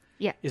have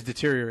is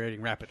deteriorating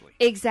rapidly.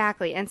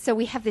 Exactly. And so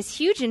we have this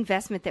huge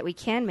investment that we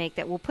can make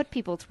that will put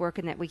people to work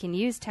and that we can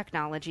use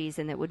technologies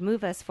and that would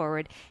move us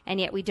forward, and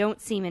yet we don't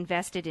seem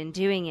invested in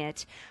doing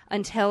it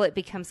until it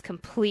becomes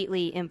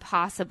completely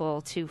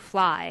impossible to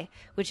fly,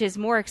 which is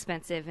more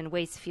expensive and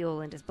wastes fuel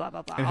and just blah,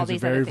 blah, blah. And all has a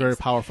these very, other things. very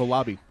powerful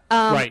lobby.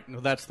 Right.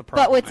 Well, that's the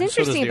problem. But what's And so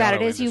does interesting the about it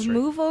auto is you industry.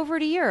 move over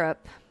to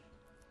Europe,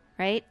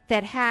 right,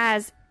 that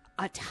has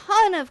a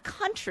ton of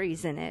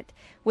countries in it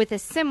with a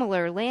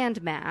similar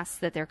land mass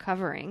that they're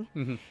covering.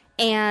 Mhm.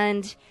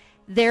 And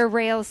their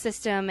rail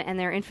system and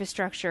their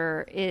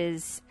infrastructure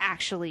is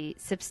actually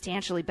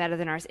substantially better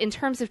than ours in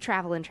terms of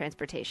travel and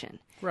transportation,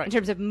 Right. in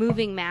terms of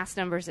moving mass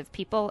numbers of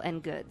people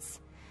and goods.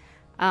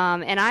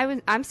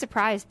 And I'm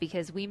surprised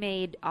because we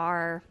made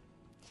I'm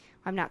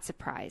not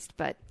surprised,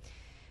 but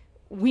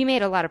we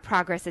made a lot of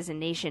progress as a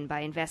nation by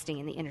investing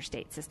in the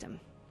interstate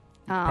system.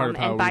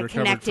 And by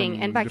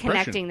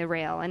connecting the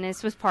rail, and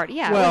this was part.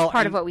 Yeah, it was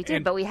part of what we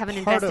did, but we haven't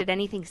invested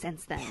anything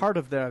since then. Part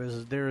of that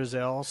is there is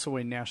also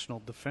a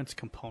national defense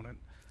component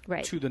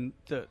right. to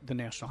the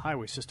national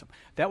highway system.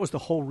 That was the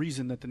whole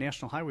reason that the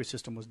national highway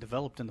system was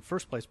developed in the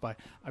first place by,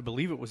 I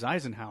believe it was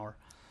Eisenhower.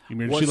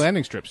 Emergency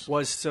landing strips.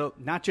 Was so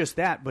not just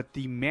that, but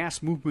the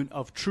mass movement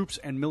of troops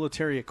and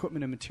military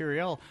equipment and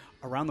materiel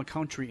around the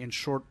country in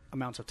short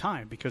amounts of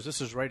time, because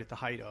this is right at the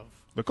height of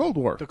the Cold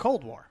War. The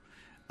Cold War.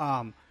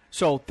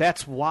 So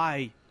that's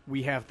why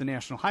we have the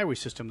national highway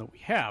system that we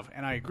have,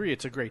 and I agree,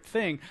 it's a great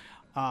thing.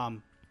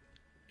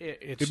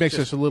 It makes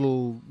us a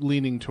little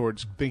leaning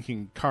towards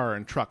thinking car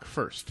and truck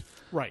first,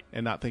 right,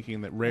 and not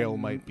thinking that rail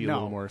might be a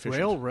little more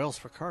efficient. Rail's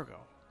for cargo.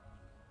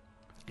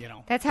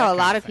 That's how a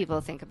lot of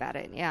people think about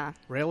it. Yeah,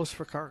 rail is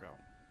for cargo.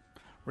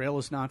 Rail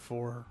is not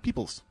for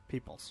peoples.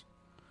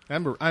 I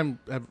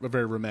have a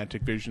very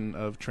romantic vision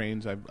of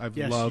trains. I've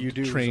yes,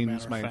 loved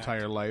trains my fact.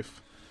 entire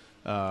life.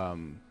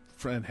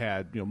 And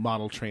had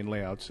model train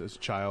layouts as a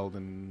child,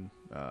 and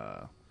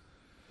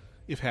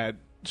if had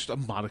just a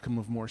modicum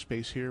of more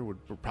space here, would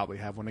probably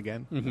have one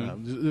again.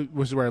 Mm-hmm.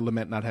 Was where I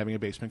lament not having a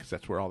basement, because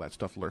that's where all that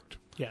stuff lurked.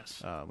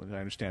 Yes, and I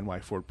understand why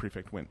Ford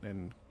Prefect went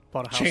and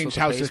bought a house changed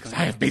houses. Because I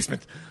have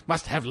basement,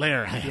 must have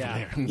lair. I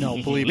have lair.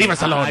 No, believe leave me,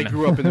 us alone. I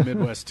grew up in the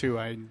Midwest too.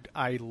 I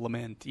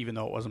lament, even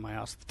though it wasn't my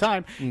house at the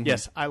time. Mm-hmm.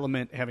 Yes, I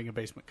lament having a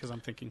basement because I'm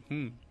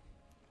thinking,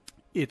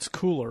 it's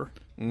cooler.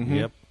 Mm-hmm.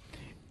 Yep,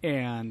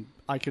 and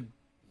I could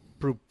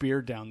brew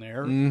beer down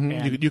there. Mm-hmm.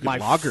 And you could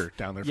lager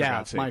down there, for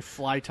God's sake. My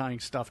fly tying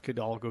stuff could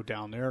all go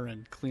down there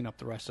and clean up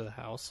the rest of the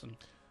house. And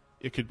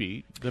it could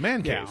be the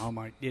man cave.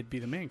 Yeah, it'd be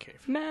the man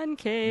cave. Man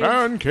cave.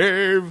 Man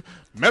cave.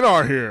 Men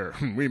are here.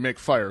 We make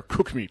fire,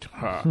 cook meat.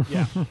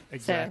 Yeah,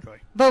 exactly.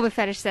 So, Boba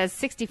Fetish says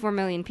 64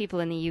 million people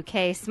in the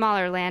UK,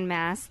 smaller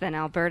landmass than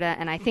Alberta,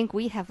 and I think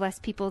we have less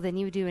people than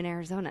you do in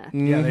Arizona.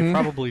 Mm-hmm. Yeah, they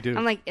probably do.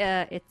 I'm like,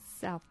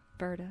 it's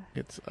Alberta.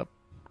 It's up.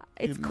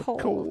 It's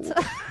cold.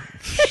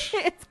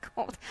 It's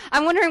cold.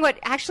 I'm wondering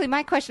actually,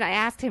 my question, I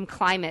asked him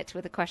climate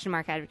with a question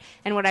mark out of it,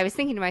 and what I was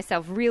thinking to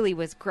myself really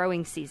was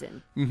growing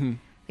season. Mm-hmm.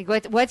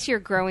 Like, what's your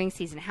growing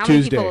season? How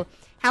Tuesday.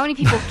 many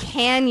people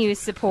can you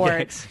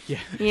support? Yeah.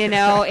 In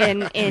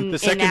the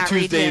second that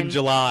Tuesday region? in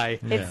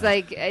July. It's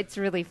like, it's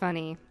really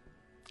funny.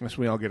 Unless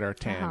we all get our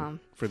tan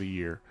for the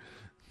year.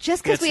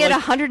 Just because we had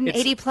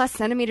 180 plus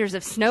centimeters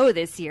of snow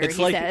this year, he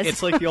says.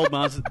 It's like the old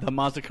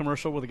Mazda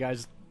commercial where the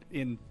guy's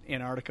in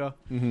Antarctica,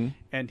 mm-hmm.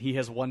 and he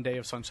has one day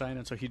of sunshine,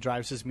 and so he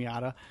drives his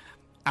Miata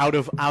out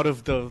of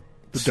the dome.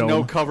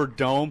 snow-covered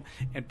dome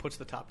and puts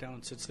the top down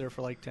and sits there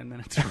for like 10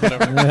 minutes or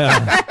whatever.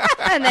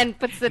 And then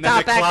puts the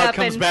top back up. And the cloud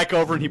comes back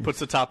over, and he puts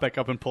the top back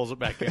up and pulls it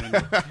back in. And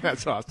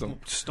that's awesome.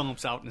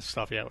 Stomps out and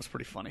stuff. Yeah, it was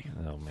pretty funny.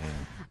 Oh, man.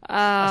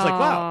 I was like,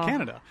 wow,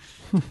 Canada.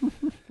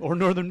 Or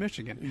northern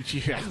Michigan.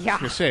 Yeah.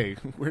 I say,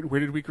 where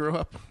did we grow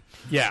up?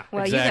 Yeah,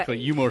 well, exactly.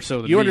 You more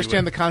so than you me.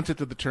 understand the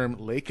concept of the term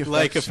lake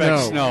effect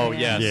snow.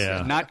 Yes.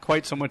 Yeah. Not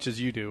quite so much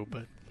as you do,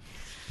 but...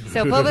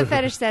 So Boba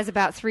Fetish says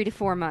about 3 to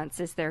 4 months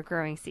is their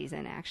growing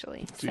season,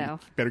 actually. So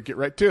better get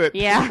right to it.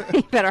 Yeah,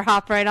 you better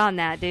hop right on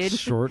that, dude.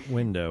 Short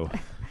window.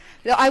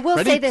 So I will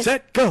say this.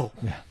 Set, go.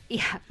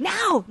 Yeah.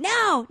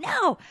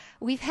 No.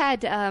 We've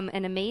had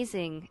an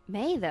amazing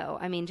May, though.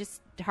 I mean, just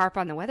to harp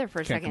on the weather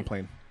for a Can't second.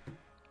 complain.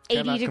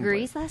 80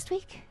 degrees last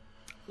week?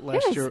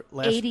 Last year,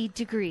 80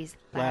 degrees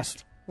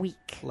last week.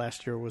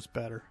 Last year was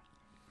better.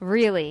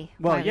 Really?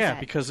 Well, Why was yeah, that?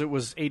 because it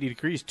was 80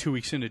 degrees 2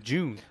 weeks into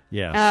June.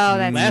 Yeah. Oh,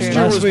 that's last true.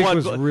 year Last was week what,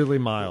 was really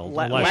mild.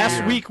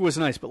 Last week was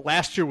nice, but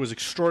last year was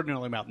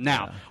extraordinarily mild.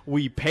 Now,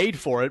 we paid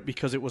for it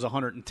because it was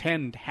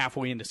 110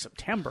 halfway into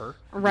September.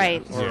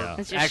 Right. Yeah.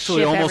 Let's just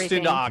Actually, ship almost everything.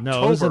 into October.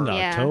 No, it was into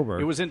Yeah.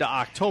 October. It was into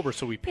October,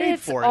 so we paid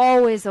It's for it.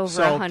 always over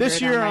so 100 this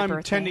year on my I'm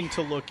birthday. tending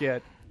to look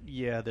at,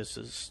 this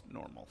is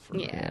normal for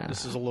me. Yeah.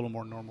 This is a little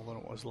more normal than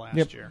it was last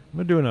Yep. year.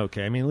 We're doing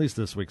okay. I mean, at least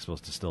this week's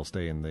supposed to still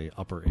stay in the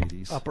upper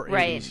 80s. Upper 80s,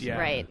 Right, yeah.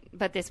 right.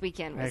 But this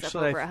weekend was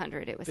Actually, up over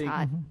 100. It was think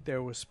hot.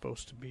 There was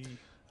supposed to be...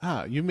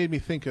 You made me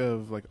think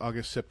of like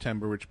August,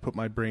 September, which put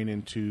my brain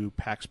into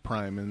PAX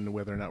Prime and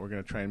whether or not we're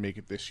going to try and make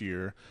it this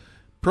year.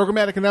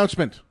 Programmatic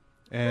announcement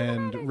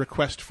and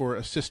request for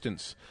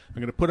assistance.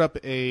 I'm going to put up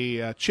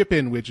a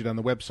chip-in widget on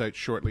the website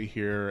shortly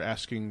here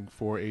asking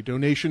for a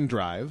donation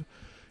drive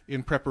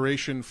in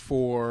preparation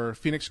for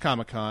Phoenix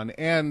Comic-Con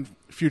and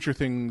future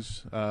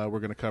things we're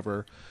going to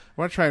cover.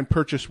 I want to try and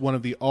purchase one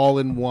of the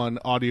all-in-one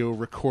audio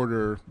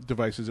recorder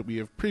devices that we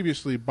have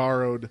previously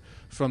borrowed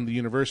from the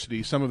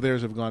university. Some of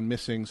theirs have gone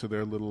missing, so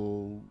they're a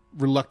little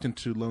reluctant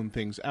to loan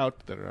things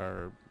out that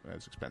are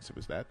as expensive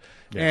as that.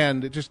 Yeah.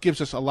 And it just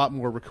gives us a lot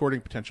more recording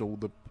potential.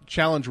 The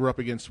challenge we're up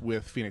against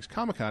with Phoenix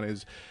Comic-Con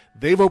is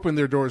they've opened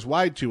their doors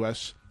wide to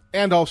us,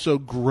 and also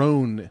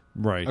grown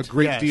Right. a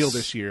great Yes. deal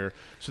this year.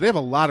 So they have a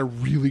lot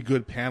of really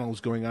good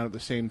panels going on at the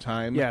same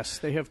time. Yes,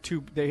 they have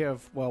two. They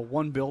have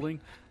one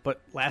building,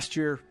 but last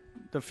year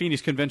the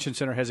Phoenix Convention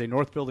Center has a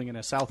north building and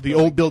a south. The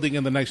building. old building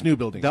and the nice new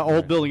building. The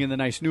old building and the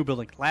nice new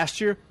building. Last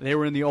year they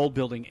were in the old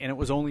building, and it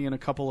was only in a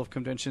couple of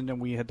conventions, and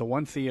we had the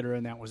one theater,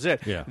 and that was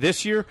it. Yeah.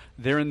 This year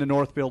they're in the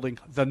north building,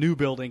 the new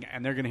building,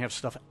 and they're going to have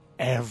stuff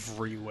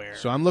everywhere.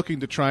 So I'm looking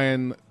to try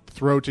and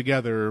throw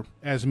together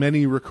as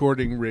many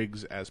recording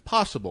rigs as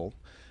possible.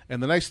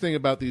 And the nice thing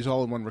about these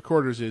all-in-one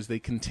recorders is they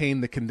contain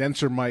the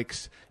condenser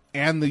mics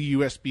and the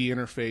USB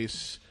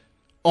interface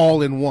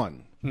all in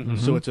one. Mm-hmm.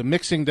 So it's a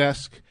mixing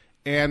desk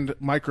and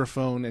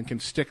microphone and can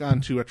stick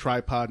onto a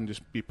tripod and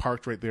just be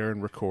parked right there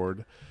and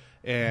record.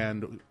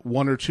 And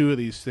one or two of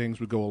these things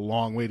would go a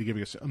long way to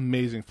giving us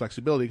amazing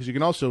flexibility, because you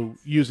can also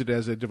use it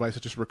as a device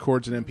that just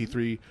records an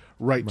MP3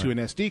 right to an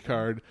SD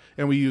card,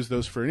 and we used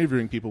those for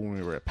interviewing people when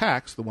we were at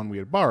PAX, the one we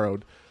had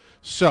borrowed.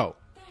 So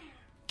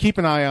keep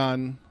an eye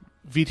on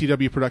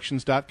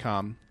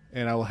VTWProductions.com,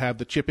 and I will have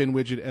the chip-in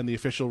widget and the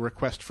official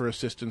request for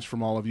assistance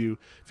from all of you.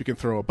 If you can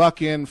throw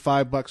 $1 in,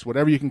 $5,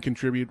 whatever you can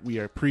contribute, we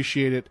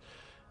appreciate it,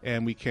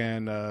 and we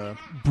can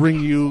bring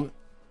you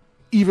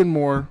even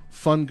more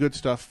fun, good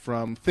stuff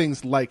from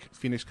things like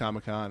Phoenix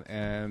Comic-Con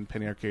and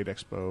Penny Arcade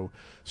Expo,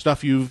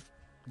 stuff you've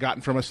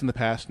gotten from us in the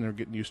past and are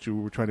getting used to.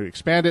 We're trying to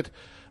expand it,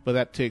 but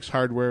that takes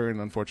hardware, and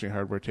unfortunately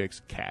hardware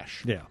takes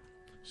cash. Yeah.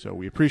 So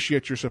we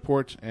appreciate your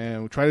support,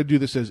 and we try to do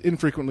this as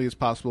infrequently as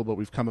possible, but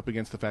we've come up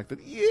against the fact that,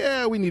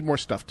 we need more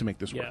stuff to make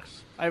this work.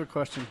 Yes. I have a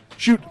question.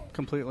 Shoot.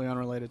 Completely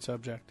unrelated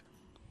subject.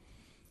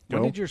 Go.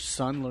 When did your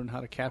son learn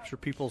how to capture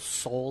people's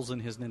souls in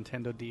his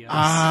Nintendo DS?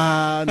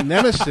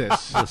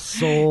 Nemesis. The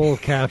soul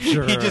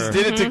capture. He just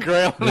did it to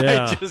Grail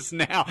Yeah. just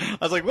now. I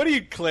was like, what do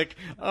you click?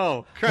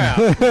 Oh,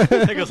 crap.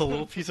 There goes a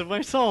little piece of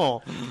my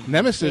soul.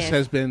 Nemesis Yeah.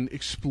 has been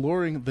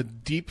exploring the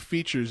deep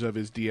features of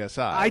his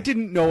DSi. I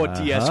didn't know a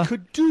DS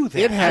could do that.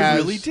 It has I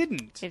really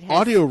didn't. It has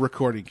audio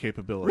recording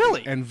capability.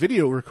 Really? And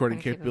video recording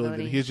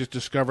capability that he has just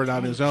discovered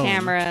on his own.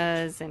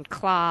 Cameras and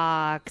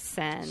clocks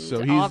and So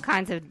all he's-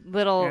 kinds of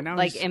little now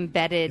like he's-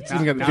 embedded. He's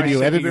got a Now video he's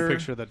taking editor. a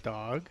picture of the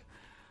dog.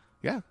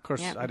 Yeah. Of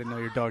course, Yeah. I didn't know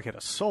your dog had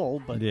a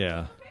soul, but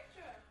Yeah.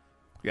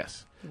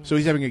 Yes. So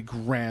he's having a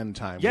grand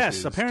time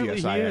Yes, with his apparently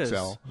he DSi is.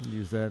 XL.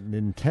 Use that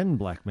Nintendo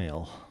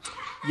blackmail.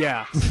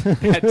 yeah,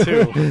 that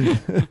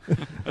too.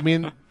 I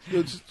mean,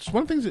 it's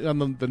one of the things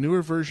on the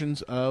newer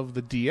versions of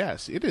the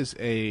DS. It is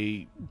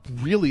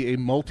really a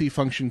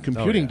multifunction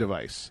computing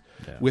device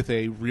with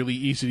a really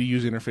easy to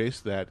use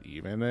interface that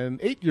even an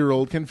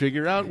 8-year-old can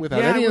figure out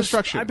without any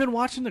instruction. I've been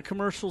watching the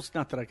commercials.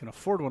 Not that I can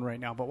afford one right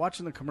now, but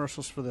watching the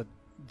commercials for the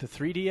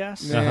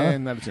 3DS.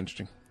 And that is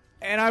interesting.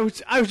 And I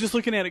was just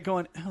looking at it,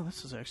 going, "Oh,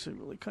 this is actually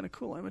really kind of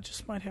cool. I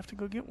just might have to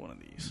go get one of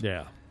these."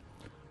 Yeah.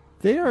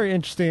 They are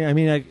interesting. I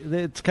mean,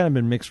 it's kind of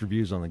been mixed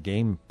reviews on the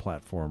game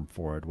platform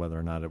for it, whether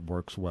or not it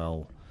works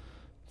well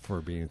for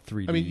being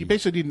 3D. I mean, you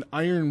basically need an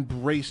iron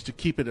brace to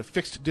keep it a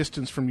fixed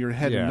distance from your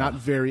head and Yeah. not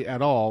vary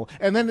at all.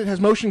 And then it has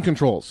motion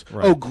controls.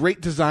 Right. Oh,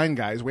 great design,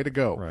 guys. Way to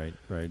go. Right.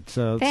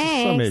 So it's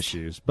Thanks. some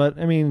issues. But,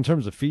 I mean, in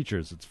terms of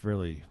features, it's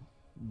really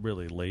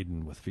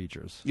laden with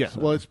features. Yeah,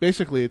 So- well, it's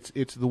basically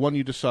it's the one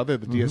you just saw there,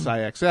 the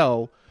DSi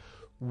XL,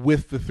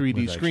 with the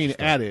 3D With screen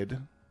extra stuff. added,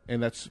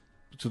 and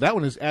so that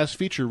one is as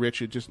feature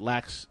rich. It just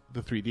lacks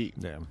the 3D.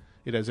 Yeah.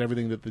 It has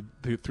everything that the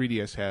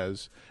 3DS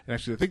has, and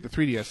actually, I think the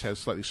 3DS has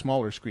slightly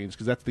smaller screens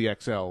because that's the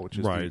XL, which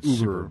is Right, the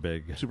uber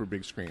super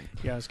big. screen.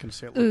 Yeah, I was going to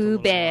say it looked a little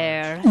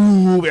Uber.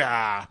 Ooh,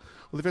 yeah.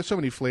 Well, they've had so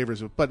many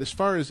flavors, but as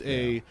far as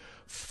a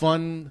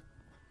fun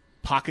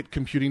pocket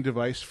computing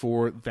device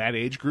for that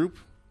age group,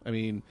 I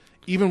mean,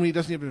 even when he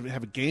doesn't even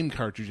have a game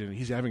cartridge in it,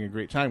 he's having a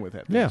great time with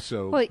that thing. Yeah.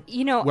 So, Well,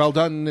 you know, well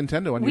done,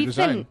 Nintendo, on your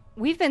design.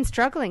 We've been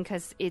struggling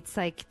because it's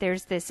like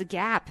there's this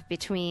gap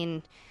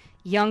between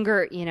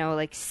younger,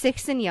 like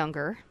 6 and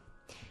younger,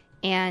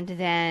 and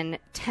then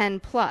 10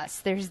 plus.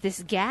 There's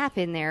this gap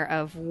in there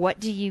of what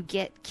do you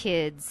get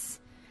kids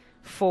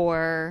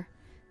for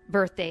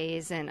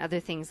birthdays and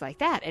other things like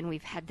that. And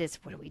we've had this,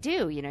 what do we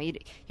do?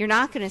 You're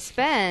not going to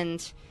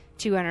spend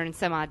 $200 and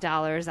some odd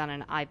on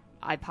an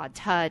iPod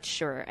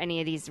Touch or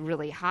any of these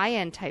really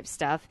high-end type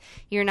stuff.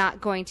 You're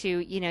not going to,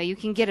 you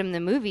can get them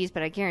the movies,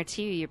 but I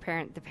guarantee you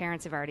the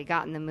parents have already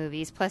gotten the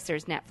movies. Plus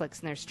there's Netflix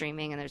and there's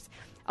streaming and there's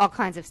all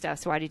kinds of stuff.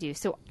 So why do you do?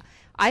 So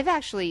I've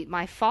actually,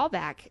 my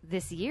fallback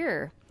this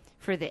year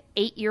for the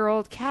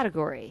 8-year-old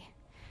category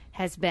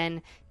has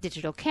been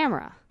digital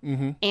camera.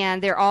 Mm-hmm.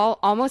 And they're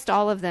almost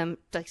all of them,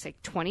 like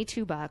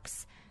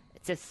 $22.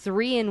 It's a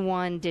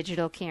 3-in-1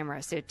 digital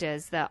camera. So it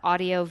does the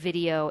audio,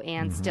 video,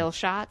 and still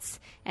shots.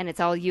 And it's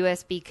all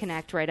USB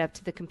connect right up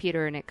to the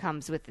computer, and it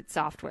comes with its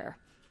software.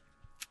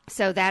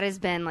 So that has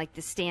been like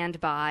the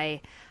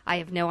standby. I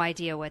have no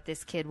idea what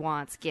this kid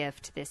wants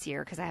gift this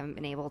year because I haven't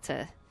been able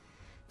to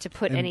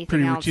put And anything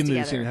pretty else routinely, they seem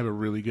together. to have a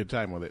really good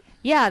time with it.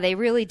 Yeah, they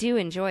really do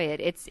enjoy it.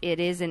 It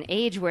is an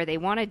age where they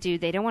don't want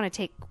to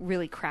take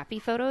really crappy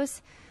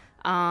photos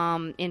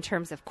in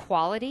terms of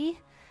quality.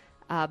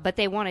 but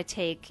they want to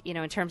take,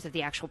 in terms of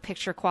the actual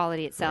picture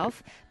quality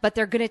itself, but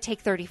they're going to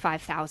take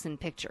 35,000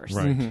 pictures.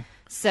 Right. Mm-hmm.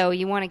 So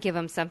you want to give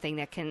them something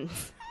that can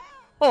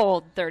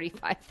hold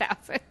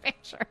 35,000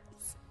 pictures.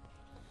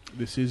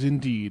 This is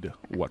indeed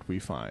what we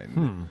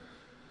find.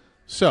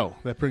 So,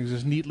 that brings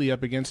us neatly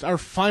up against our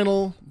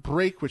final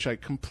break, which I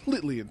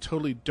completely and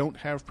totally don't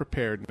have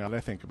prepared now that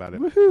I think about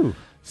it. Woohoo!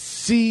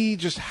 See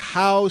just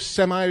how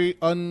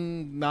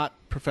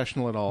not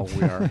professional at all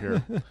we are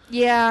here.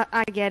 Yeah,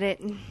 I get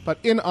it. But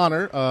in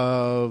honor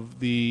of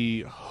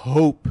the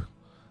hope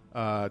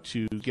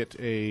to get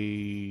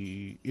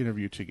a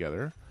interview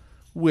together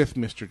with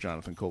Mr.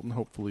 Jonathan Coulton,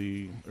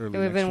 hopefully early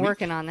We've next been week.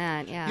 working on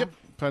that, yeah. Yep.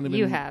 Finally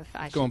You been have,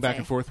 I should going back say.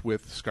 and forth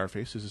with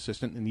Scarface, his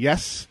assistant. And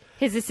yes,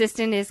 His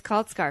assistant is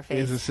called Scarface.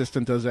 his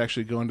assistant does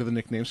actually go under the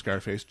nickname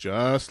Scarface,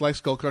 just like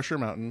Skull Crusher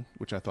Mountain,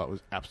 which I thought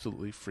was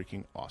absolutely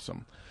freaking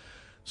awesome.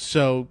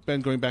 So,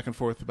 been going back and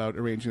forth about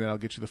arranging that. I'll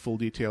get you the full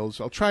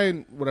details. I'll try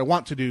and, what I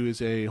want to do is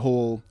a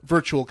whole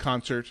virtual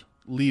concert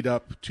lead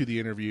up to the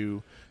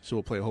interview. So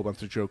we'll play a whole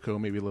bunch of Joko,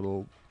 maybe a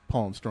little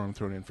Paul and Storm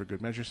thrown in for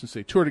good measure since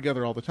they tour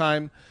together all the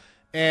time.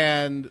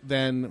 And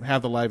then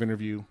have the live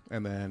interview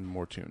and then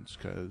more tunes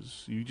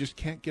because you just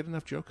can't get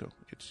enough Joko.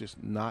 It's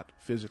just not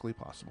physically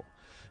possible.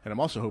 And I'm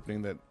also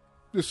hoping that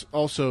this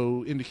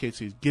also indicates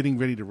he's getting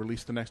ready to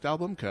release the next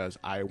album because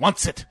I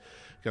wants it.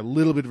 Got a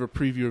little bit of a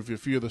preview of a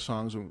few of the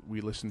songs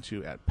we listened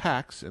to at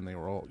PAX, and they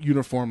were all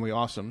uniformly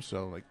awesome.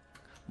 So, like,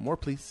 more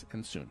please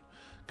and soon.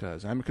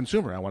 Because I'm a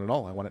consumer. I want it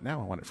all. I want it now.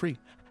 I want it free.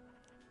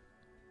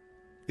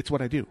 It's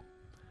what I do.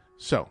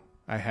 So,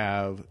 I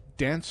have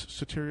Dance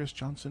Soterius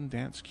Johnson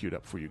Dance queued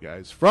up for you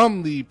guys.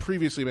 From the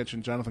previously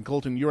mentioned Jonathan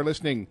Coulton, you're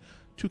listening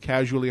to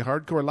Casually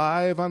Hardcore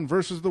live on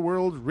Versus the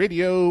World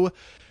Radio.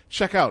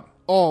 Check out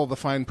all the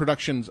fine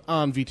productions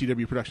on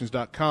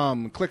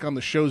VTWProductions.com. Click on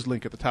the show's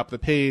link at the top of the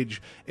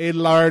page. A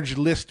large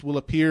list will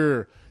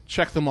appear.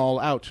 Check them all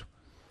out.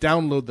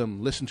 Download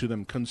them, listen to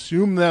them,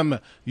 consume them.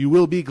 You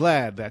will be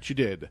glad that you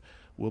did.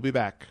 We'll be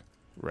back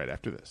right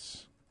after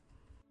this.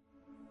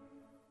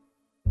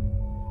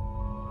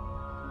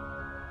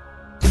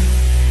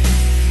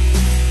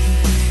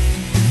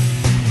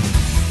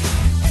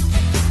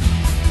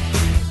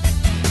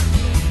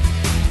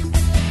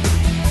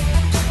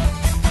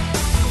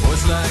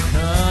 Was like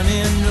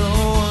honey, no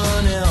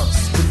one else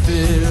could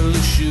fill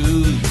the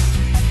shoes.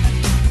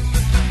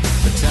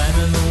 The time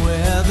and the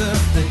weather,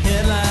 the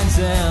headlines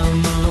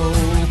and the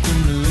local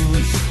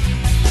news.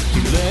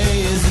 He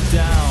lays it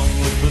down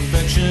with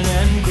perfection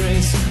and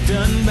grace.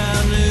 Done by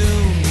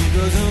noon, he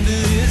goes on to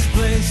his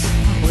place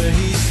where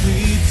he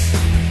sleeps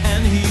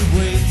and he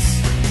waits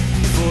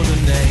for the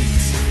night.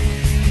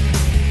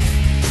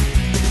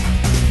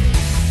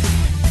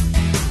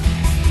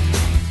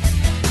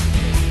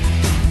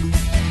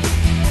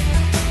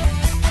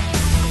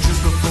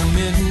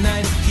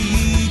 Midnight,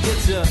 he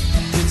gets up,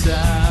 gets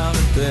out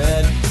of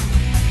bed.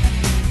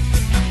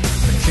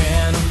 A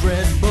can of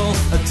Red Bull,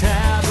 a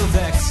tab of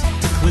X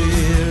to clear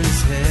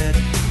his head.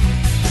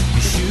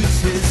 He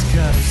shoots his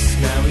cuffs,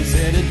 now he's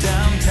headed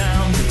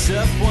downtown. Picks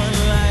up one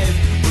life,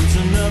 puts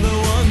another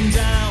one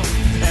down.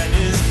 And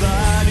his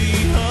body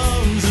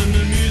hums and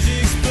the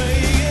music's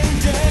playing.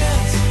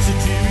 Dance,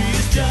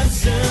 Soterius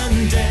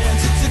Johnson,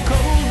 dance. It's a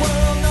cold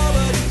world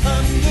nobody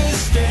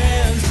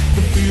understands.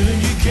 The feeling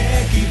you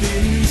can't keep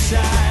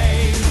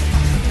inside.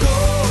 Go,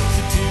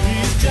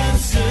 Soterius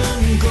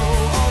Johnson, go.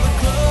 All the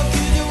club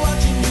kids are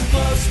watching you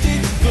close to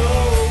go.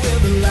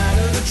 With the light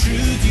of the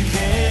truth you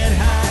can't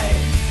hide.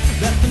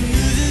 That the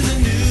news is the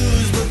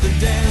news, but the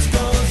dance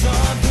goes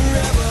on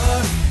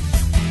forever.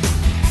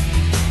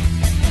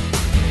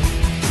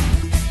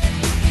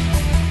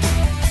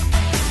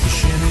 He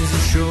shimmies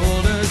his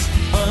shoulders,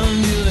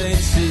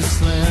 undulates his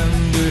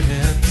slender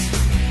hips.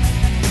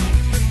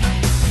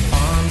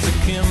 Arms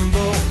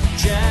akimbo,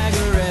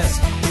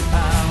 Jagger-esque, he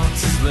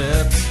pouts his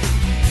lips.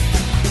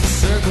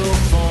 Circle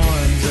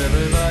forms,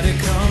 everybody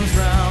comes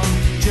round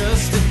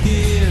just to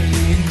hear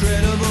the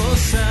incredible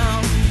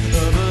sound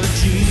of a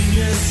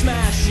genius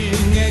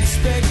smashing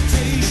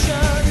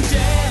expectation.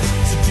 Dance,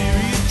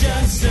 Soterius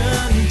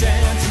Johnson,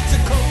 dance. It's a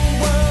cold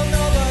world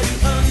nobody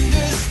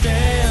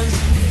understands.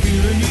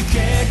 Feeling you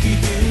can't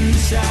keep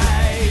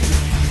inside.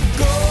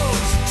 Go,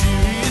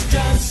 Soterius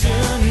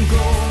Johnson, go.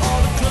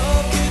 All the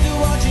club kids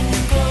are watching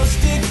you close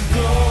to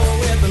go.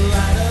 With the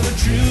light of the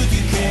truth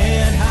you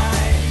can't hide.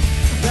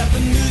 That the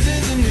news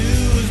is the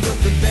news, but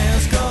the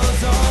dance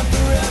goes on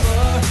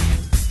forever.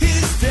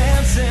 He's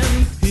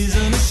dancing, he's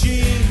a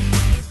machine,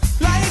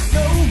 like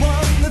no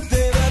one that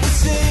they've ever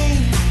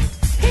seen.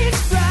 He's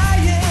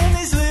flying,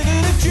 he's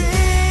living a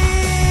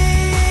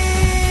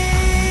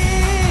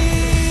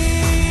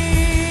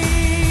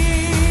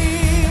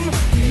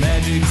dream.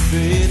 Magic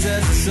fades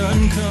as the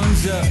sun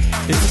comes up,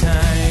 it's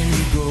time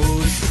he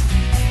goes.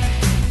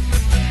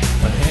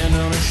 A hand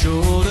on his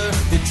shoulder,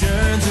 it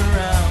turns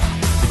around,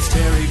 it's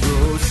Terry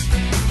Gross.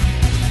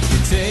 He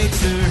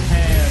takes her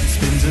hand,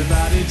 spins her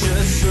body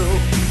just so.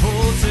 He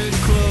holds her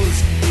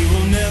close, he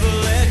will never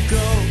let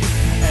go.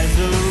 As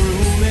the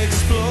room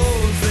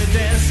explodes, they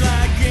dance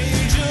like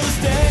angels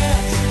dance.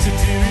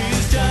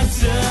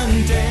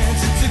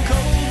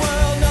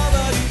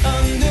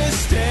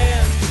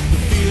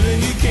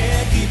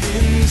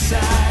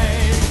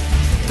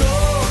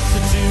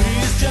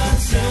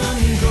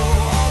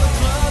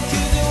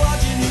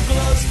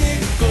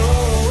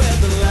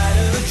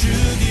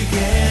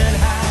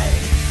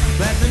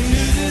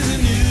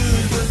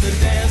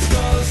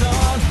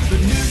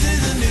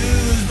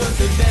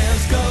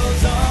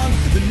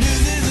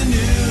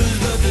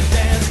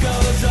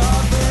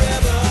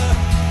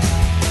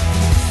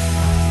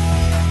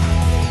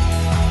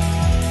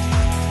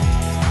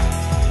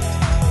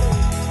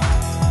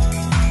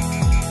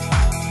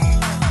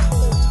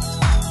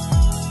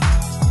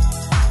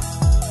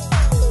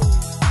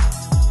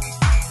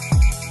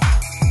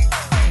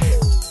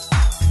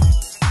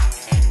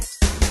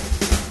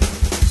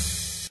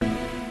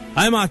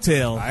 I'm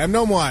Octale. I am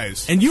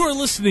Gnomewise. And you are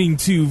listening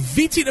to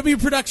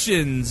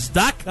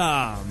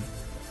VTWProductions.com.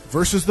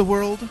 Versus the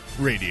World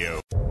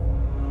Radio.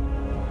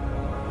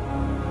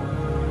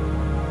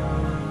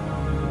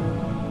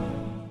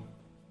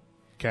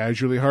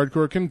 Casually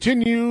Hardcore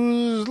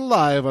continues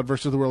live on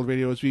Versus the World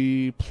Radio as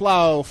we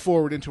plow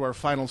forward into our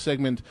final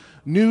segment,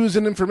 news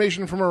and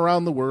information from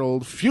around the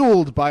world,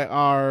 fueled by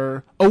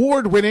our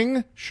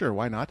award-winning, sure,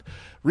 why not,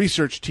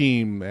 research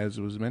team, as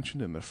was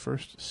mentioned in the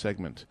first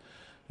segment.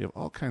 We have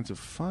all kinds of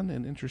fun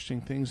and interesting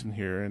things in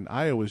here, and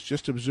I was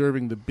just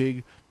observing the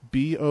big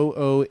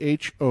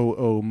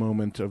BOOHOO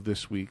moment of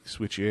this week's,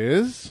 which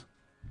is...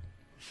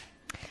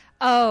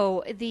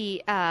 Oh,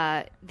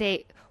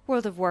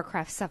 World of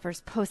Warcraft suffers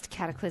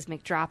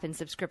post-cataclysmic drop in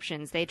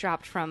subscriptions. They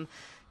dropped from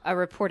a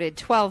reported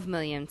 12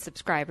 million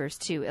subscribers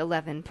to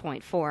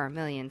 11.4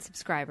 million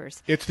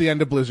subscribers. It's the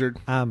end of Blizzard.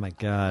 Oh, my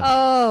God.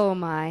 Oh,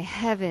 my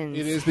heavens.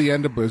 It is the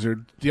end of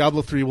Blizzard.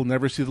 Diablo 3 will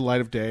never see the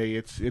light of day.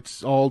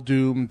 It's all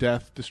doom,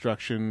 death,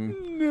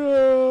 destruction.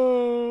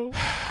 No.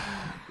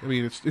 I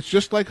mean, it's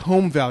just like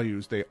home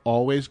values. They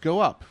always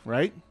go up,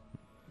 right?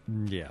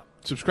 Yeah.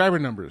 Subscriber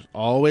numbers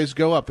always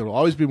go up. There will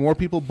always be more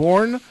people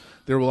born.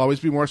 There will always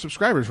be more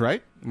subscribers,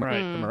 right?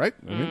 Right. Am I right?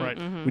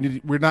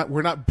 Right.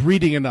 We're not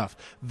breeding enough.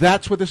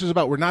 That's what this is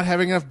about. We're not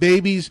having enough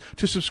babies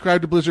to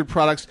subscribe to Blizzard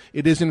products.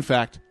 It is, in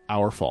fact,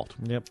 our fault.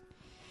 Yep.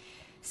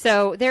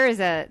 So there is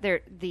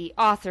the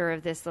author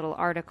of this little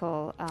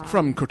article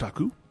from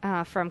Kotaku.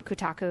 From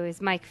Kotaku is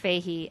Mike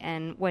Fahey,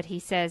 and what he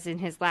says in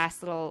his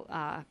last little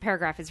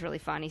paragraph is really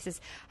fun. He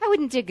says, "I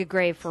wouldn't dig a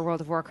grave for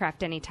World of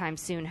Warcraft anytime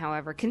soon.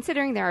 However,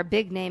 considering there are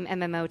big name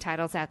MMO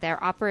titles out there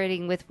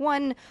operating with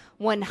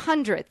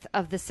 1/100th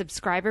of the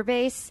subscriber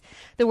base,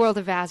 the World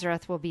of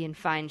Azeroth will be in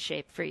fine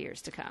shape for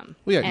years to come."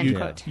 Well, End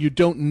quote. you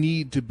don't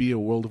need to be a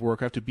World of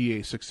Warcraft to be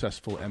a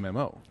successful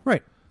MMO,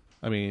 right?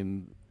 I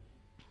mean,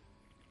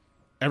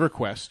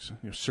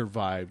 EverQuest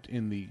survived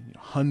in the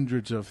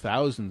hundreds of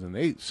thousands, and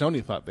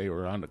Sony thought they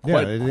were on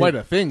quite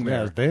a thing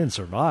there. Yeah, they didn't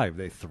survive;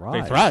 they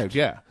thrived. They thrived,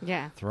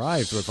 yeah.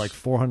 Thrived with like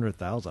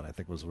 400,000. I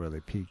think was where they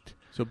peaked.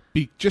 So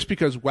just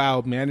because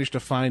WoW managed to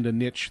find a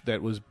niche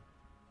that was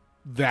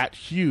that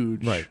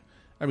huge, right?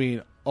 I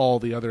mean, all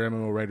the other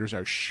MMO writers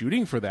are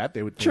shooting for that.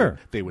 They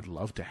would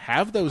love to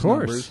have those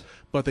numbers,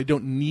 but they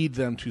don't need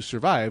them to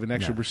survive. And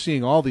actually, we're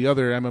seeing all the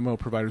other MMO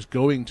providers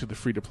going to the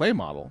free-to-play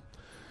model.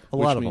 A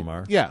lot of them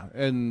are. Yeah,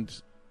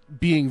 and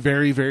being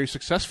very, very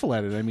successful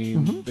at it. I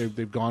mean,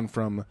 they've gone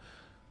from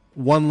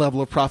one level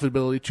of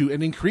profitability to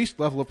an increased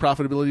level of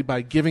profitability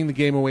by giving the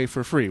game away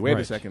for free. Wait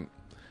a second.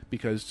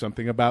 Because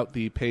something about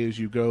the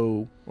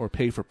pay-as-you-go or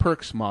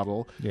pay-for-perks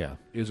model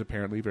is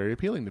apparently very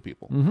appealing to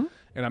people.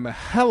 And I'm a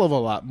hell of a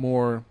lot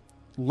more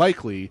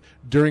likely,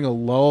 during a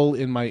lull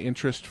in my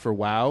interest for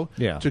WoW,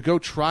 to go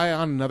try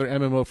on another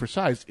MMO for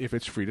size if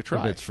it's free to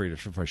try. If it's free to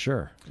for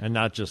sure, and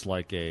not just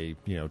like a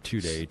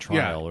 2-day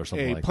trial or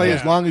something like play that.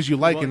 as long as you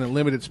like in a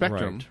limited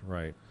spectrum.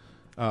 Right.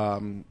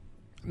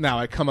 Now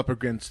I come up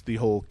against the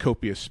whole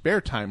copious spare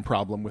time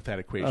problem with that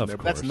equation there,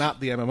 but that's not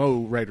the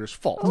MMO writer's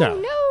fault. Oh,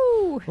 no.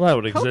 Well, that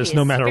would exist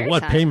no matter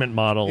what payment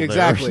model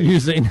they're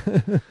using.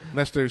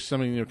 Unless there's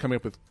something coming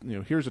up with,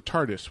 here's a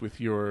TARDIS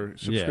with your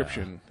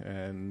subscription,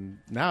 and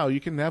now you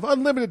can have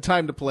unlimited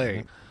time to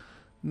play.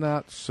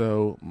 Not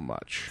so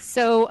much.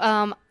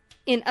 So,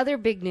 in other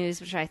big news,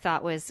 which I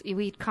thought was,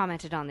 we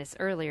commented on this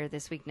earlier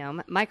this week,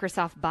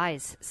 Microsoft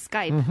buys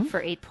Skype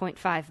for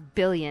 $8.5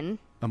 billion.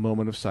 A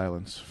moment of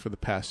silence for the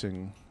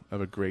passing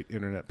of a great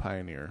internet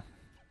pioneer.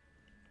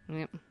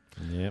 Yep.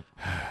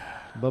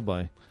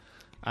 Bye-bye.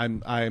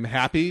 I'm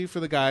happy for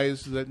the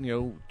guys that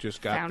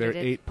just got Founded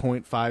their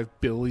 $8.5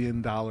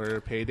 billion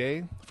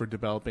payday for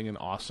developing an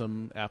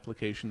awesome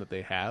application that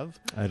they have.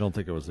 I don't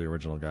think it was the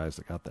original guys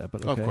that got that,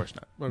 but okay. Of course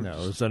not. Well,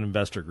 no, it was an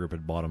investor group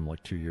had bought them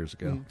like 2 years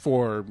ago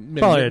for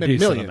probably a decent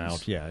millions.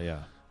 amount. Yeah.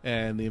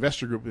 And the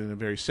investor group, in a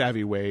very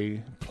savvy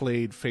way,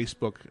 played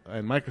Facebook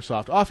and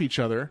Microsoft off each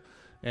other,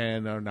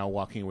 and are now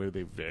walking away with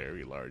a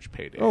very large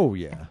payday. Oh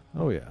yeah.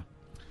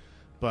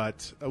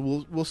 But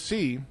we'll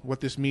see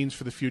what this means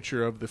for the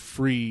future of the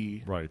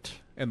free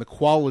and the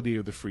quality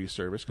of the free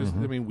service. Because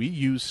we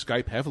use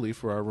Skype heavily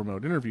for our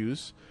remote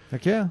interviews.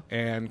 Heck yeah!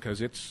 And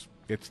because it's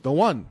the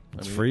one.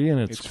 It's free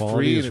and its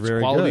quality is very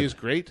quality good. is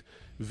great.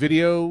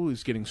 Video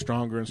is getting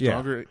stronger and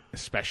stronger,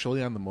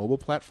 especially on the mobile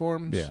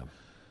platforms. Yeah.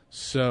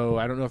 So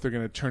I don't know if they're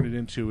going to turn it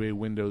into a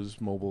Windows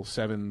Mobile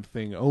 7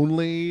 thing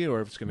only, or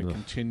if it's going to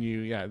continue.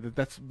 Yeah,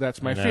 that's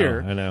my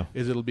fear. I know.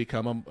 Is it'll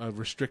become a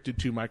restricted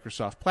to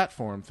Microsoft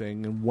platform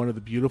thing. And one of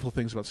the beautiful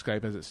things about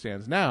Skype as it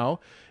stands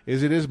now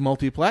is it is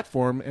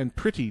multi-platform and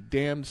pretty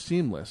damn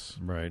seamless.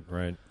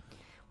 Right.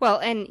 Well,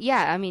 and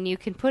you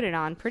can put it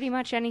on pretty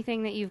much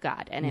anything that you've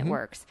got, and it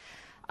works.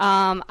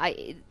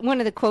 One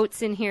of the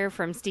quotes in here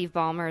from Steve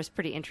Ballmer is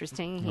pretty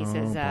interesting. He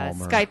says,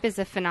 Skype is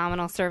a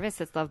phenomenal service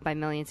that's loved by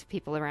millions of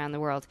people around the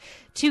world.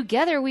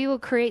 Together, we will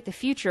create the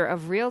future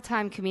of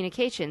real-time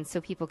communication so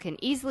people can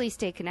easily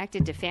stay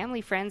connected to family,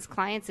 friends,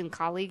 clients, and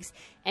colleagues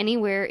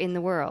anywhere in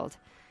the world.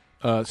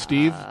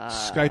 Steve,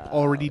 Skype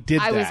already did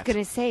that. I was going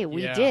to say,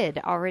 we did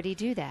already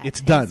do that. It's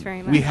Thanks done.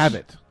 very much. We have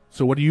it.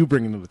 So what are you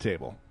bringing to the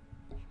table?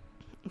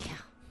 Yeah.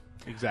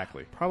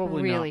 Exactly.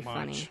 Probably really not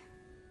funny. much.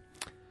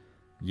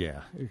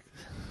 Yeah.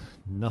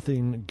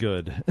 Nothing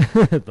good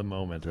at the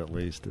moment, at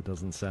least. It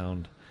doesn't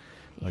sound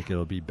like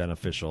it'll be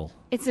beneficial.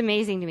 It's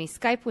amazing to me.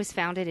 Skype was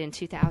founded in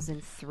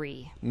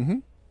 2003. Mm-hmm.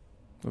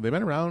 Well, they've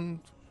been around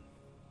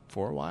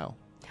for a while.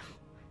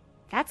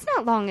 That's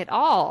not long at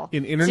all.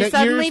 In internet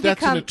years,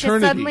 that's an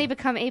eternity. To suddenly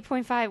become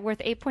worth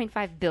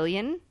 8.5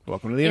 billion.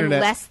 Welcome to the internet.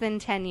 In less than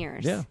 10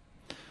 years. Yeah.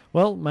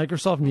 Well,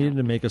 Microsoft needed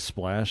to make a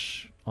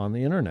splash on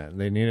the internet.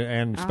 They needed,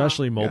 and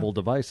especially mobile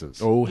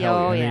devices. Oh,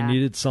 hell And yeah. they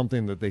needed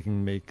something that they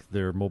can make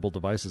their mobile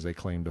devices a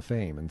claim to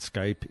fame. And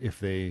Skype, if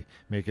they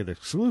make it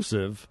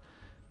exclusive,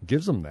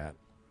 gives them that.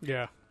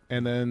 Yeah.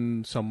 And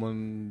then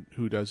someone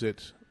who does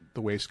it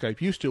the way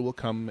Skype used to will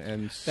come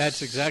and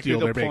That's exactly steal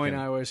the their point bacon.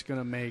 I was going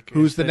to make.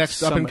 Who's is the that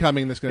next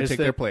up-and-coming that's going to take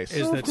their place?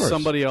 Is Oh, of that course.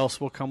 somebody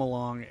else will come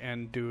along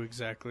and do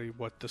exactly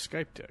what the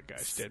Skype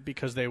guys did,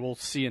 because they will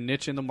see a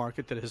niche in the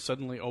market that has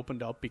suddenly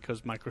opened up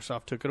because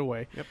Microsoft took it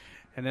away. Yep.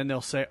 And then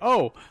they'll say,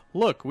 oh,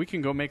 look, we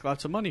can go make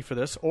lots of money for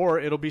this. Or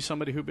it'll be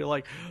somebody who'll be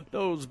like,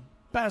 those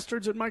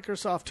bastards at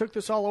Microsoft took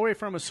this all away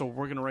from us, so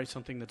we're going to write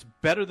something that's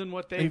better than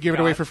what they And give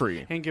it away for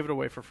free. And give it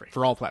away for free.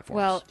 For all platforms.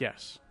 Well,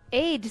 yes.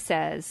 Aid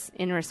says,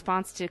 in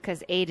response to,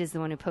 because Aid is the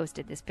one who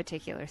posted this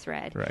particular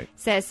thread, Right.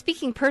 says,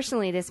 speaking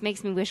personally, this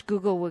makes me wish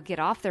Google would get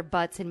off their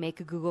butts and make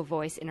a Google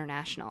Voice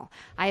international.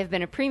 I have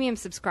been a premium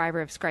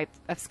subscriber of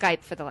Skype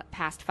for the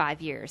past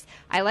 5 years.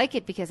 I like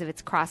it because of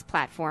its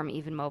cross-platform,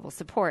 even mobile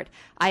support.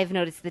 I have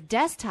noticed the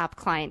desktop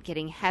client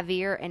getting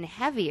heavier and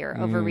heavier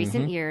over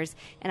recent years,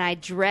 and I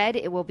dread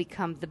it will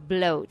become the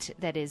bloat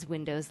that is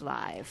Windows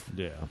Live.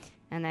 Yeah.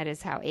 And that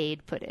is how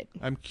Aid put it.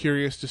 I'm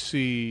curious to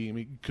see,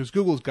 because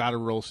Google's got to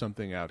roll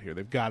something out here.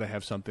 They've got to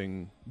have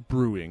something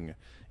brewing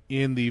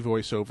in the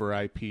voice over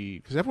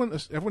IP, because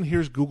everyone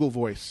hears Google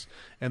Voice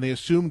and they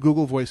assume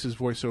Google Voice is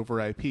voice over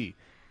IP.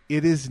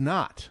 It is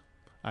not.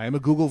 I am a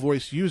Google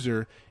Voice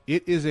user.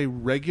 It is a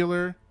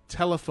regular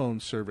telephone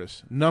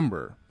service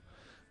number.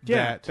 Yeah,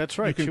 that that's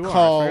right. You can You are. I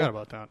call forgot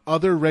about that.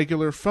 other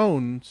regular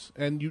phones,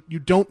 and you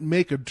don't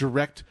make a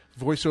direct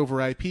voice over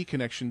IP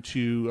connection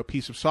to a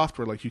piece of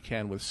software like you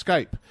can with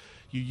Skype.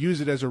 You use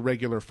it as a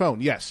regular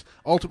phone. Yes,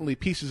 ultimately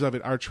pieces of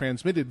it are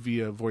transmitted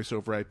via voice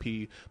over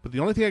IP, but the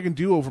only thing I can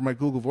do over my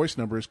Google Voice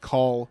number is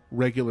call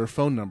regular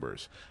phone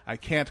numbers. I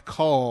can't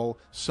call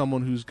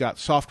someone who's got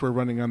software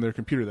running on their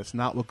computer. That's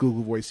not what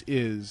Google Voice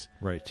is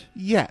Right.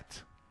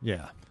 yet.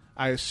 Yeah.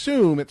 I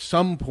assume at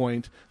some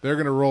point they're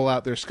going to roll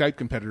out their Skype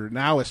competitor,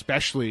 now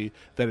especially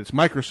that it's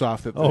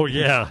Microsoft. That Oh,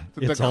 yeah.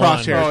 The It's on.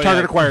 crosshairs. Oh, Target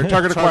yeah. acquired.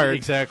 Target acquired.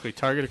 Exactly.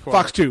 Target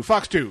acquired.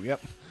 Fox 2.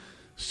 Yep.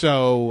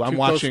 So I'm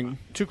watching.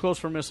 Too close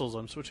for missiles.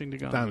 I'm switching to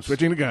guns. I'm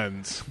switching to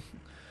guns.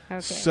 Okay.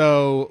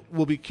 So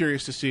we'll be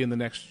curious to see in the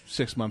next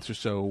 6 months or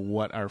so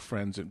what our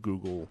friends at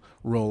Google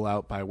roll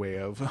out by way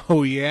of,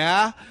 oh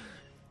yeah,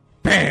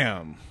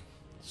 bam.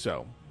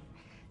 So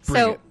bring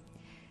So, it.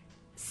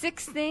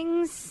 6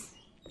 things.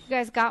 You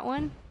guys got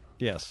one?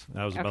 Yes,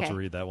 I was about Okay. to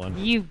read that one.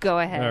 You go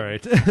ahead. All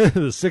right.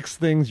 The 6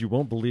 things you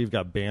won't believe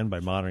got banned by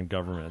modern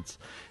governments.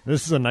 And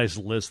this is a nice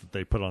list that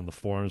they put on the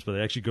forums, but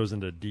it actually goes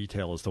into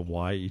detail as to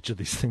why each of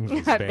these things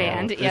was Got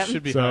banned. banned, yep. This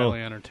should be So,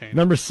 highly entertaining.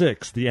 Number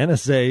 6, the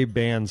NSA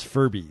bans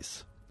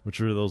Furbies,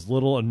 which are those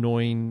little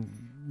annoying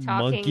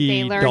Talking, monkey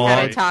they learn dog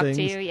how to talk to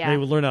things. you, yeah. They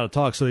would learn how to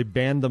talk, so they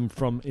banned them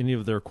from any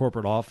of their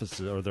corporate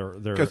offices or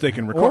their 'Cause they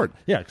can record.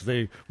 because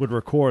they would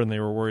record, and they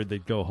were worried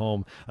they'd go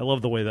home. I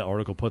love the way that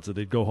article puts it.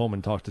 They'd go home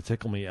and talk to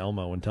Tickle Me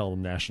Elmo and tell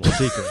them national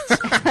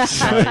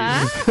secrets.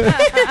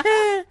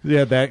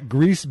 Yeah, that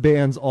Greece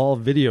bans all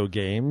video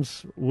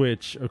games,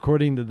 which,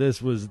 according to this,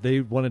 was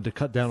they wanted to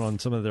cut down on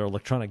some of their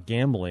electronic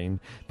gambling,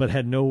 but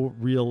had no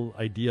real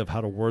idea of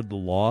how to word the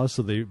law,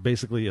 so they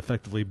basically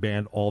effectively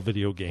banned all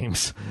video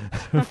games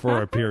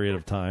for a period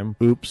of time.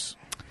 Oops.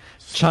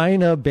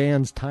 China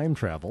bans time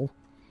travel.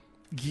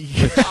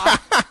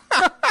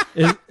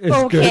 It's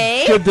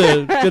Okay. good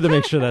to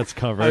make sure that's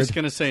covered. I was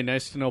going to say,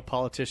 nice to know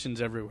politicians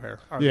everywhere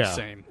are the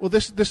same. Well,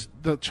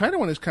 the China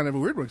one is kind of a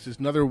weird one. It's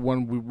another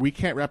one we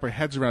can't wrap our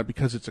heads around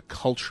because it's a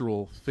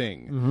cultural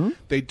thing. Mm-hmm.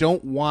 They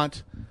don't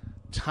want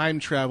time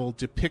travel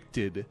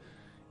depicted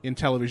in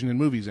television and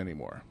movies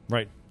anymore,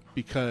 right?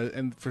 Because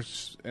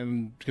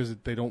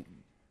they don't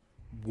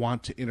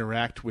want to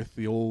interact with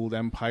the old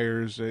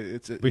empires.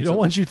 We don't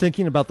want you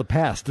thinking about the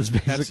past. Is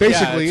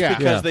basically, it's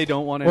because they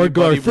don't want or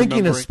anybody thinking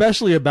remembering.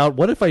 especially about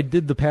what if I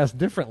did the past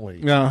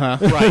differently. Uh-huh.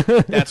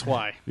 Right, that's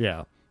why.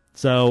 Yeah.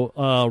 So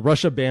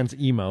Russia bans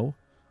emo,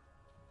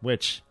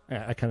 which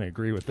I kind of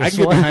agree with this I can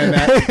get one. behind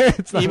that.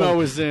 It's not Emo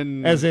like- is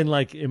in... as in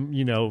like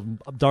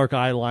dark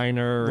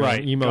eyeliner,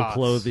 Right, and emo goths.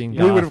 clothing. We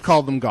would have goths.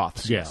 called them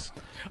goths. Yeah. Yes.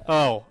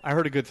 Oh, I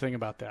heard a good thing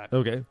about that.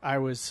 Okay. I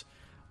was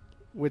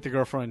with the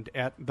girlfriend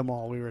at the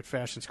mall. We were at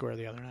Fashion Square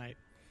the other night,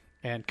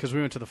 and because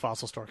we went to the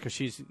Fossil store because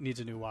she needs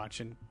a new watch,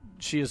 and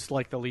she is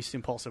like the least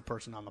impulsive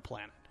person on the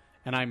planet,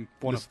 and I'm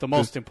one of the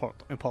most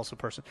impulsive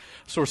person.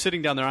 So we're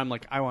sitting down there. I'm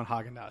like, I want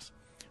Haagen-Dazs.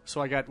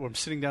 So I'm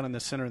sitting down in the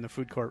center in the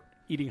food court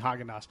eating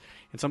Haagen-Dazs,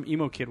 and some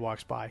emo kid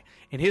walks by,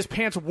 and his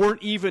pants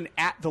weren't even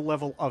at the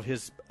level of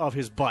his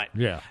butt.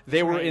 Yeah.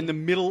 They were in the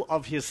middle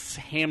of his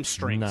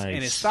hamstrings Nice. and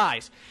his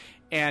thighs.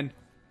 And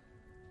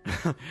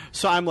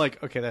so I'm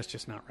like, okay, that's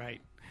just not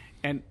right.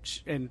 And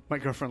my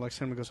girlfriend looks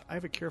at him and goes, I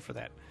have a cure for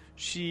that.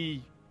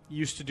 She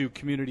used to do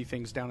community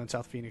things down in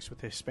South Phoenix with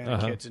the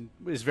Hispanic kids and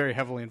is very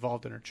heavily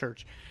involved in her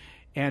church.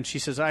 And she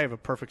says, I have a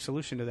perfect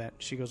solution to that.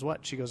 She goes,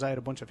 what? She goes, I had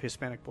a bunch of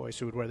Hispanic boys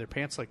who would wear their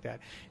pants like that.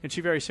 And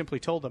she very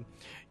simply told them,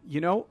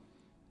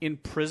 in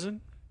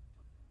prison,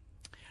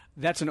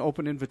 that's an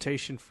open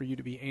invitation for you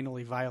to be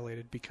anally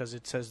violated because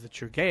it says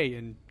that you're gay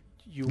and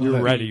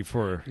you're ready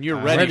for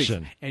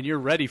action. And you're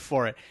ready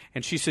for it.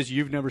 And she says,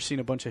 you've never seen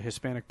a bunch of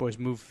Hispanic boys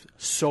move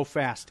so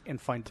fast and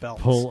find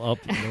belts. Pull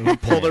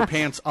their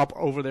pants up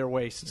over their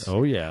waists.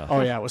 Oh, yeah.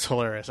 Oh, yeah, it was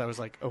hilarious. I was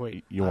like, oh,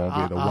 wait. You won't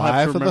be the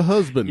wife or the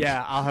husband.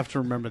 Yeah, I'll have to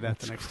remember that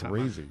the next time.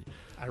 Crazy.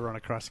 I run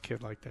across a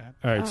kid like that.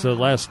 All right, so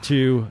last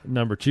two,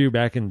 number 2,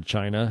 back in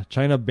China.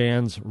 China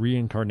bans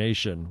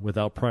reincarnation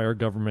without prior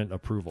government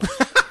approval.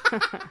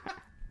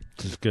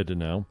 Which is good to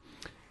know.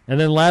 And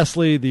then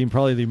lastly,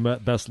 probably the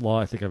best law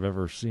I think I've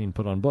ever seen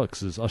put on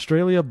books is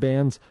Australia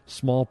bans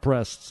small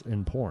breasts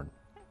in porn.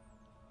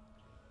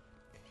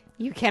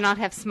 You cannot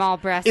have small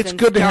breasts. It's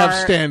good to have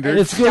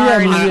standards. It's good.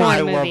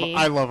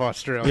 I love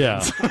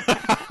Australians.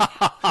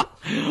 Yeah.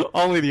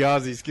 Only the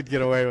Aussies could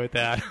get away with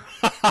that.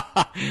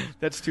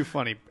 That's too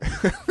funny.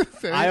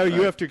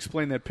 You have to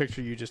explain that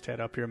picture you just had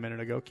up here a minute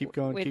ago. Keep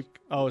going.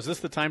 Oh, is this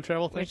the time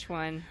travel thing? Which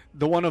one?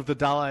 The one of the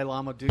Dalai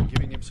Lama dude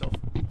giving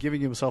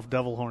himself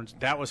devil horns.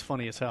 That was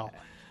funny as hell.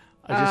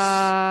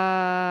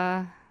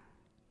 Hang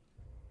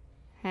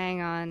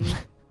on.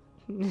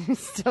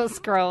 Still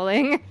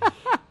scrolling.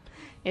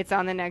 It's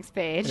on the next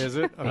page. Is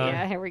it? Okay.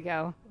 Yeah, here we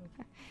go.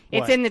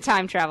 It's in the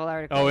time travel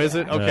article. Oh, is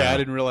it? Okay, I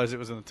didn't realize it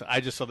was in the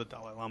I just saw the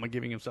Dalai Lama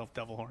giving himself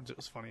devil horns. It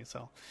was funny as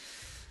hell.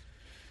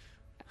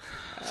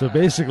 So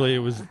basically, it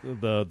was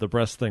the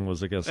breast thing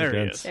was, I guess, There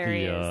against he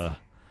is.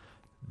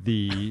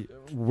 the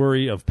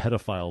worry of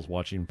pedophiles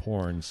watching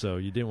porn. So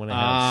you didn't want to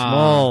have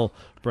small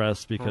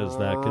breasts because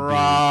that could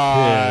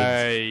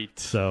be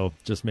kids. So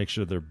just make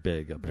sure they're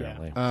big,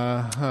 apparently.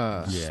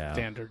 Yeah. Yeah.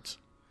 Standards.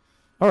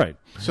 All right.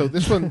 So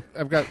this one,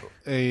 I've got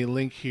a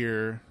link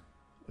here.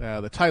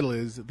 The title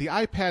is The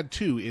iPad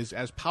 2 is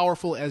as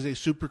powerful as a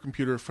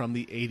supercomputer from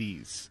the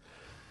 80s.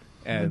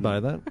 And I'd buy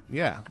that.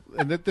 Yeah.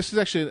 And this is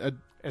actually a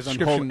As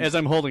description.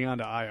 I'm holding on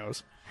to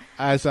iOS.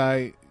 As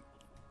I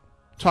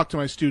talk to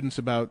my students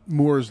about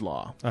Moore's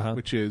Law,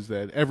 which is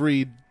that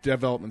every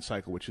development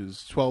cycle, which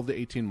is 12 to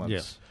 18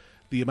 months,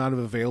 the amount of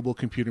available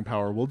computing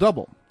power will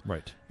double.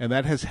 Right. And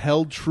that has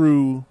held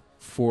true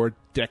for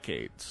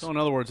decades. So in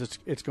other words,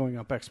 it's going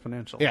up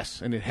exponentially.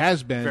 Yes, and it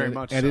has been, Very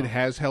much and so. it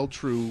has held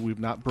true. We've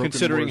not broken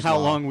Considering Moore's how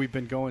law. long we've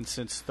been going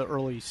since the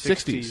early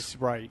 60s.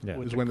 Right. Yeah,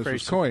 with is the when this was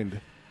crazy-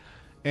 coined.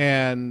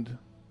 And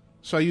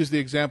so I use the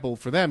example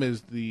for them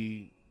is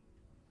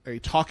a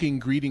talking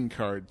greeting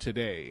card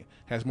today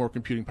has more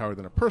computing power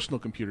than a personal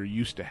computer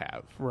used to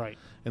have. Right.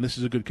 And this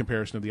is a good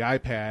comparison of the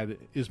iPad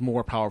is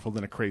more powerful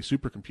than a Cray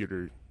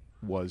supercomputer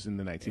was in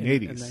the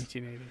 1980s. In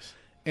 1980s.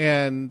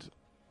 And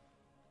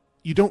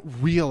you don't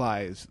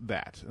realize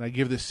that. And I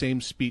give this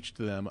same speech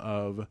to them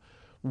of,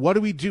 what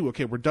do we do?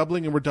 Okay, we're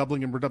doubling and we're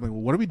doubling and we're doubling.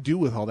 Well, what do we do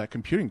with all that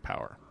computing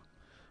power?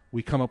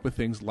 We come up with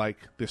things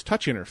like this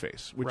touch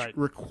interface, which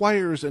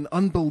requires an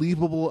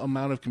unbelievable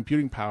amount of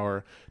computing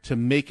power to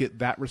make it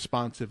that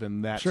responsive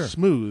and that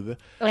smooth.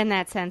 And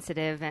that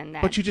sensitive. And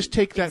that But you just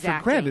take that exacting.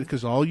 for granted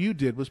because all you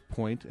did was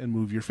point and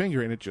move your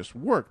finger and it just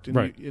worked. And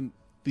Right.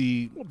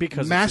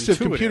 Because it's massive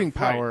intuitive, computing right.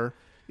 power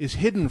is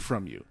hidden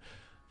from you.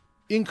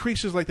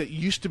 Increases like that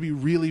used to be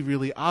really,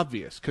 really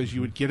obvious because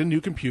you would get a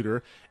new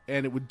computer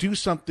and it would do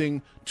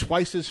something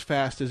twice as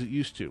fast as it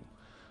used to.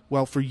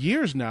 Well, for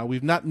years now,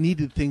 we've not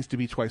needed things to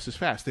be twice as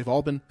fast. They've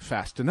all been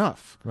fast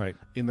enough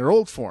in their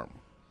old form.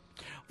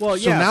 Well,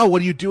 so now what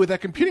do you do with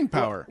that computing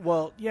power?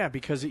 Well, yeah,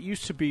 because it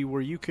used to be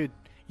where you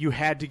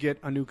had to get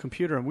a new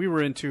computer, and we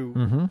were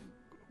into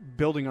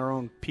building our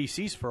own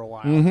PCs for a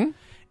while,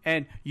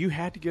 and you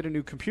had to get a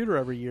new computer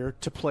every year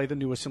to play the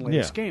newest and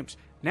latest games.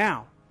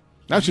 Now,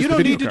 That's you just don't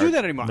the video need to card. do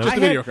that anymore. No, it's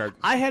the video card.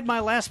 I had my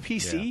last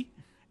PC,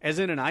 as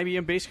in an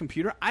IBM-based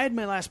computer. I had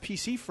my last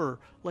PC for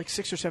like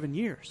 6 or 7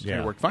 years.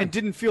 Yeah. It worked fine. And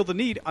didn't feel the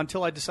need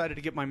until I decided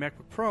to get my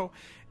MacBook Pro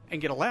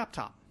and get a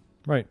laptop.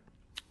 Right.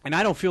 And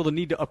I don't feel the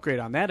need to upgrade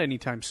on that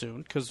anytime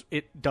soon because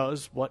it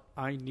does what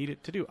I need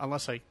it to do,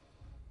 unless I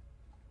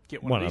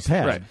get one of these.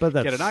 iPad, but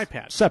that's get an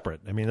iPad.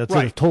 separate. I mean, that's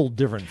a total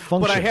different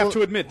function. But I have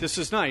to admit, this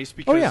is nice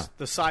because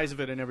the size of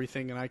it and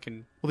everything, and I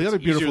can. Well, the other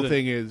it's easier beautiful than-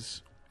 thing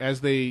is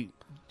as they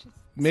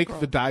make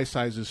the die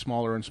sizes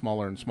smaller and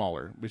smaller and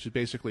smaller, which is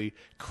basically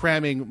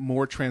cramming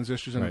more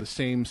transistors into the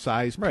same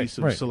size piece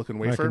of silicon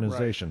wafer.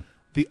 Mechanization.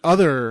 The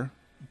other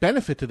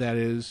benefit to that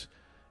is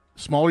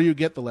smaller you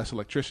get, the less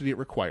electricity it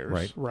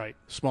requires. Right.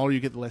 Smaller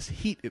you get, the less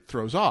heat it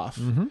throws off.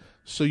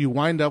 So you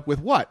wind up with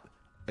what?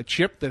 a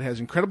chip that has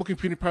incredible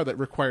computing power that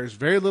requires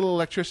very little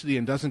electricity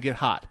and doesn't get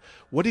hot.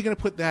 What are you going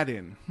to put that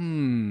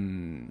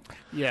in?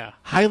 Yeah.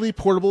 Highly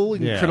portable,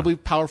 Yeah. incredibly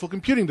powerful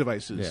computing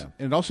devices. Yeah.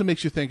 And it also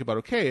makes you think about,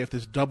 okay, if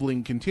this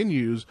doubling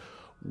continues,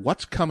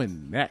 what's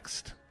coming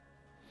next?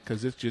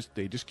 Because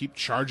they just keep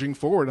charging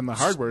forward on the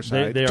hardware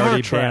side. They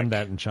already banned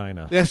that in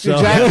China. Yes, So-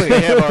 exactly.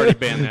 They have already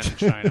banned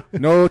that in China.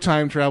 No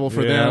time travel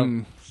for Yeah.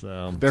 them.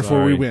 So, Therefore,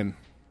 sorry. we win.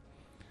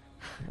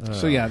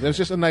 So yeah, there's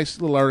just a nice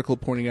little article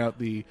pointing out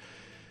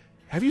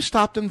have you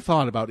stopped and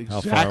thought about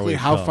exactly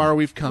how far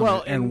we've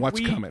come and what's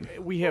coming?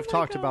 We have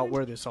talked about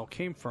where this all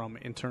came from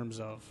in terms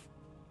of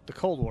the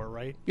Cold War,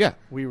 right? Yeah.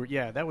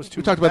 That was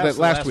We talked about that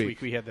last week.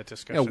 week. We had that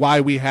discussion.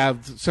 Why we have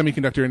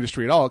semiconductor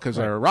industry at all, because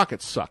our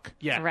rockets suck.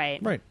 Yeah.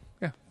 Right. Right.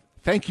 Yeah.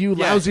 Thank you,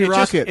 Yeah, lousy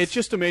rockets. It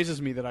just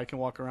amazes me that I can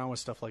walk around with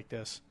stuff like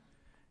this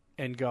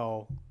and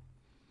go,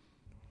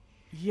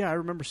 yeah, I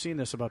remember seeing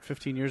this about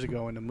 15 years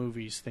ago in the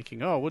movies,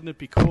 thinking, "Oh, wouldn't it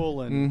be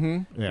cool?"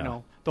 And Yeah. you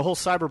know, the whole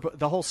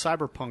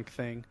cyberpunk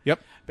thing. Yep.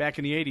 Back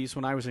in the 80s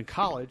when I was in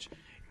college,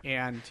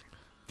 and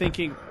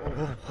thinking,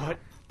 oh, what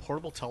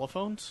portable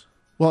telephones?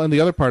 Well, and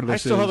the other part of I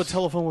this still is have a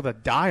telephone with a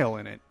dial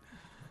in it.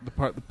 the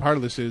part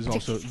of this is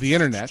also the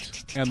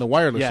internet and the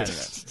wireless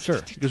Yes.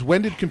 internet. Sure. Because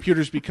when did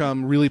computers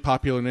become really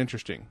popular and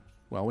interesting?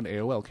 Well, when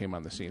AOL came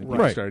on the scene, people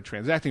Right. started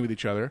transacting with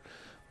each other.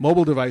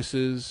 Mobile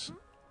devices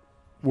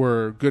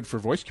were good for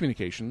voice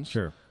communications.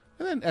 Sure.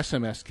 And then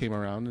SMS came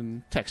around,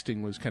 and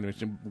texting was kind of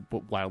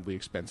wildly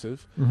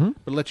expensive. Mhm.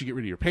 But it let you get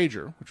rid of your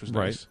pager, which was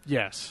Right. nice.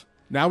 Yes.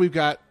 Now we've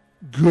got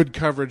good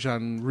coverage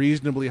on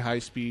reasonably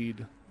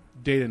high-speed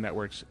data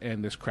networks,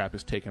 and this crap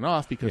is taken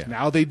off because Yeah.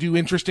 now they do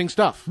interesting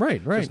stuff.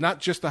 Right. It's not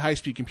just the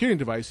high-speed computing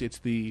device,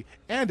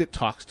 and it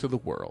talks to the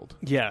world.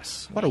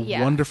 Yes. What a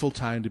Yeah. wonderful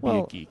time to be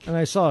a geek. And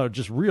I saw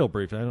just real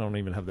brief. I don't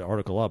even have the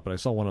article up, but I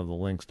saw one of the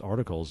linked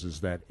articles is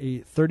that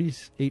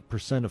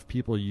 38% of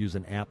people use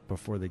an app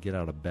before they get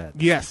out of bed.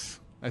 Yes,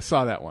 I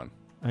saw that one.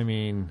 I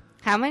mean,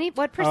 How many?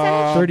 What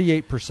percentage?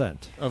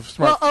 38% of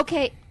smart. Well,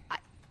 okay.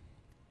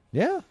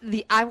 Yeah.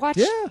 I watched.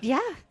 Yeah.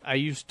 I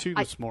used two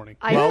this morning.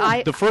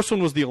 I- The first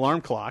one was the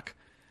alarm clock,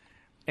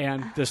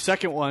 and the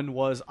second one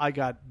was I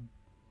have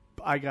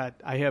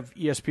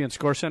ESPN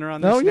Score Center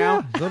on this Oh,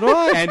 yeah. now. So do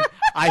I. And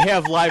I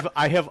have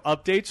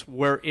updates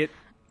where it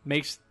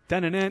makes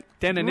den-a-net,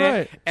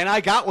 Right. and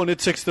I got one at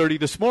 6:30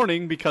 this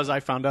morning because I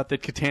found out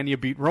that Catania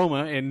beat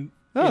Roma in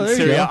there you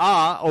Serie go.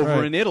 A over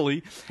Right. in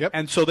Italy. Yep.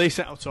 And so they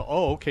said,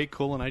 okay,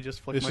 cool, and I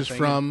just flicked This my is thing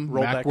from and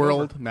rolled back over.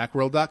 Macworld,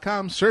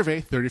 Macworld.com. Survey,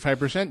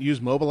 35%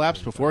 use mobile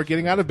apps before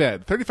getting out of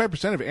bed.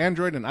 35% of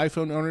Android and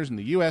iPhone owners in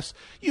the U.S.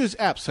 use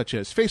apps such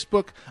as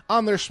Facebook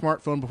on their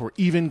smartphone before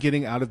even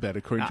getting out of bed,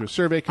 according to a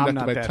survey conducted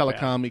not by that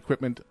telecom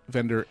equipment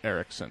vendor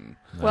Ericsson.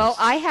 Well,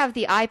 I have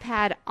the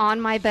iPad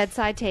on my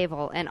bedside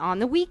table, and on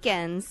the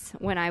weekends,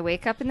 when I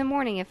wake up in the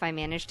morning, if I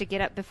manage to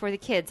get up before the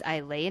kids,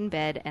 I lay in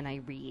bed and I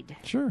read.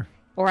 Sure.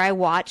 Or I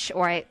watch,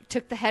 or I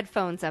took the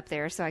headphones up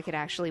there so I could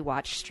actually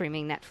watch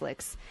streaming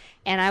Netflix.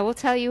 And I will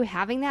tell you,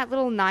 having that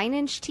little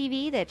 9-inch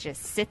TV that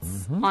just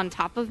sits on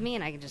top of me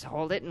and I can just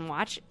hold it and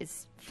watch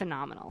is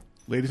phenomenal.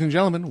 Ladies and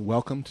gentlemen,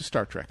 welcome to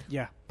Star Trek.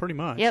 Yeah, pretty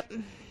much. Yep.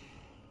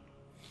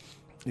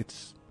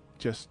 It's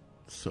just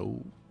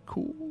so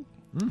cool.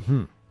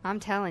 I'm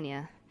telling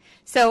you.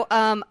 So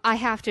I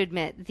have to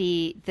admit,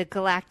 the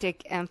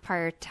Galactic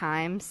Empire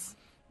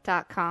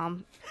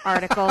Times.com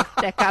article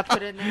that got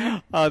put in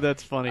there. Oh,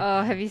 that's funny.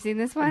 Oh, have you seen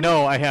this one?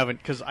 No, I haven't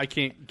because I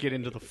can't get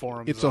into the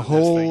forums. It's on a this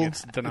whole, thing.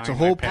 it's denying a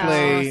whole my password.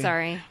 play Oh,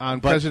 sorry. on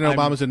But President I'm-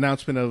 Obama's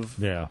announcement of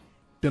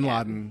Bin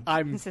Laden.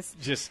 I'm This is-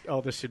 just. Oh,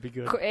 this should be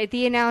good.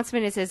 The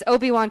announcement, it says,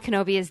 Obi-Wan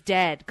Kenobi is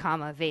dead,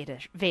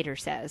 Vader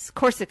says.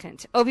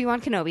 Coruscant,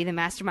 Obi-Wan Kenobi, the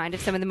mastermind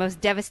of some of the most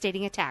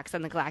devastating attacks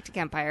on the Galactic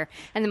Empire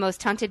and the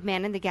most hunted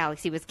man in the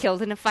galaxy, was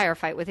killed in a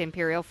firefight with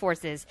Imperial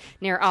forces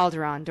near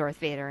Alderaan, Darth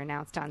Vader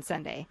announced on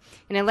Sunday.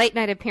 In a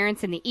late-night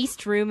appearance in the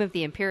East Room of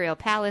the Imperial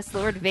Palace,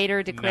 Lord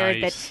Vader declared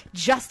Nice. that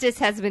justice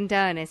has been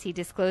done as he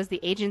disclosed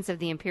the agents of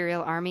the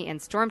Imperial Army and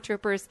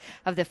stormtroopers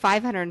of the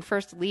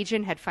 501st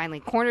Legion had finally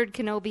cornered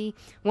Kenobi,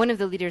 one of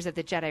the leaders of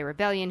the Jedi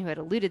Rebellion who had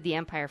eluded the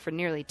Empire for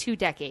nearly 2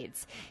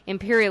 decades.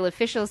 Imperial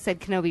officials said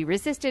Kenobi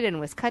resisted and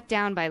was cut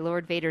down by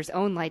Lord Vader's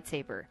own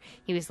lightsaber.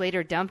 He was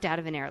later dumped out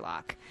of an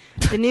airlock.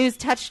 The news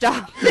touched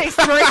off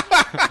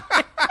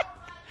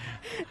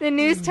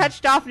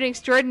an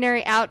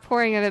extraordinary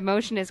outpouring of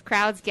emotion as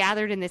crowds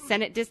gathered in the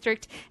Senate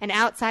district and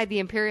outside the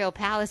Imperial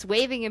Palace,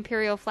 waving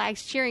Imperial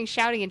flags, cheering,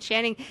 shouting, and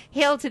chanting,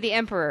 "Hail to the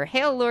Emperor!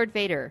 Hail Lord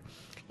Vader!"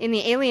 In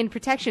the Alien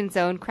Protection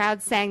Zone,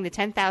 crowds sang the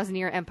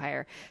 10,000-Year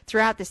Empire.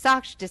 Throughout the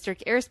Soch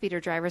district,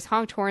 airspeeder drivers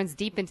honked horns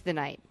deep into the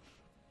night.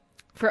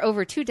 For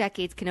over 2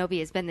 decades, Kenobi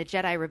has been the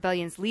Jedi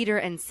Rebellion's leader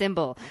and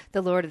symbol,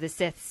 the Lord of the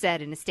Sith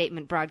said in a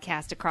statement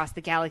broadcast across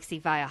the galaxy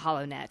via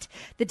HoloNet.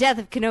 The death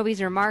of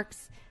Kenobi's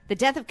The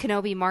death of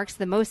Kenobi marks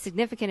the most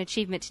significant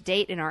achievement to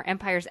date in our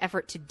Empire's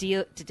effort to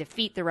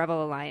defeat the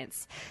Rebel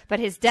Alliance. But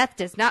his death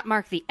does not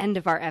mark the end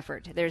of our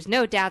effort. There's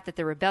no doubt that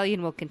the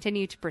rebellion will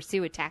continue to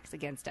pursue attacks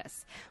against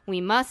us. We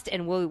must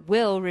and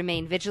will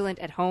remain vigilant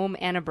at home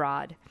and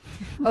abroad.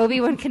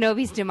 Obi-Wan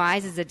Kenobi's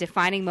demise is a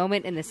defining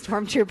moment in the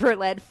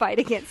Stormtrooper-led fight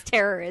against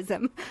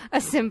terrorism,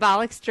 a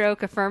symbolic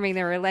stroke affirming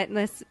the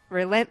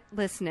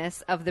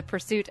relentlessness of the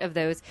pursuit of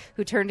those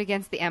who turned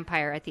against the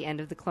Empire at the end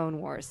of the Clone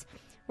Wars.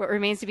 What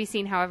remains to be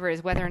seen, however,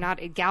 is whether or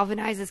not it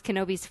galvanizes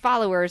Kenobi's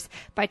followers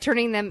by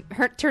turning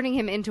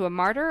him into a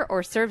martyr,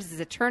 or serves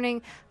as a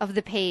turning of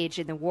the page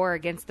in the war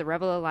against the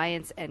Rebel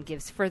Alliance and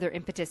gives further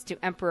impetus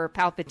to Emperor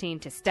Palpatine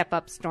to step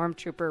up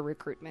Stormtrooper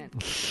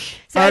recruitment.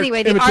 So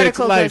anyway, the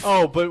article goes.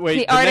 Oh, but wait,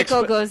 the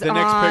article goes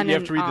on. You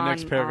have to read the on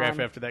next paragraph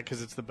on. after that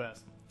because it's the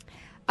best.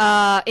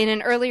 In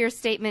an earlier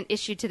statement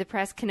issued to the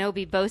press,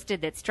 Kenobi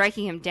boasted that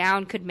striking him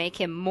down could make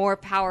him more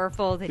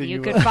powerful than you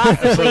could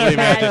possibly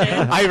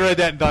imagine. I read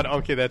that and thought,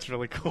 okay, that's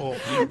really cool.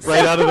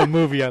 Right out of the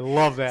movie. I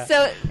love that.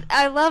 So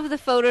I love the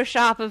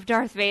Photoshop of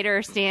Darth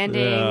Vader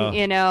standing,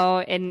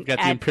 and got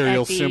the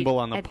Imperial symbol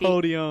on the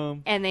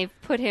podium. And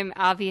they've put him,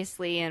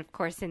 obviously, and of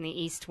course, in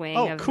the East Wing.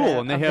 Oh, of cool. The,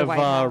 and they of the have White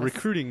House.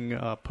 recruiting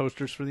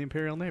posters for the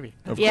Imperial Navy.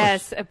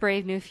 Yes, a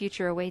brave new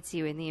future awaits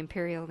you in the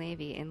Imperial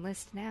Navy.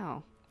 Enlist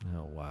now.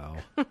 Oh, wow.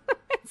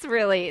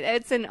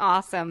 It's an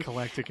awesome.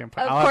 Galactic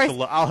Empire. Of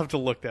I'll have to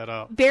look that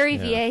up. Barry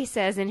VA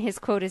says in his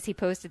quote as he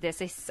posted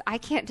this, I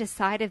can't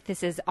decide if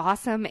this is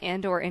awesome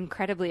and or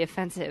incredibly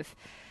offensive.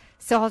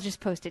 So I'll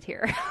just post it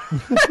here.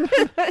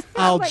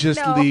 I'll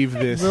just leave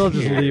this. We'll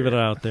just leave it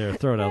out there.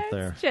 Throw it out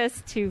there.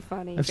 Just too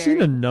funny. I've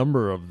seen a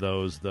number of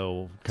those,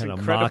 though, kind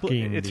of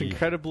mocking. It's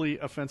incredibly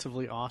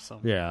offensively awesome.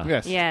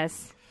 Yeah.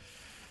 Yes.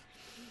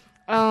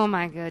 Oh,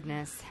 my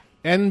goodness.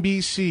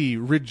 NBC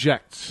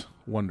rejects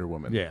Wonder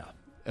Woman. Yeah.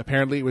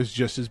 Apparently it was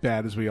just as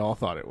bad as we all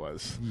thought it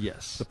was.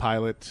 Yes. The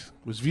pilot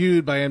was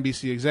viewed by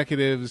NBC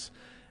executives,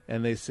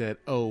 and they said,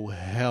 oh,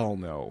 hell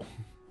no.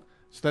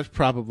 So that's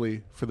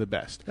probably for the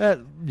best.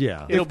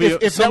 Yeah.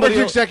 If network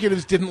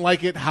executives didn't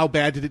like it, how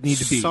bad did it need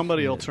to be?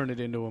 Somebody will turn it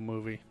into a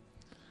movie.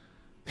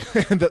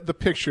 the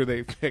picture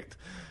they picked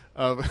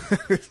of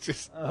it's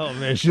just... Oh,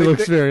 man, she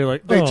looks very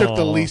like... They took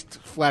the least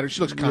flattering. She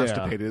looks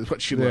constipated is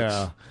what she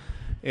looks.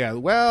 Yeah,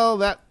 well,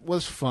 that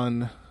was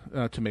fun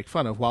to make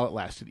fun of while it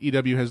lasted.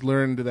 EW has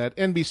learned that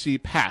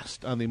NBC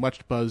passed on the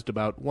much-buzzed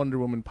about Wonder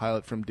Woman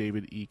pilot from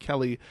David E.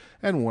 Kelly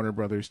and Warner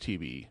Brothers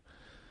TV.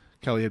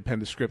 Kelly had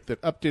penned a script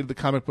that updated the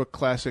comic book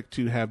classic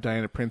to have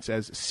Diana Prince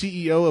as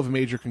CEO of a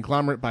major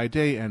conglomerate by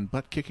day and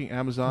butt-kicking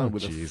Amazon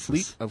with a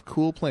fleet of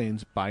cool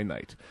planes by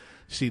night.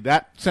 See,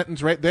 that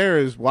sentence right there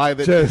is why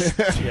that... Just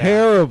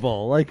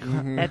terrible. Like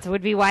That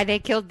would be why they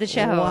killed the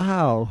show.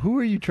 Wow. Who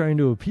are you trying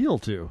to appeal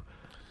to?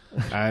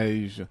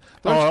 It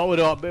would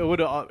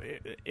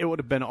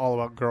have been all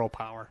about girl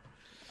power.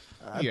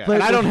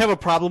 And I don't have a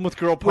problem with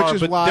girl power,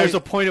 but there's a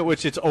point at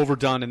which it's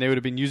overdone, and they would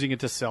have been using it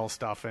to sell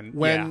stuff. And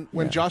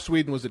when Joss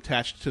Whedon was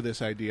attached to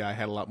this idea, I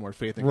had a lot more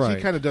faith in it. 'Cause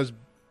he kind of does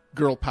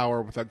girl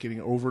power without getting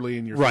overly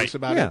in your face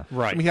about it.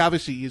 Right. I mean,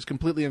 obviously, he's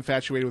completely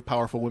infatuated with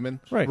powerful women.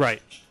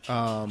 Right.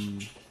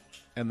 And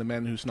the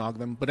men who snog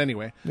them. But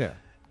anyway,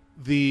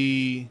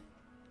 this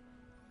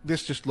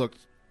just looked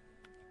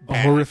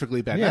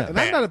horrifically bad. Yeah. And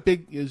I'm not a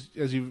big,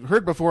 as you've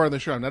heard before on the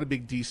show, I'm not a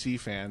big DC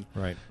fan.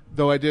 Right.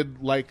 Though I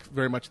did like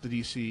very much the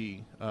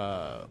DC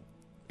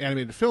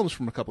animated films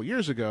from a couple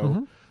years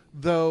ago.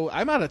 Though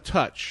I'm out of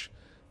touch.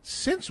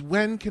 Since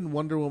when can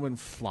Wonder Woman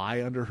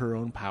fly under her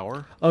own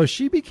power? Oh,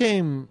 she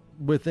became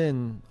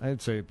within,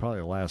 I'd say, probably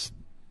the last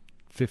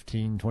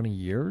 15, 20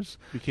 years.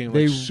 Became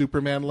like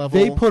Superman level?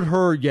 They put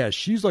her,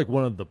 she's like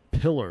one of the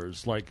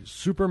pillars, like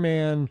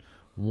Superman,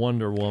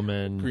 Wonder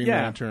Woman, Green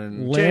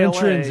Lantern.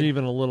 Lantern's JLA.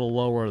 even a little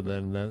lower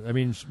than that. I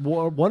mean,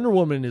 Wonder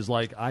Woman is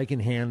like, I can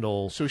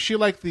handle... So is she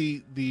like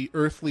the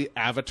earthly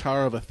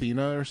avatar of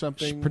Athena or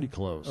something? She's pretty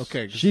close.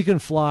 Okay. She can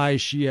fly.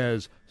 She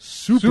has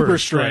super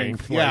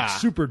strength. Yeah. Like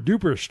super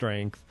duper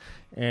strength,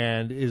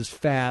 and is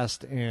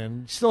fast,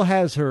 and still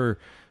has her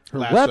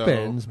Lasso,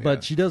 weapons,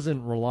 but she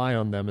doesn't rely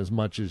on them as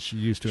much as she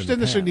used to She in doesn't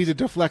the past. necessarily need to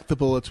deflect the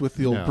bullets with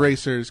the old No.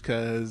 bracers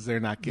because they're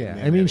not getting in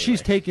I mean, anyway.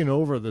 she's taken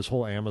over this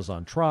whole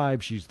Amazon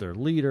tribe. She's their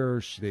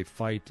leader. They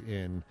fight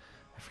in,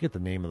 I forget the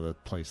name of the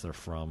place they're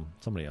from.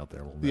 Somebody out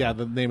there will know. Yeah,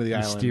 the name of the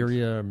island.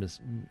 Mysteria,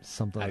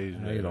 something.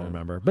 I don't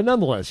remember. But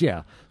nonetheless,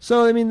 yeah.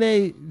 So, I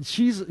mean,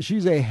 she's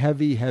a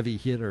heavy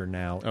hitter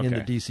now in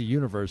the DC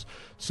universe.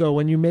 So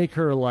when you make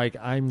her like,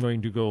 I'm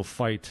going to go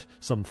fight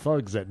some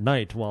thugs at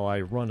night while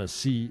I run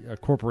a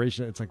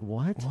corporation, it's like,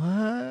 what?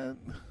 What?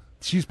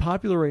 She's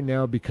popular right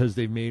now because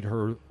they made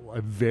her a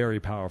very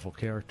powerful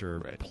character.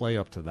 Play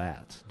up to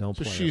that. Don't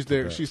So play she's up to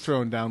there. this. She's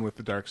thrown down with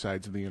the dark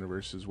sides of the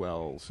universe as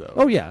well. So.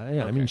 Oh yeah.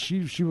 I mean,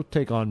 she will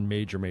take on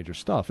major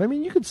stuff. I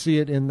mean, you could see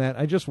it in that.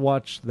 I just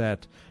watched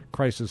that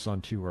Crisis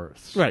on Two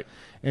Earths. Right.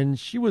 And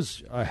she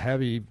was a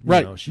heavy.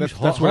 Right. She That's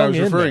what I was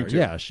referring to.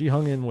 Yeah, she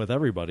hung in with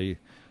everybody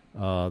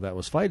that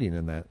was fighting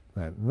in that,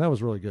 and that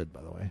was really good,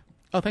 by the way.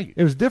 Oh, thank you.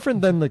 It was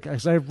different than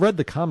because I've read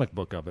the comic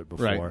book of it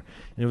before, Right.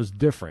 and it was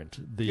different.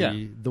 Yeah.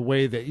 The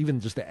way that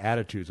even just the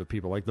attitudes of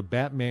people, like the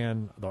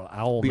Batman, the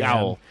owl, The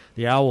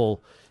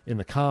owl. in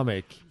the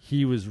comic,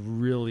 he was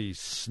really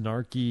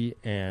snarky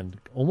and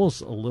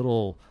almost a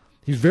little.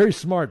 He's very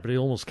smart, but he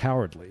almost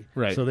cowardly.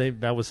 Right. So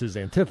that was his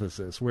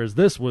antithesis. Whereas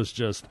this was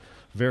just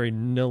very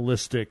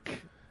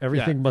nihilistic.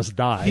 Everything Yeah. must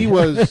die. He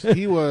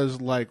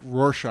was like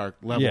Rorschach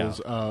levels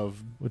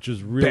of which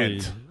is really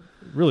bent.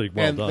 really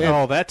well And done. they-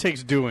 Oh, that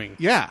takes doing.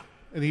 Yeah,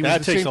 and he That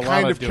was the takes same a lot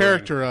kind of of doing.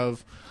 character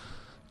of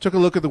took a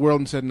look at the world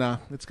and said, "Nah,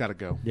 it's got to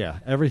go." Yeah,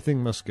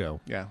 everything must go.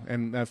 Yeah,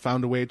 and I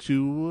found a way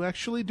to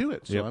actually do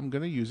it. So Yep. I'm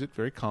going to use it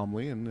very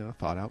calmly and in a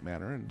thought out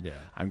manner, and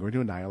I'm going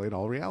to annihilate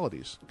all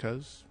realities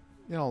because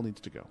it all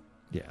needs to go.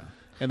 Yeah,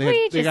 and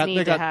We they just got need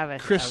they to got have a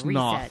Chris reset.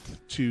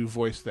 Noth to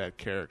voice that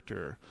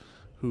character,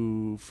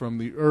 who from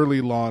the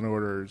early Law and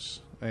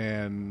Orders,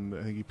 and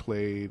I think he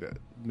played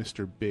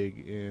Mr. Big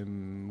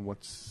in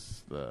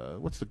what's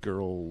the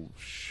girl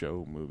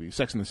show movie,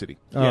 Sex and the City.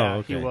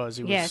 Yeah, he was.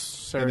 He was Yes.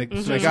 Sarah And they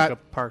Jessica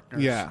got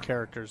Parker's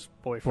character's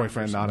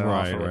boyfriend. not or an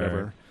off something. or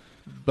whatever.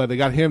 But they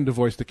got him to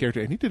voice the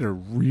character, and he did a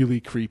really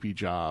creepy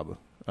job.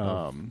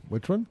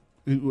 Which one?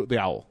 The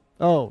owl.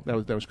 Oh, that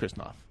was Chris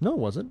Noth. No, it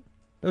wasn't.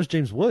 That was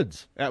James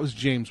Woods. That was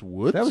James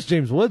Woods. That was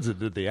James Woods that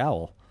did the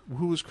owl.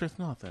 Who was Chris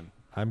Noth then?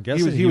 I'm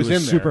guessing he was in there.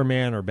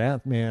 Superman or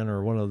Batman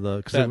or one of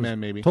the 'cause it was Batman,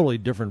 maybe. totally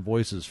different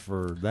voices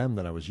for them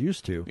than I was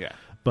used to. Yeah.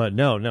 But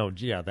no,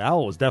 the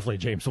owl was definitely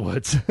James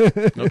Woods.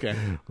 Okay.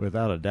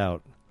 Without a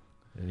doubt.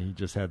 And he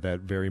just had that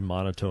very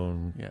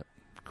monotone,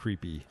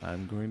 creepy.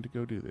 I'm going to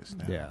go do this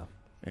now. Yeah.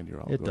 And you're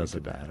all It going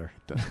doesn't to die. matter.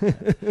 It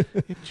doesn't matter.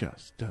 It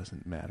just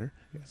doesn't matter.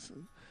 Yes.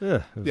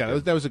 Yeah,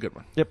 that was a good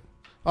one. Yep.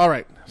 All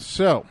right.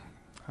 So,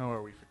 how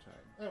are we for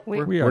time?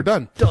 We We're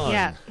done.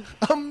 Yeah.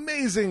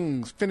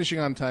 Amazing. Finishing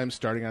on time,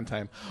 starting on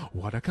time.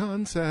 What a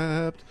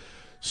concept.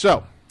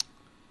 So,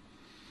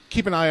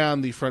 keep an eye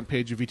on the front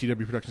page of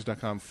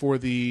VTWProductions.com for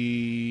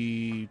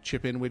the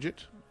chip-in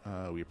widget.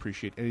 We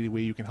appreciate any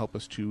way you can help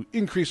us to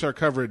increase our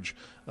coverage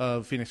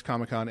of Phoenix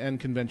Comic-Con and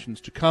conventions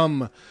to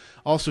come.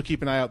 Also,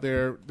 keep an eye out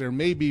there. There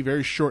may be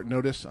very short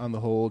notice on the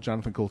whole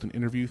Jonathan Colton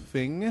interview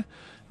thing,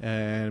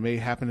 and it may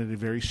happen at a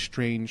very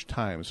strange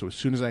time. So as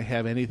soon as I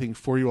have anything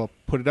for you, I'll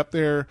put it up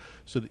there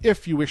so that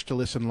if you wish to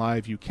listen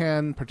live, you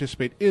can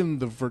participate in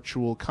the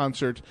virtual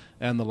concert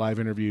and the live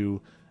interview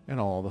and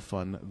all the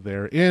fun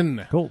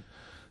therein. Cool.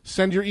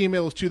 Send your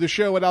emails to the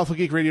show at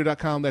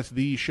alphageekradio.com. That's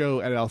the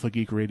show at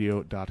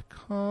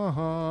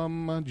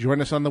alphageekradio.com.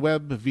 Join us on the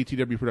web,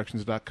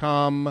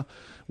 vtwproductions.com.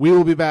 We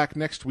will be back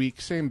next week.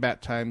 Same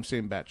bat time,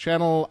 same bat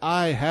channel.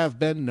 I have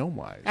been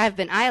Gnomewise. I've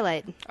been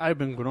Eyelight. I've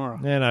been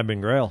Gwenora. And I've been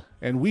Grail.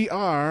 And we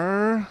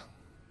are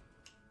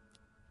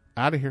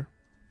out of here.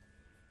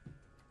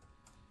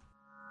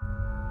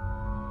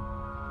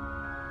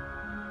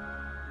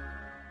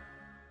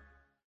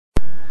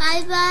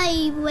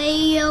 Bye-bye,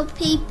 radio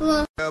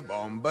people.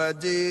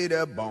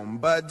 Bombadita,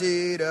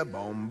 bombadita,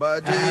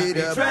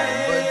 bombadita,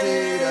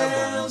 bombadita,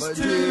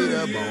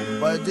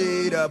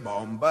 bombadita,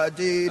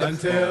 bombadita,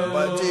 Until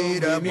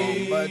bombadita, we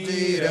meet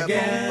bombadita,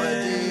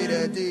 again.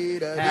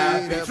 bombadita,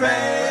 Happy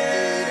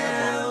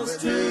trails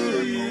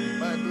to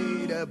you.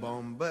 bombadita,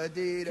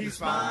 bombadita, Keep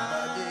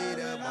smiling.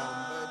 bombadita,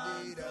 bombadita.